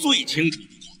里最清楚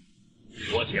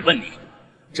不过。我且问你，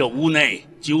这屋内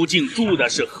究竟住的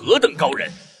是何等高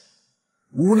人？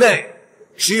屋内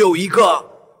只有一个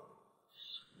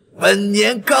本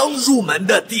年刚入门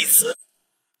的弟子，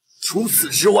除此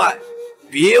之外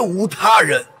别无他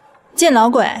人。剑老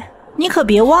鬼，你可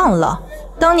别忘了，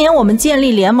当年我们建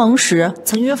立联盟时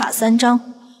曾约法3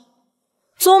章，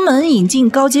宗门引进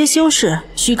高阶修士，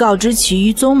需告知其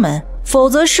余宗门，否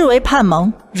则视为叛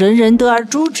盟，人人得而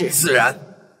诛之。自然，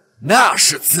那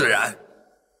是自然。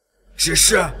只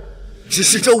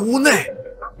是这屋内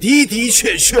的的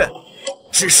确确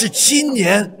只是今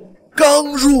年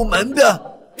刚入门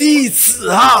的弟子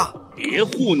啊！别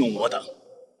糊弄我等，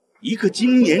一个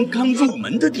今年刚入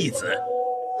门的弟子，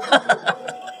哈哈哈，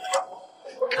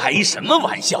开什么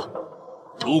玩笑？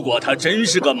如果他真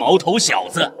是个毛头小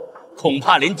子，恐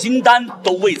怕连金丹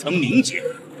都未曾凝结。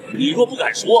你若不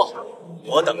敢说，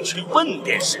我等去问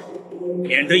便是，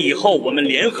免得以后我们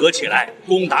联合起来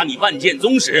攻打你万剑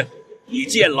宗时，你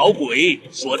见老鬼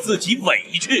说自己委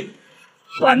屈。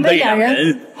晚辈两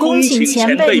人恭请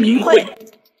前辈明会。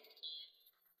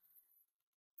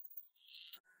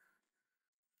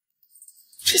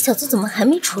这小子怎么还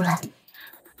没出来？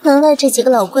难怪这几个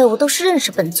老怪物都是认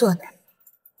识本座的，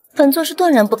本座是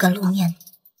断然不敢露面的。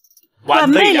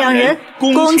晚辈两人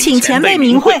恭请前辈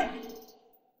明会。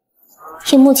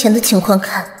以目前的情况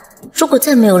看，如果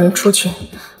再没有人出去，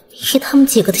以他们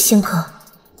几个的性格，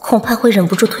恐怕会忍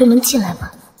不住推门进来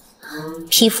吧。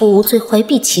匹夫无罪，怀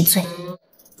璧其罪，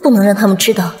不能让他们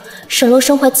知道沈洛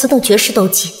身怀此等绝世斗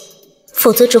技，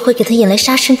否则只会给他引来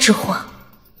杀身之祸。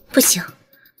不行，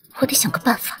我得想个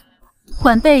办法。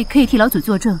晚辈可以替老祖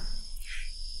作证，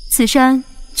此山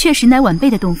确实乃晚辈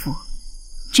的洞府，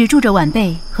只住着晚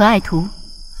辈和爱徒，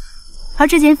而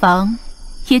这间房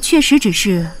也确实只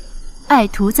是爱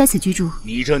徒在此居住。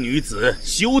你这女子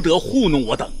休得糊弄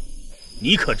我等！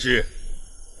你可知，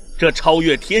这超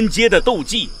越天阶的斗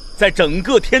技，在整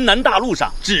个天南大陆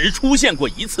上只出现过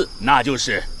一次，那就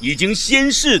是已经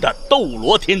仙逝的斗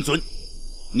罗天尊。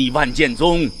你万剑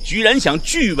宗居然想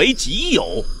据为己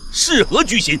有，是何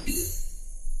居心？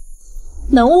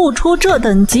能悟出这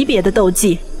等级别的斗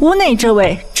技，屋内这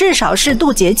位至少是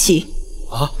渡劫期。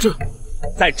啊，这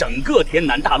在整个天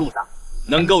南大陆上，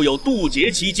能够有渡劫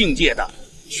期境界的，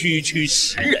区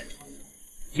10人。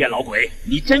剑老鬼，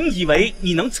你真以为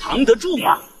你能藏得住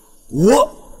吗？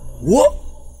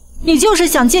你就是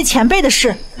想借前辈的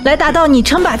事来达到你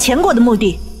称霸前国的目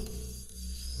的。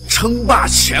称霸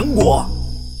前国？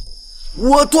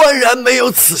我断然没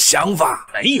有此想法。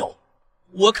没有，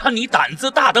我看你胆子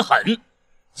大得很。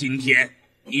今天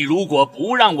你如果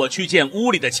不让我去见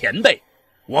屋里的前辈，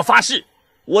我发誓，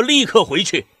我立刻回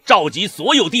去召集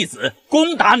所有弟子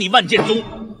攻打你万剑宗。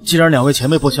既然两位前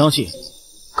辈不相信，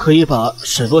可以把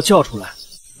沈洛叫出来。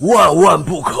万万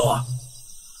不可！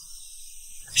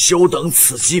休等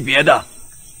此级别的，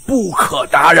不可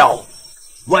打扰。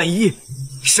万一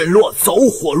沈洛走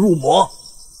火入魔，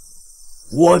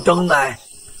我等乃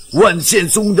万剑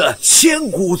宗的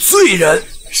千古罪人。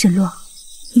沈洛，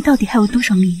你到底还有多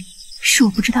少秘密是我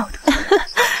不知道的？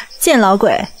剑老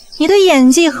鬼，你的演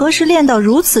技何时练到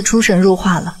如此出神入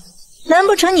化了？难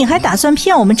不成你还打算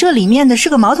骗我们这里面的是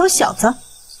个毛头小子，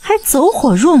还走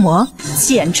火入魔，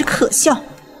简直可笑！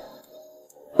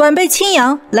晚辈青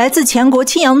阳来自前国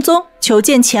青阳宗，求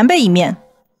见前辈一面。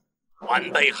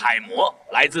晚辈海魔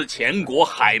来自前国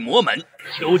海魔门，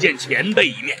求见前辈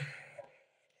一面。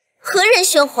何人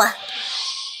喧哗？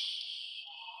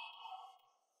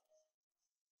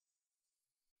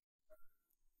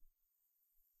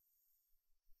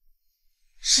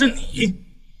是你？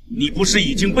你不是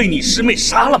已经被你师妹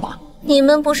杀了吗？你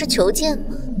们不是求见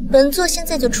吗？本座现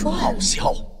在就出来。好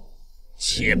笑！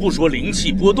且不说灵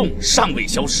气波动尚未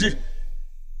消失，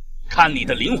看你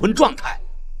的灵魂状态，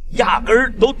压根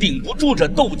儿都顶不住这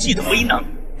斗技的威能。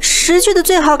识趣的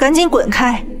最好赶紧滚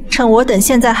开，趁我等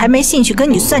现在还没兴趣跟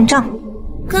你算账。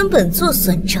跟本座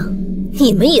算账，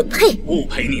你们也配？不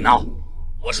陪你闹！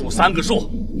我数3个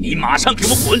数，你马上给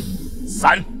我滚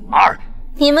！3、2。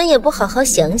你们也不好好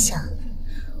想想，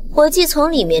我既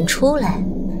从里面出来，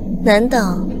难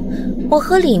道我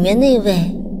和里面那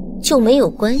位就没有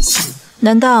关系？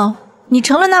难道你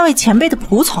成了那位前辈的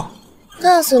仆从？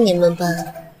告诉你们吧，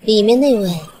里面那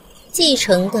位继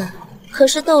承的可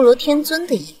是斗罗天尊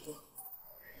的衣钵，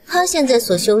他现在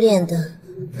所修炼的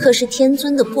可是天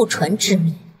尊的不传之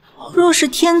秘。若是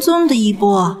天尊的衣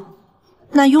钵，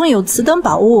那拥有此等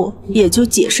宝物也就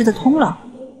解释得通了。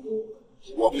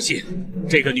我不信，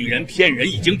这个女人骗人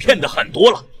已经骗得很多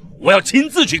了，我要亲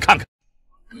自去看看。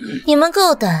你们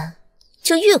够胆，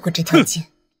就越过这条街。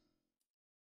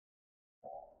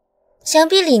想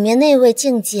必里面那位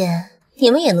境界，你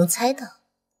们也能猜到。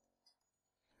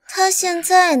他现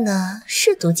在呢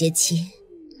是渡劫期，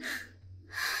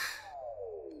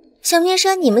想灭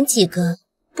杀你们几个，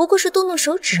不过是动动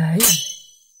手指而已。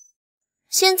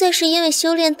现在是因为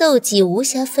修炼斗技无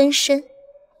暇分身，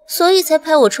所以才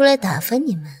派我出来打发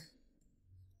你们。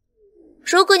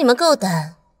如果你们够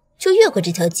胆，就越过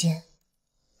这条街，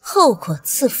后果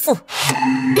自负。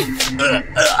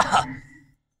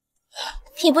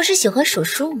你不是喜欢数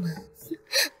数吗？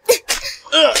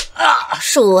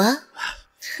数啊！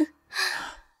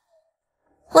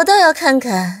我倒要看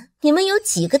看你们有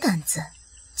几个胆子，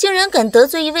竟然敢得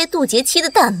罪一位渡劫期的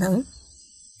大能。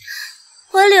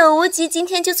我柳无极今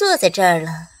天就坐在这儿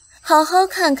了，好好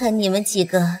看看你们几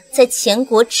个在前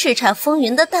国叱咤风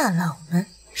云的大佬们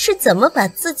是怎么把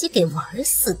自己给玩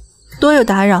死的。多有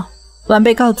打扰，晚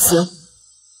辈告辞。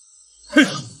哼！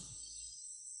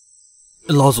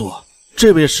老祖，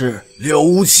这位是柳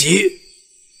无极，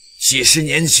几十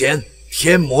年前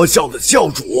天魔教的教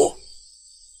主，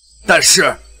但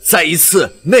是在一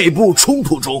次内部冲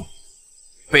突中，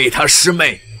被他师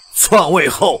妹篡位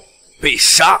后被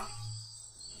杀，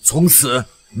从此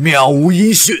渺无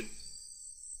音讯。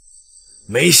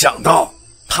没想到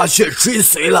他却追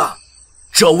随了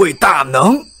这位大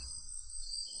能。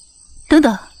等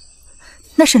等，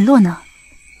那沈洛呢？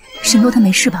沈洛他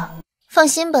没事吧？放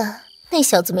心吧，那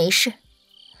小子没事。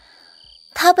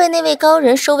他被那位高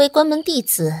人收为关门弟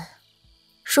子，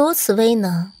如此威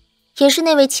能，也是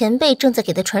那位前辈正在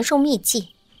给他传授秘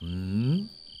技。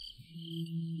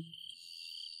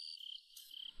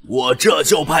我这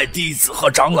就派弟子和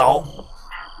长老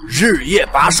日夜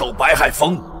把守白海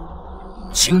峰，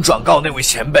请转告那位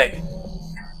前辈，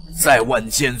在万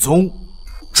剑宗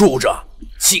住着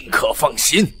尽可放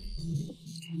心，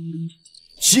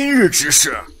今日之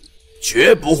事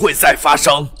绝不会再发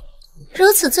生。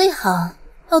如此最好。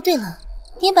哦，对了，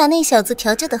你把那小子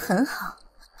调教得很好，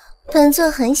本座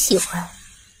很喜欢。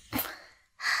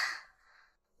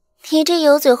你这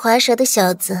油嘴滑舌的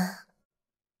小子，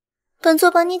本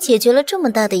座帮你解决了这么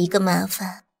大的一个麻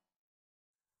烦，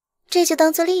这就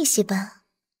当做利息吧。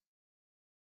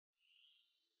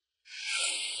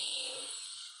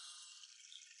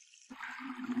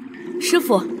师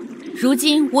傅，如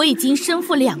今我已经身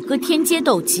负2个天阶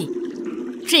斗技，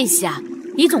这下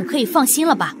你总可以放心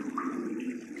了吧？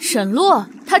沈洛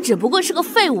他只不过是个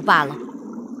废物罢了，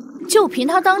就凭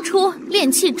他当初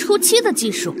炼气初期的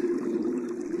技术，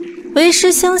为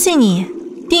师相信你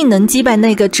定能击败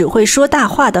那个只会说大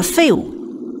话的废物。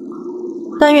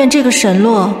但愿这个沈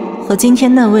洛和今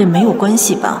天那位没有关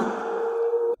系吧。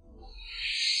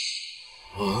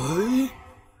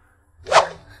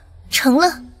成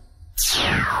了。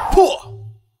破！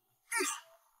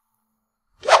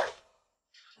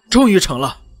终于成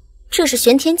了。这是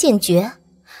玄天剑诀，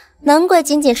难怪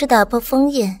仅仅是打破封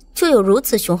印就有如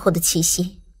此雄厚的气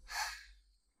息。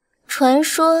传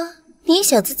说你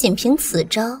小子仅凭此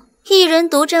招，一人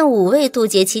独占5位渡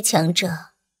劫期强者，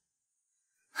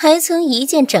还曾一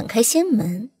剑展开仙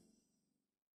门。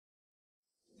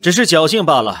只是侥幸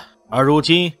罢了。而如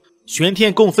今玄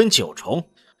天共分9重，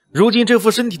如今这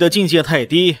副身体的境界太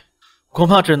低，恐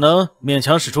怕只能勉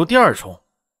强使出第2重。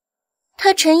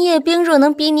他陈叶冰若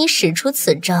能逼你使出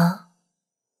此招，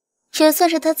也算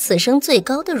是他此生最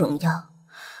高的荣耀，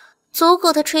足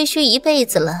够他吹嘘一辈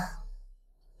子了。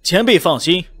前辈放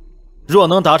心，若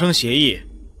能达成协议，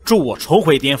助我重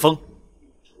回巅峰，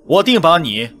我定把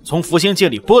你从符仙界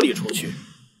里剥离出去，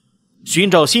寻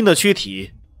找新的躯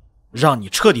体，让你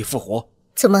彻底复活。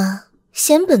怎么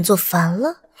嫌本座烦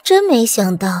了？真没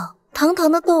想到堂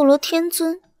堂的斗罗天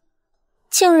尊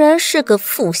竟然是个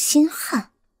负心汉。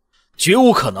绝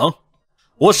无可能，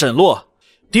我沈洛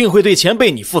定会对前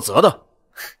辈你负责的。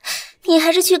你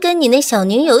还是去跟你那小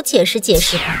女友解释解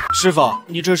释吧。师傅，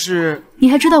你这是……你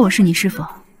还知道我是你师傅？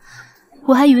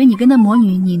我还以为你跟那魔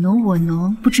女你侬我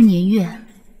侬不知年月，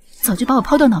早就把我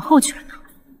抛到脑后去了呢。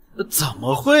怎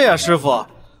么会啊，师傅，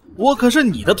我可是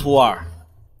你的徒儿。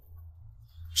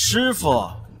师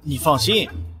傅，你放心，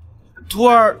徒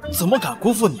儿怎么敢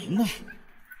辜负您呢？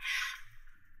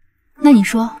那你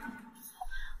说，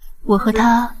我和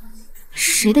他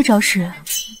谁的招式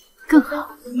更好？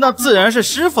那自然是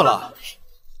师傅了。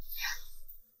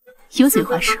油嘴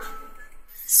滑舌，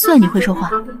算你会说话。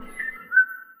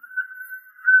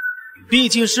毕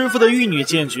竟师傅的玉女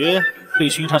剑诀对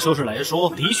寻常修士来说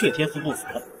的确天赋不符。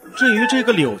至于这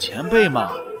个柳前辈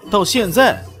嘛，到现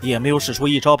在也没有使出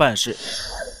一招半式。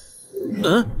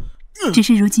只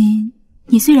是如今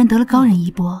你虽然得了高人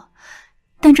一波，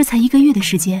但这才1个月的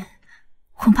时间，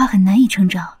恐怕很难以成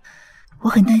长。我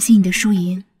很担心你的输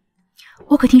赢。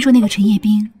我可听说那个陈叶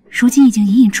冰如今已经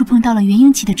隐隐触碰到了元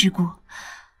婴期的桎梏，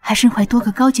还身怀多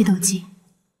个高阶斗技。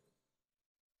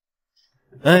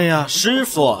哎呀，师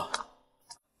傅，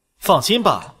放心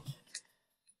吧，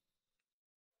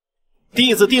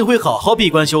弟子定会好好闭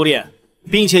关修炼，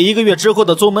并且1个月之后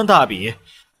的宗门大比，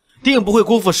定不会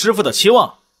辜负师傅的期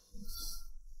望。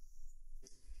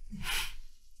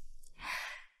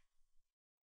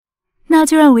那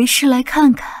就让为师来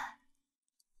看看，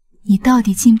你到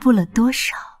底进步了多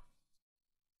少？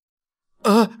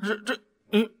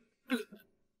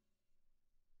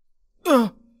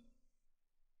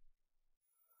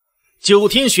九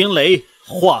天玄雷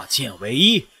化剑为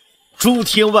一，诸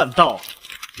天万道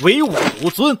唯我独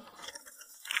尊。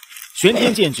玄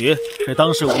天剑诀是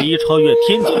当世唯一超越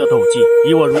天阶的斗技，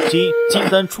以我如今金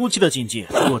丹初期的境界，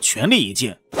若全力一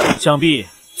剑，想必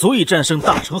足以战胜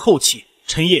大成后期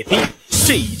陈叶冰。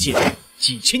这一剑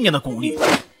几千年的功力，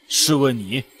试问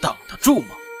你挡得住吗？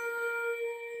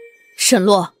沈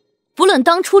洛，不论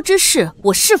当初之事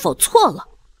我是否错了，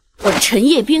我陈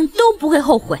叶冰都不会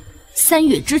后悔。3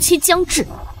月之期将至，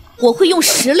我会用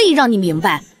实力让你明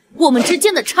白我们之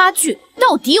间的差距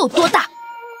到底有多大。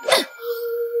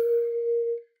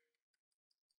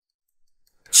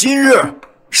今日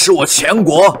是我全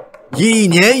国1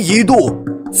年1度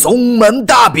宗门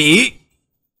大比，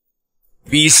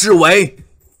比试为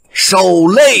守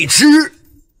擂之，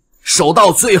守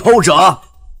到最后者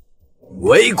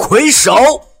为魁首，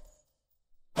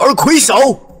而魁首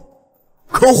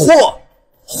可获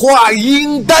化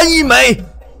阴丹1枚。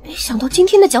没想到今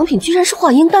天的奖品居然是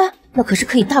化阴丹，那可是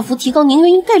可以大幅提高您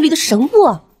元婴概率的神物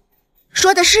啊！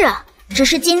说的是啊，只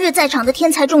是今日在场的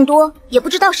天才众多，也不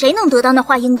知道谁能得到那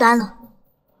化阴丹了。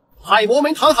海魔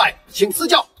门唐海，请赐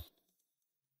教。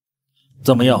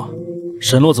怎么样，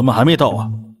沈洛怎么还没到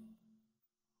啊？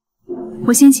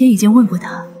我先前已经问过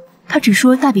他，他只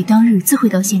说大比当日自会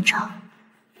到现场。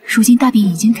如今大比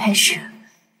已经开始，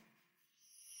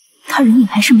他人影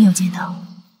还是没有见到。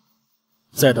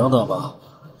再等等吧，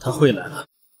他会来的。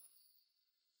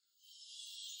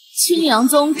青阳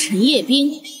宗陈叶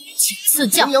冰，请赐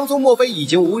教。青阳宗莫非已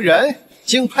经无人，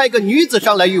竟派个女子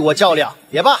上来与我较量？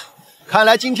也罢，看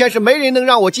来今天是没人能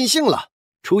让我尽兴了。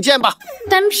出剑吧！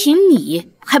单凭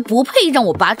你还不配让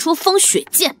我拔出风雪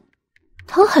剑。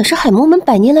唐海是海魔门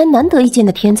100年来难得一见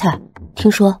的天才，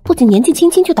听说不仅年纪轻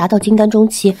轻就达到金丹中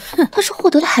期，他是获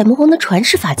得了海魔王的传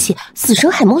世法器死神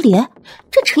海魔莲。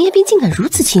这陈叶冰竟敢如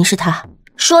此轻视他。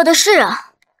说的是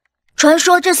啊，传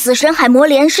说这死神海魔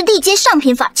莲是地阶上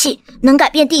品法器，能改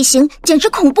变地形，简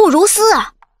直恐怖如斯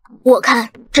啊！我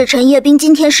看这陈叶冰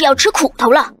今天是要吃苦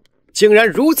头了。竟然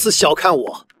如此小看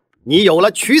我，你有了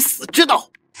取死之道。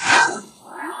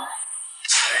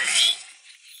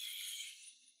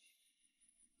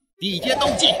地阶斗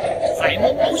技，海魔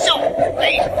咆哮，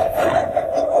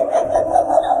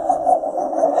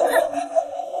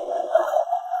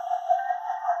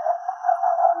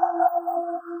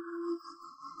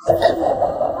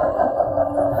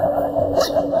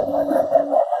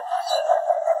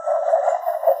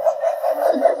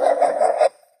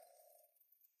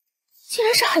竟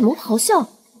然是海魔咆哮，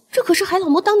这可是海老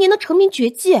魔当年的成名绝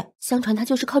技，相传他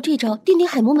就是靠这招奠定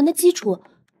海魔门的基础。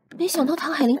没想到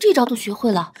唐海林这招都学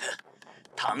会了。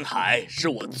唐海是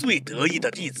我最得意的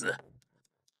弟子，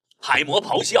海魔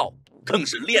咆哮更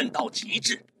是练到极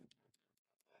致。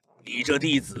你这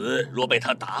弟子若被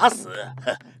他打死，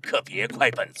可别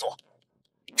怪本座。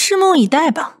拭目以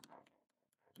待吧。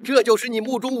这就是你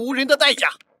目中无人的代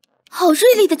价。好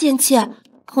锐利的剑气，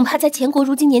恐怕在前国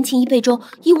如今年轻1辈中，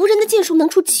已无人的剑术能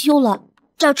出其右了。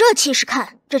照这气势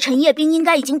看，这陈叶冰应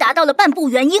该已经达到了半步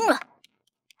元婴了。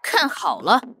看好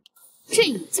了，这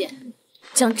一剑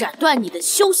将斩断你的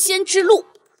修仙之路，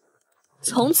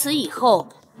从此以后，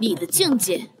你的境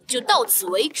界就到此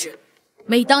为止。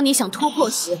每当你想突破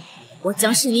时，我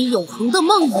将是你永恒的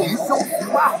梦魇。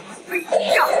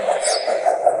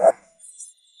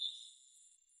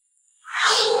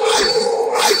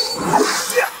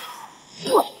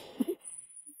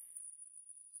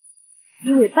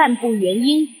因为半部原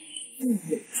因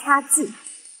必有差距。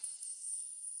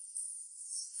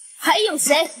还有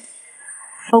谁？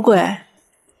老鬼，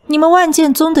你们万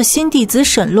剑宗的新弟子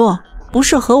沈洛，不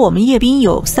是和我们叶斌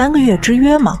有3个月之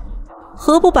约吗？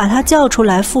何不把他叫出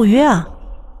来赴约啊？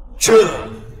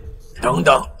等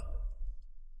等！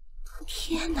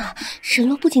天哪！沈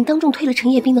洛不仅当众推了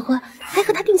陈叶斌的婚，还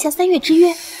和他定下3月之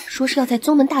约，说是要在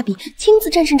宗门大比亲自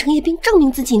战胜陈叶斌，证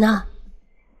明自己呢。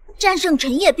战胜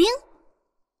陈叶斌？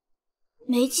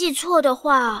没记错的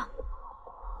话，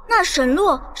那沈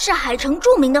洛是海城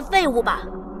著名的废物吧？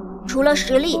除了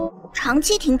实力，长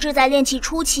期停滞在炼气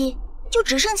初期，就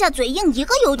只剩下嘴硬一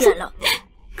个优点了。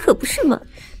可不是吗？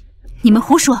你们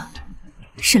胡说，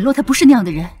沈洛他不是那样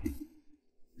的人。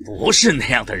不是那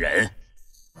样的人，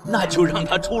那就让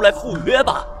他出来赴约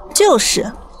吧。就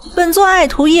是，本座爱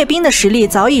徒叶斌的实力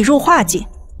早已入化境，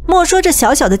莫说这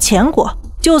小小的前国，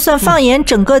就算放眼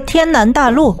整个天南大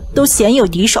陆，都鲜有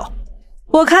敌手。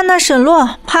我看那沈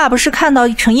洛怕不是看到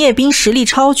陈叶斌实力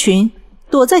超群，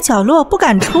躲在角落不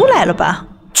敢出来了吧？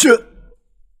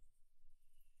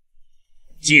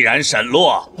既然沈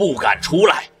洛不敢出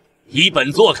来，以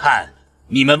本座看，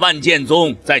你们万剑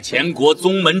宗在前国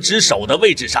宗门之首的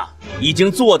位置上已经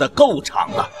坐得够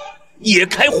长了，也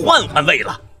该换换位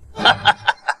了。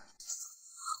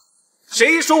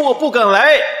谁说我不敢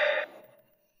来？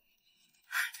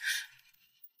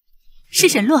是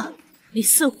沈洛，你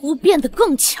似乎变得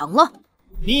更强了。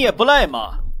你也不赖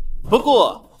嘛。不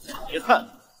过遗憾，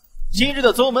今日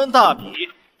的宗门大比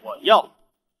我要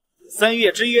，3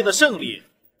月之约的胜利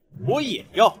我也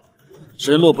要。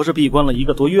沈洛不是闭关了1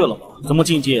个多月了吗？怎么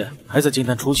境界还在金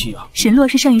丹初期啊？沈洛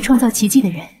是善于创造奇迹的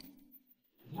人，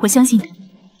我相信他，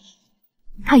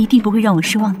他一定不会让我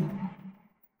失望的。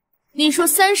你说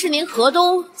30年河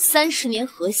东，30年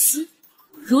河西，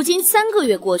如今3个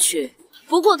月过去，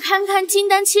不过堪堪金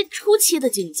丹期初期的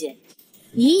境界，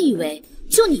你以为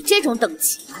就你这种等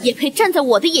级也配站在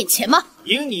我的眼前吗？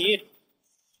赢你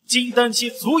金丹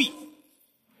期足矣。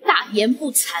大言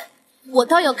不惭，我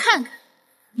倒要看看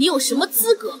你有什么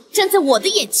资格站在我的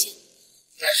眼前。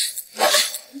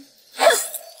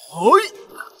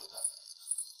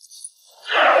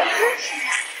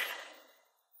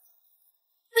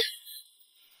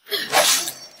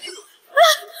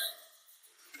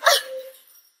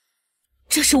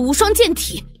这是无双剑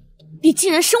体，你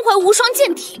竟然身怀无双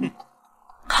剑体！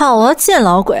好啊，剑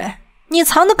老鬼，你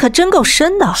藏的可真够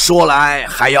深的。说来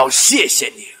还要谢谢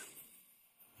你，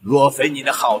若非你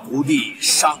的好徒弟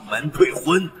上门退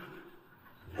婚，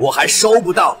我还收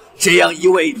不到这样一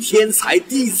位天才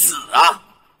弟子啊！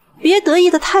别得意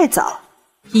的太早，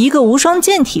一个无双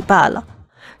剑体罢了，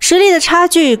实力的差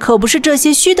距可不是这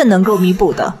些虚的能够弥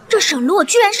补的。这沈洛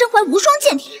居然身怀无双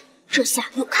剑体，这下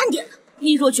有看点了。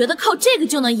你若觉得靠这个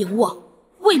就能赢我，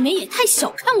未免也太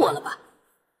小看我了吧？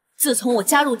自从我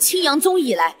加入青阳宗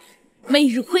以来，每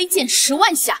日挥剑10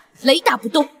万下，雷打不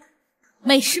动，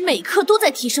每时每刻都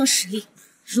在提升实力，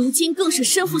如今更是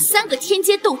身负3个天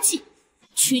阶斗技，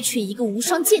区一个无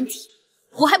双剑体，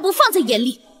我还不放在眼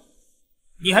里。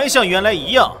你还像原来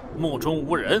一样目中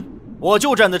无人，我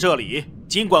就站在这里，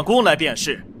尽管攻来便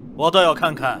是。我倒要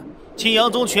看看青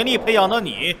阳宗全力培养的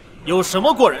你有什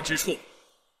么过人之处。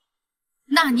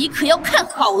那你可要看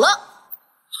好了。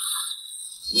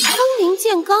风灵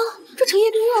剑罡，这陈叶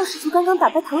斌又要使出刚刚打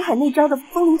败唐海那招的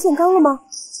风灵剑罡了吗？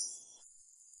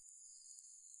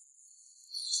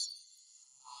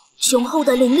雄厚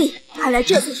的灵力，看来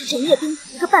这才是陈叶斌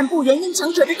一个半步元婴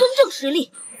强者的真正实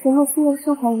力。沈洛虽然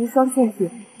身怀无双剑体，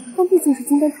但毕竟是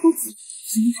金丹初期，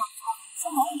实力上差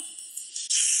蛮远。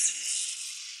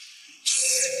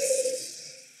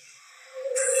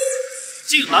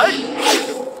进来！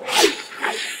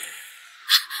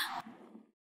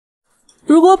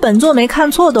如果本座没看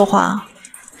错的话，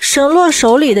沈洛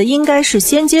手里的应该是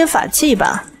仙阶法器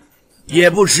吧？也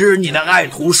不知你那爱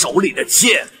徒手里的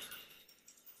剑，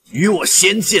与我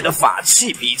仙界的法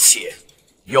器比起，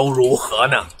又如何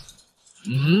呢？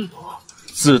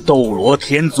自斗罗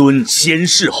天尊仙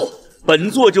逝后，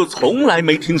本座就从来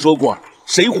没听说过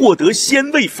谁获得仙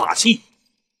位法器。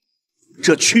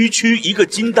这区一个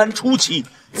金丹初期，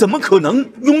怎么可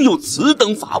能拥有此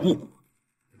等法物？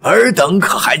尔等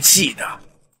可还记得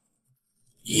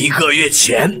1个月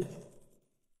前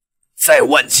在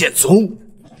万剑宗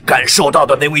感受到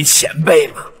的那位前辈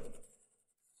吗？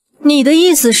你的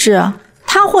意思是，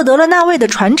他获得了那位的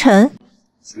传承？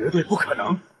绝对不可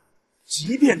能，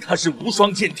即便他是无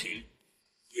双剑体，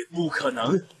也不可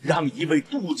能让一位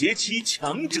渡劫期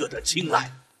强者的青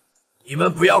睐。你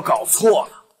们不要搞错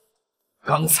了，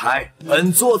刚才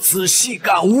本座仔细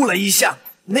感悟了一下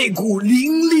那股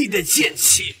凌厉的剑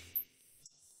气，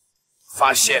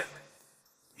发现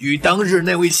与当日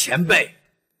那位前辈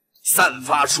散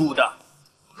发出的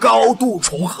高度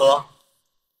重合。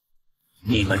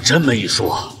你们这么一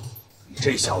说，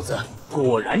这小子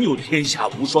果然有天下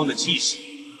无双的气势。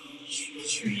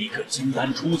区一个金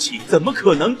丹初期，怎么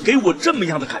可能给我这么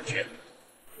样的感觉？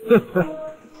呵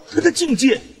呵，他的境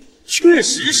界确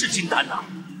实是金丹呐。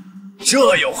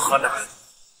这有何难？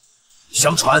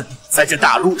相传在这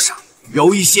大陆上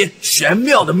有一些玄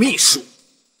妙的秘术，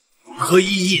可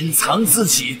以隐藏自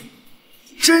己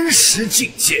真实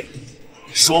境界。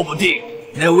说不定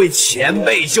那位前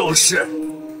辈就是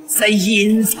在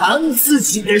隐藏自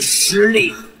己的实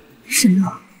力。沈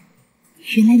洛，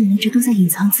原来你一直都在隐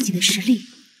藏自己的实力。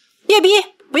叶逼，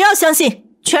不要相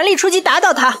信，全力出击打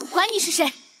倒他！管你是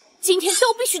谁，今天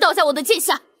都必须倒在我的剑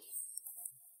下！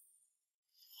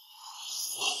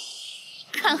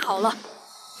看好了，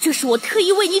这是我特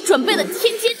意为你准备的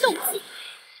天阶斗技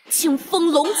——清风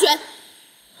龙卷。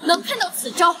能看到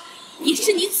此招，也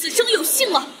是你此生有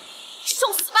幸了。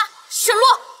受死吧，沈洛！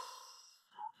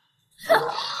哼！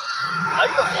来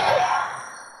吧！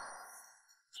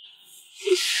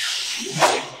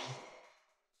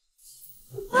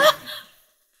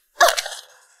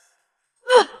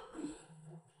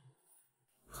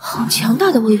好强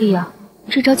大的威力啊！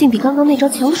这招竟比刚刚那招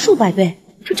强了数百倍。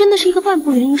这真的是一个万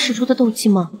不元因使出的斗技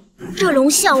吗？这龙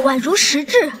啸宛如实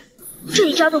质，这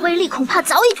一招的威力恐怕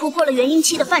早已突破了元婴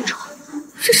期的范畴。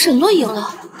是沈洛赢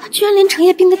了，他居然连程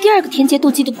夜冰的第2个天阶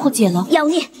斗技都破解了。妖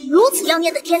孽，如此妖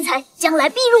孽的天才，将来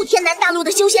必入天南大陆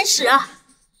的修仙史啊！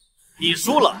你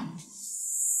输了。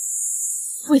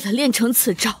为了练成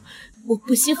此招，我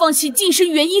不惜放弃晋升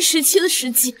元婴时期的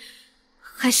时机，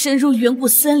还深入远古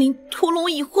森林屠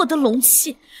龙以获得龙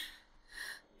气，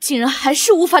竟然还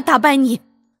是无法打败你。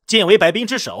剑为百兵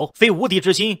之首，非无敌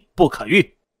之心不可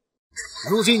御。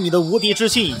如今你的无敌之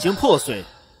心已经破碎，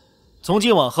从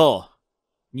今往后，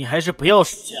你还是不要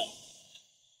使剑了。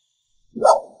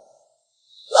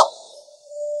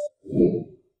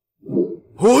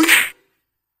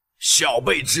小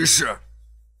辈之事，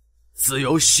自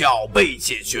有小辈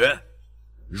解决。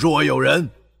若有人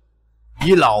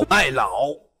倚老卖老，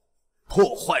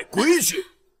破坏规矩，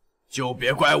就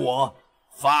别怪我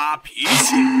发脾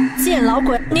气。贱老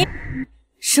鬼，你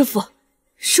师傅，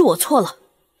是我错了。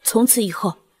从此以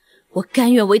后，我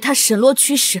甘愿为他沈洛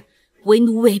驱使，为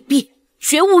奴为婢，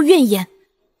绝无怨言。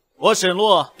我沈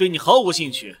洛对你毫无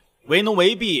兴趣，为奴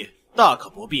为婢大可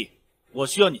不必。我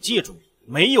需要你记住，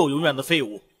没有永远的废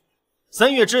物。3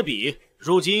月之比，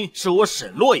如今是我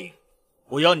沈洛赢，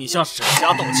我要你向沈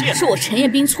家道歉。是我陈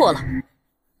彦斌错了，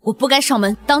我不该上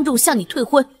门当众向你退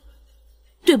婚，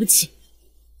对不起。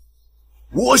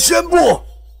我宣布，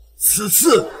此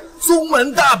次宗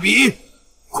门大比，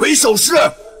魁首是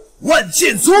万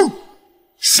剑宗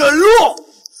沈洛。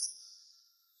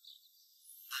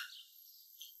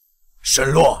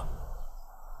沈洛，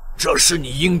这是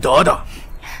你应得的。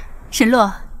沈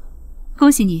洛，恭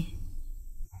喜你。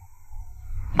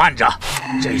慢着，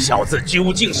这小子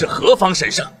究竟是何方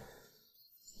神圣？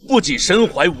不仅身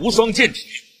怀无双剑体，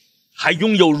还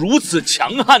拥有如此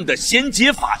强悍的仙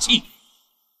阶法器。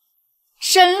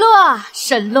沈洛，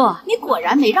沈洛，你果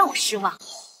然没让我失望。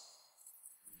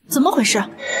怎么回事？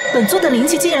本座的灵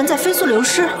气竟然在飞速流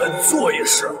失。本座也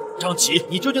是。张琪，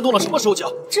你究竟动了什么手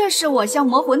脚？这是我向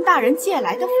魔魂大人借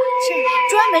来的法阵，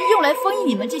专门用来封印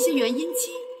你们这些元婴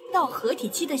期到合体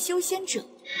期的修仙者。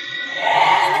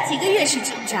你们几个越是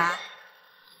挣扎，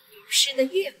流失的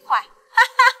越快。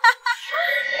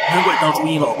难怪当初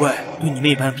殷老怪对你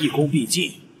那般毕恭毕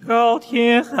敬。高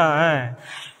天海，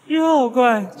要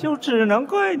怪就只能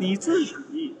怪你自己，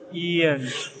眼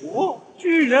拙，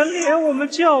居然连我们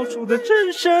教主的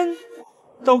真身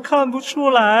都看不出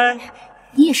来。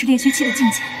你也是炼虚期的境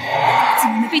界，怎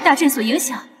么没被大阵所影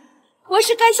响？我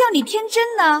是该笑你天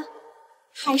真呢，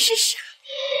还是傻？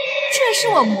这是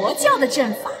我魔教的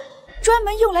阵法，专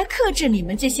门用来克制你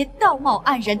们这些道貌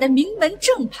岸然的名门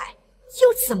正派，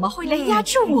又怎么会来压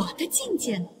制我的境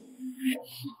界呢？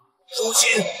如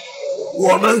今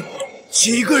我们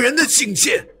几个人的境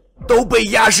界都被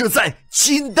压制在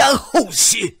金丹后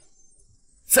期，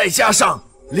再加上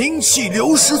灵气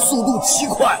流失速度极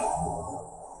快，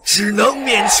只能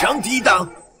勉强抵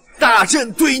挡大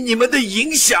阵对你们的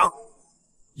影响。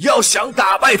要想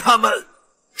打败他们，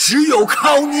只有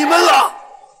靠你们了。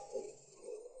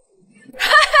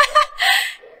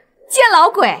贱老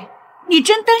鬼，你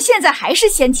真当现在还是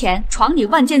先前闯你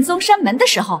万剑宗山门的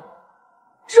时候？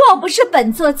若不是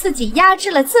本座自己压制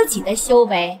了自己的修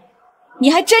为，你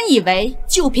还真以为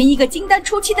就凭一个金丹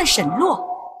初期的沈洛，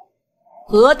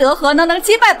何德何能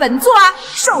击败本座啊？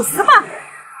受死吧！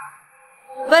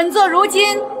本座如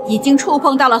今已经触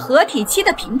碰到了合体期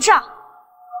的屏障，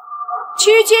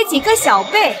区区几个小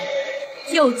辈，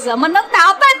又怎么能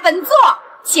打败本座？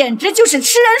简直就是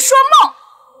痴人说梦！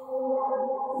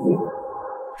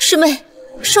师妹，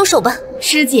收手吧。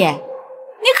师姐，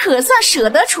你可算舍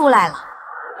得出来了。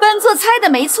本座猜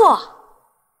的没错，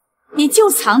你就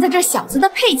藏在这小子的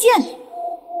佩剑里。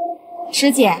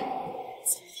师姐，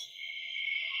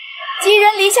寄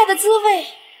人篱下的滋味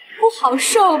不好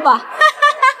受吧？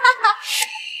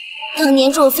当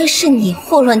年若非是你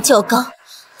祸乱教纲，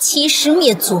欺师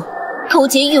灭祖，勾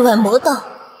结域外魔道，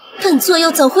本座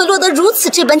又怎会落得如此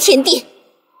这般田地？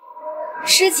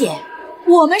师姐，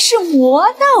我们是魔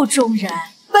道中人，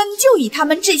本就与他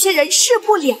们这些人势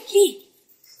不两立，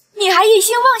你还一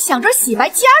心妄想着洗白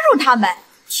加入他们，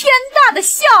天大的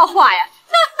笑话呀！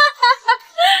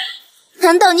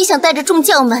难道你想带着众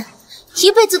将们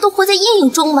一辈子都活在阴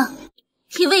影中吗？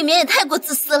你未免也太过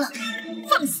自私了。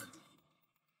放肆！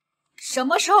什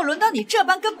么时候轮到你这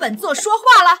般跟本座说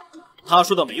话了？他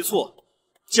说的没错，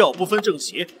教不分正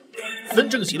邪，分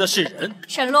正邪的是人。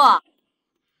沈洛，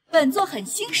本座很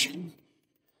欣赏你，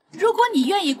如果你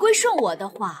愿意归顺我的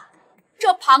话，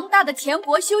这庞大的前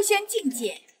国修仙境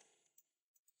界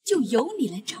就由你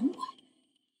来掌管，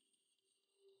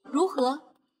如何？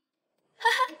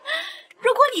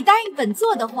如果你答应本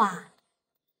座的话，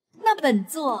那本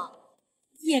座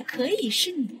也可以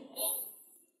是你。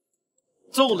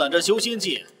纵览着修仙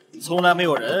界，从来没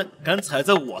有人敢踩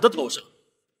在我的头上。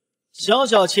小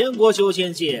小前国修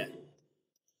仙界，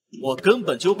我根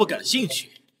本就不感兴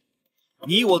趣，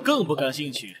你我更不感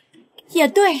兴趣。也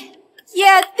对，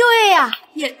也对呀，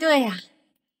也对呀。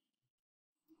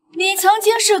你曾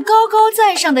经是高高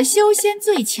在上的修仙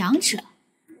最强者，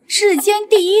世间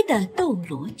第一的斗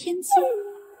罗天尊，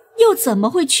又怎么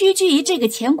会屈居于这个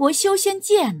前国修仙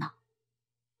界呢？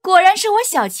果然是我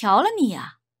小瞧了你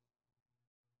啊！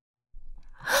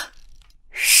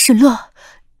沈洛，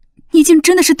你竟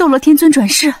真的是斗罗天尊转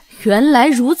世！原来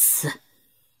如此，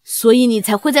所以你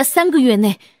才会在3个月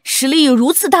内实力有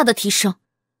如此大的提升，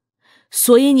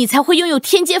所以你才会拥有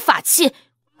天阶法器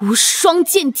无双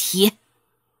剑体。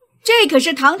这可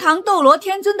是堂堂斗罗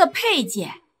天尊的佩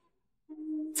剑，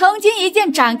曾经一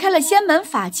剑斩开了仙门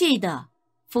法器的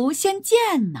伏仙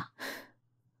剑呢。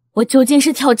我究竟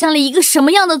是挑战了一个什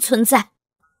么样的存在？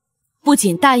不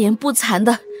仅大言不惭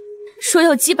的说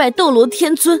要击败斗罗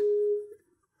天尊，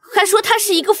还说他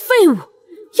是一个废物，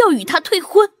要与他退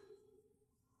婚。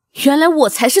原来我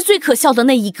才是最可笑的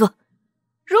那一个。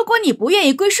如果你不愿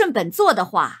意归顺本座的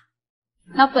话，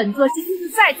那本座今天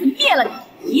就再次灭了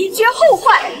你，以绝后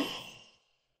患。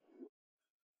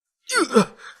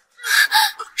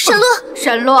沈洛，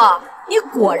沈洛，你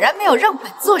果然没有让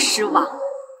本座失望。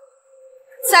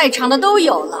在场的都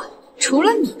有了，除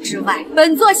了你之外，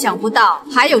本座想不到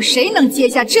还有谁能接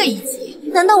下这一击。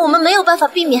难道我们没有办法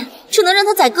避免，只能让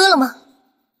他宰割了吗？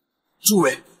诸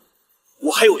位，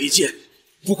我还有一剑，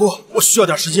不过我需要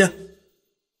点时间。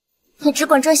你只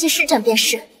管专心施展便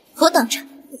是，我等着。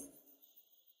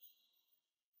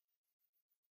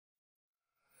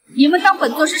你们当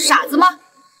本座是傻子吗？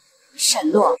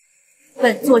沈洛，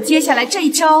本座接下来这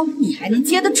一招你还能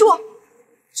接得住？斩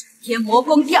天魔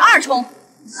功第2重。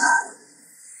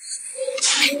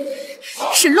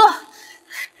沈洛，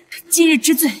今日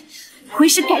之罪，回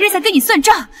师改日再跟你算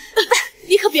账。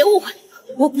你可别误会，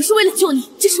我不是为了救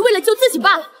你，只是为了救自己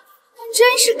罢了。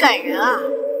真是感人啊！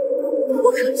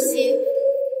不可惜，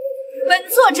本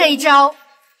座这一招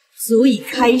足以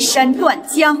开山断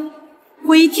江，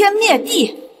毁天灭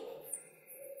地。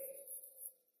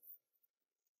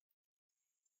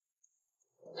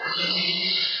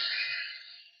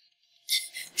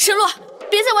沈洛，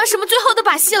别再玩什么最后的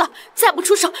把戏了，再不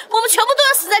出手，我们全部都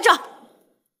要死在这儿。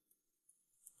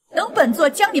等本座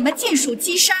将你们尽数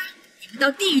击杀，你们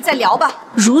到地狱再聊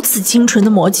吧。如此精纯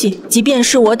的魔技，即便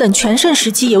是我等全盛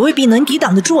时期，也未必能抵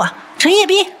挡得住啊！陈叶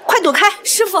斌，快躲开！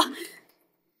师父，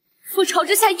覆巢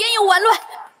之下焉有完卵？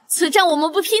此战我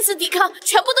们不拼死抵抗，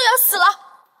全部都要死了。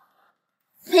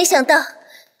没想到，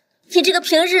你这个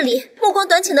平日里目光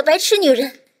短浅的白痴女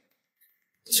人，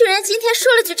居然今天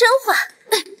说了句真话。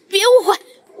别误会，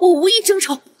我无意争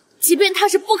宠，即便他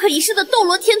是不可一世的斗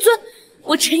罗天尊，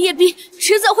我陈叶斌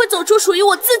迟早会走出属于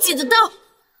我自己的道。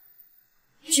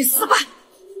去死吧！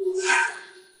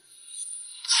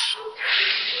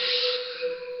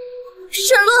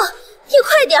沈洛，你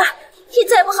快点儿！你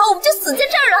再不好，我们就死在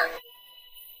这儿了。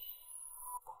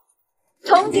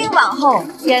从今往后，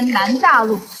天南大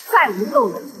陆再无斗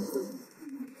罗天尊。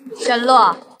沈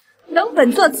洛，等本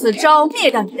座此招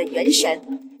灭掉你的元神，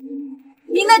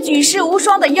你那举世无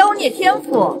双的妖孽天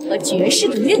赋和绝世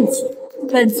的运气，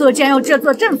本座将用这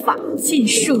座阵法尽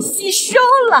数吸收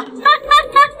了。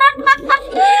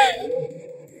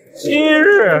今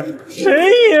日谁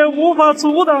也无法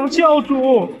阻挡教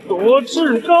主夺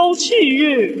至高气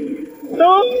运，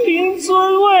登临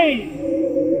尊位。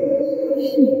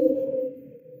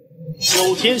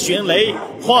九天玄雷，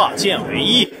化剑为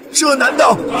一。这难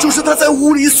道就是他在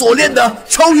屋里所练的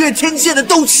超越天界的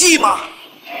斗气吗？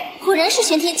果然是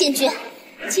玄天剑诀，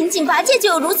仅仅拔剑就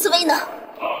有如此威能。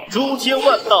诸天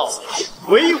万道，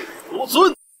唯我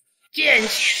尊。剑气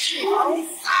势横3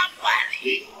万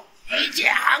里，一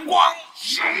剑寒光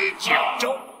19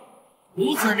州，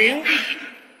如此凌厉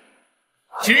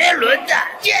绝伦的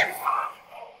剑法，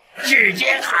世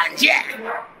间罕见，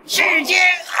世间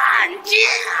罕见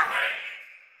啊！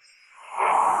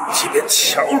即便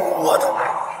强如我等，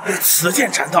为此剑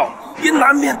斩道，也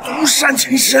难免独善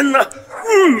其身啊！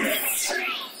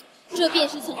这便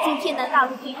是曾经天南大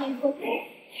陆最巅峰、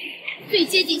最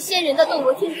接近仙人的斗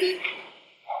罗天尊。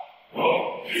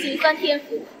此番天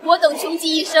赋，我等穷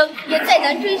极一生也再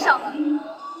难追上了。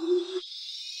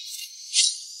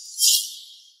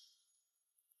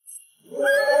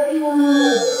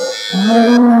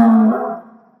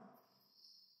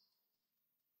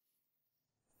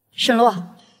沈洛，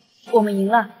我们赢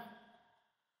了。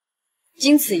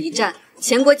经此一战，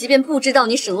前国即便不知道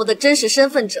你沈洛的真实身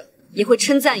份者，也会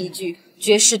称赞一句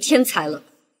绝世天才了。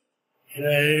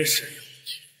真是有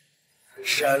趣，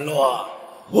沈洛，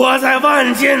我在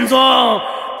万剑宗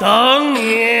等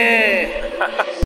你。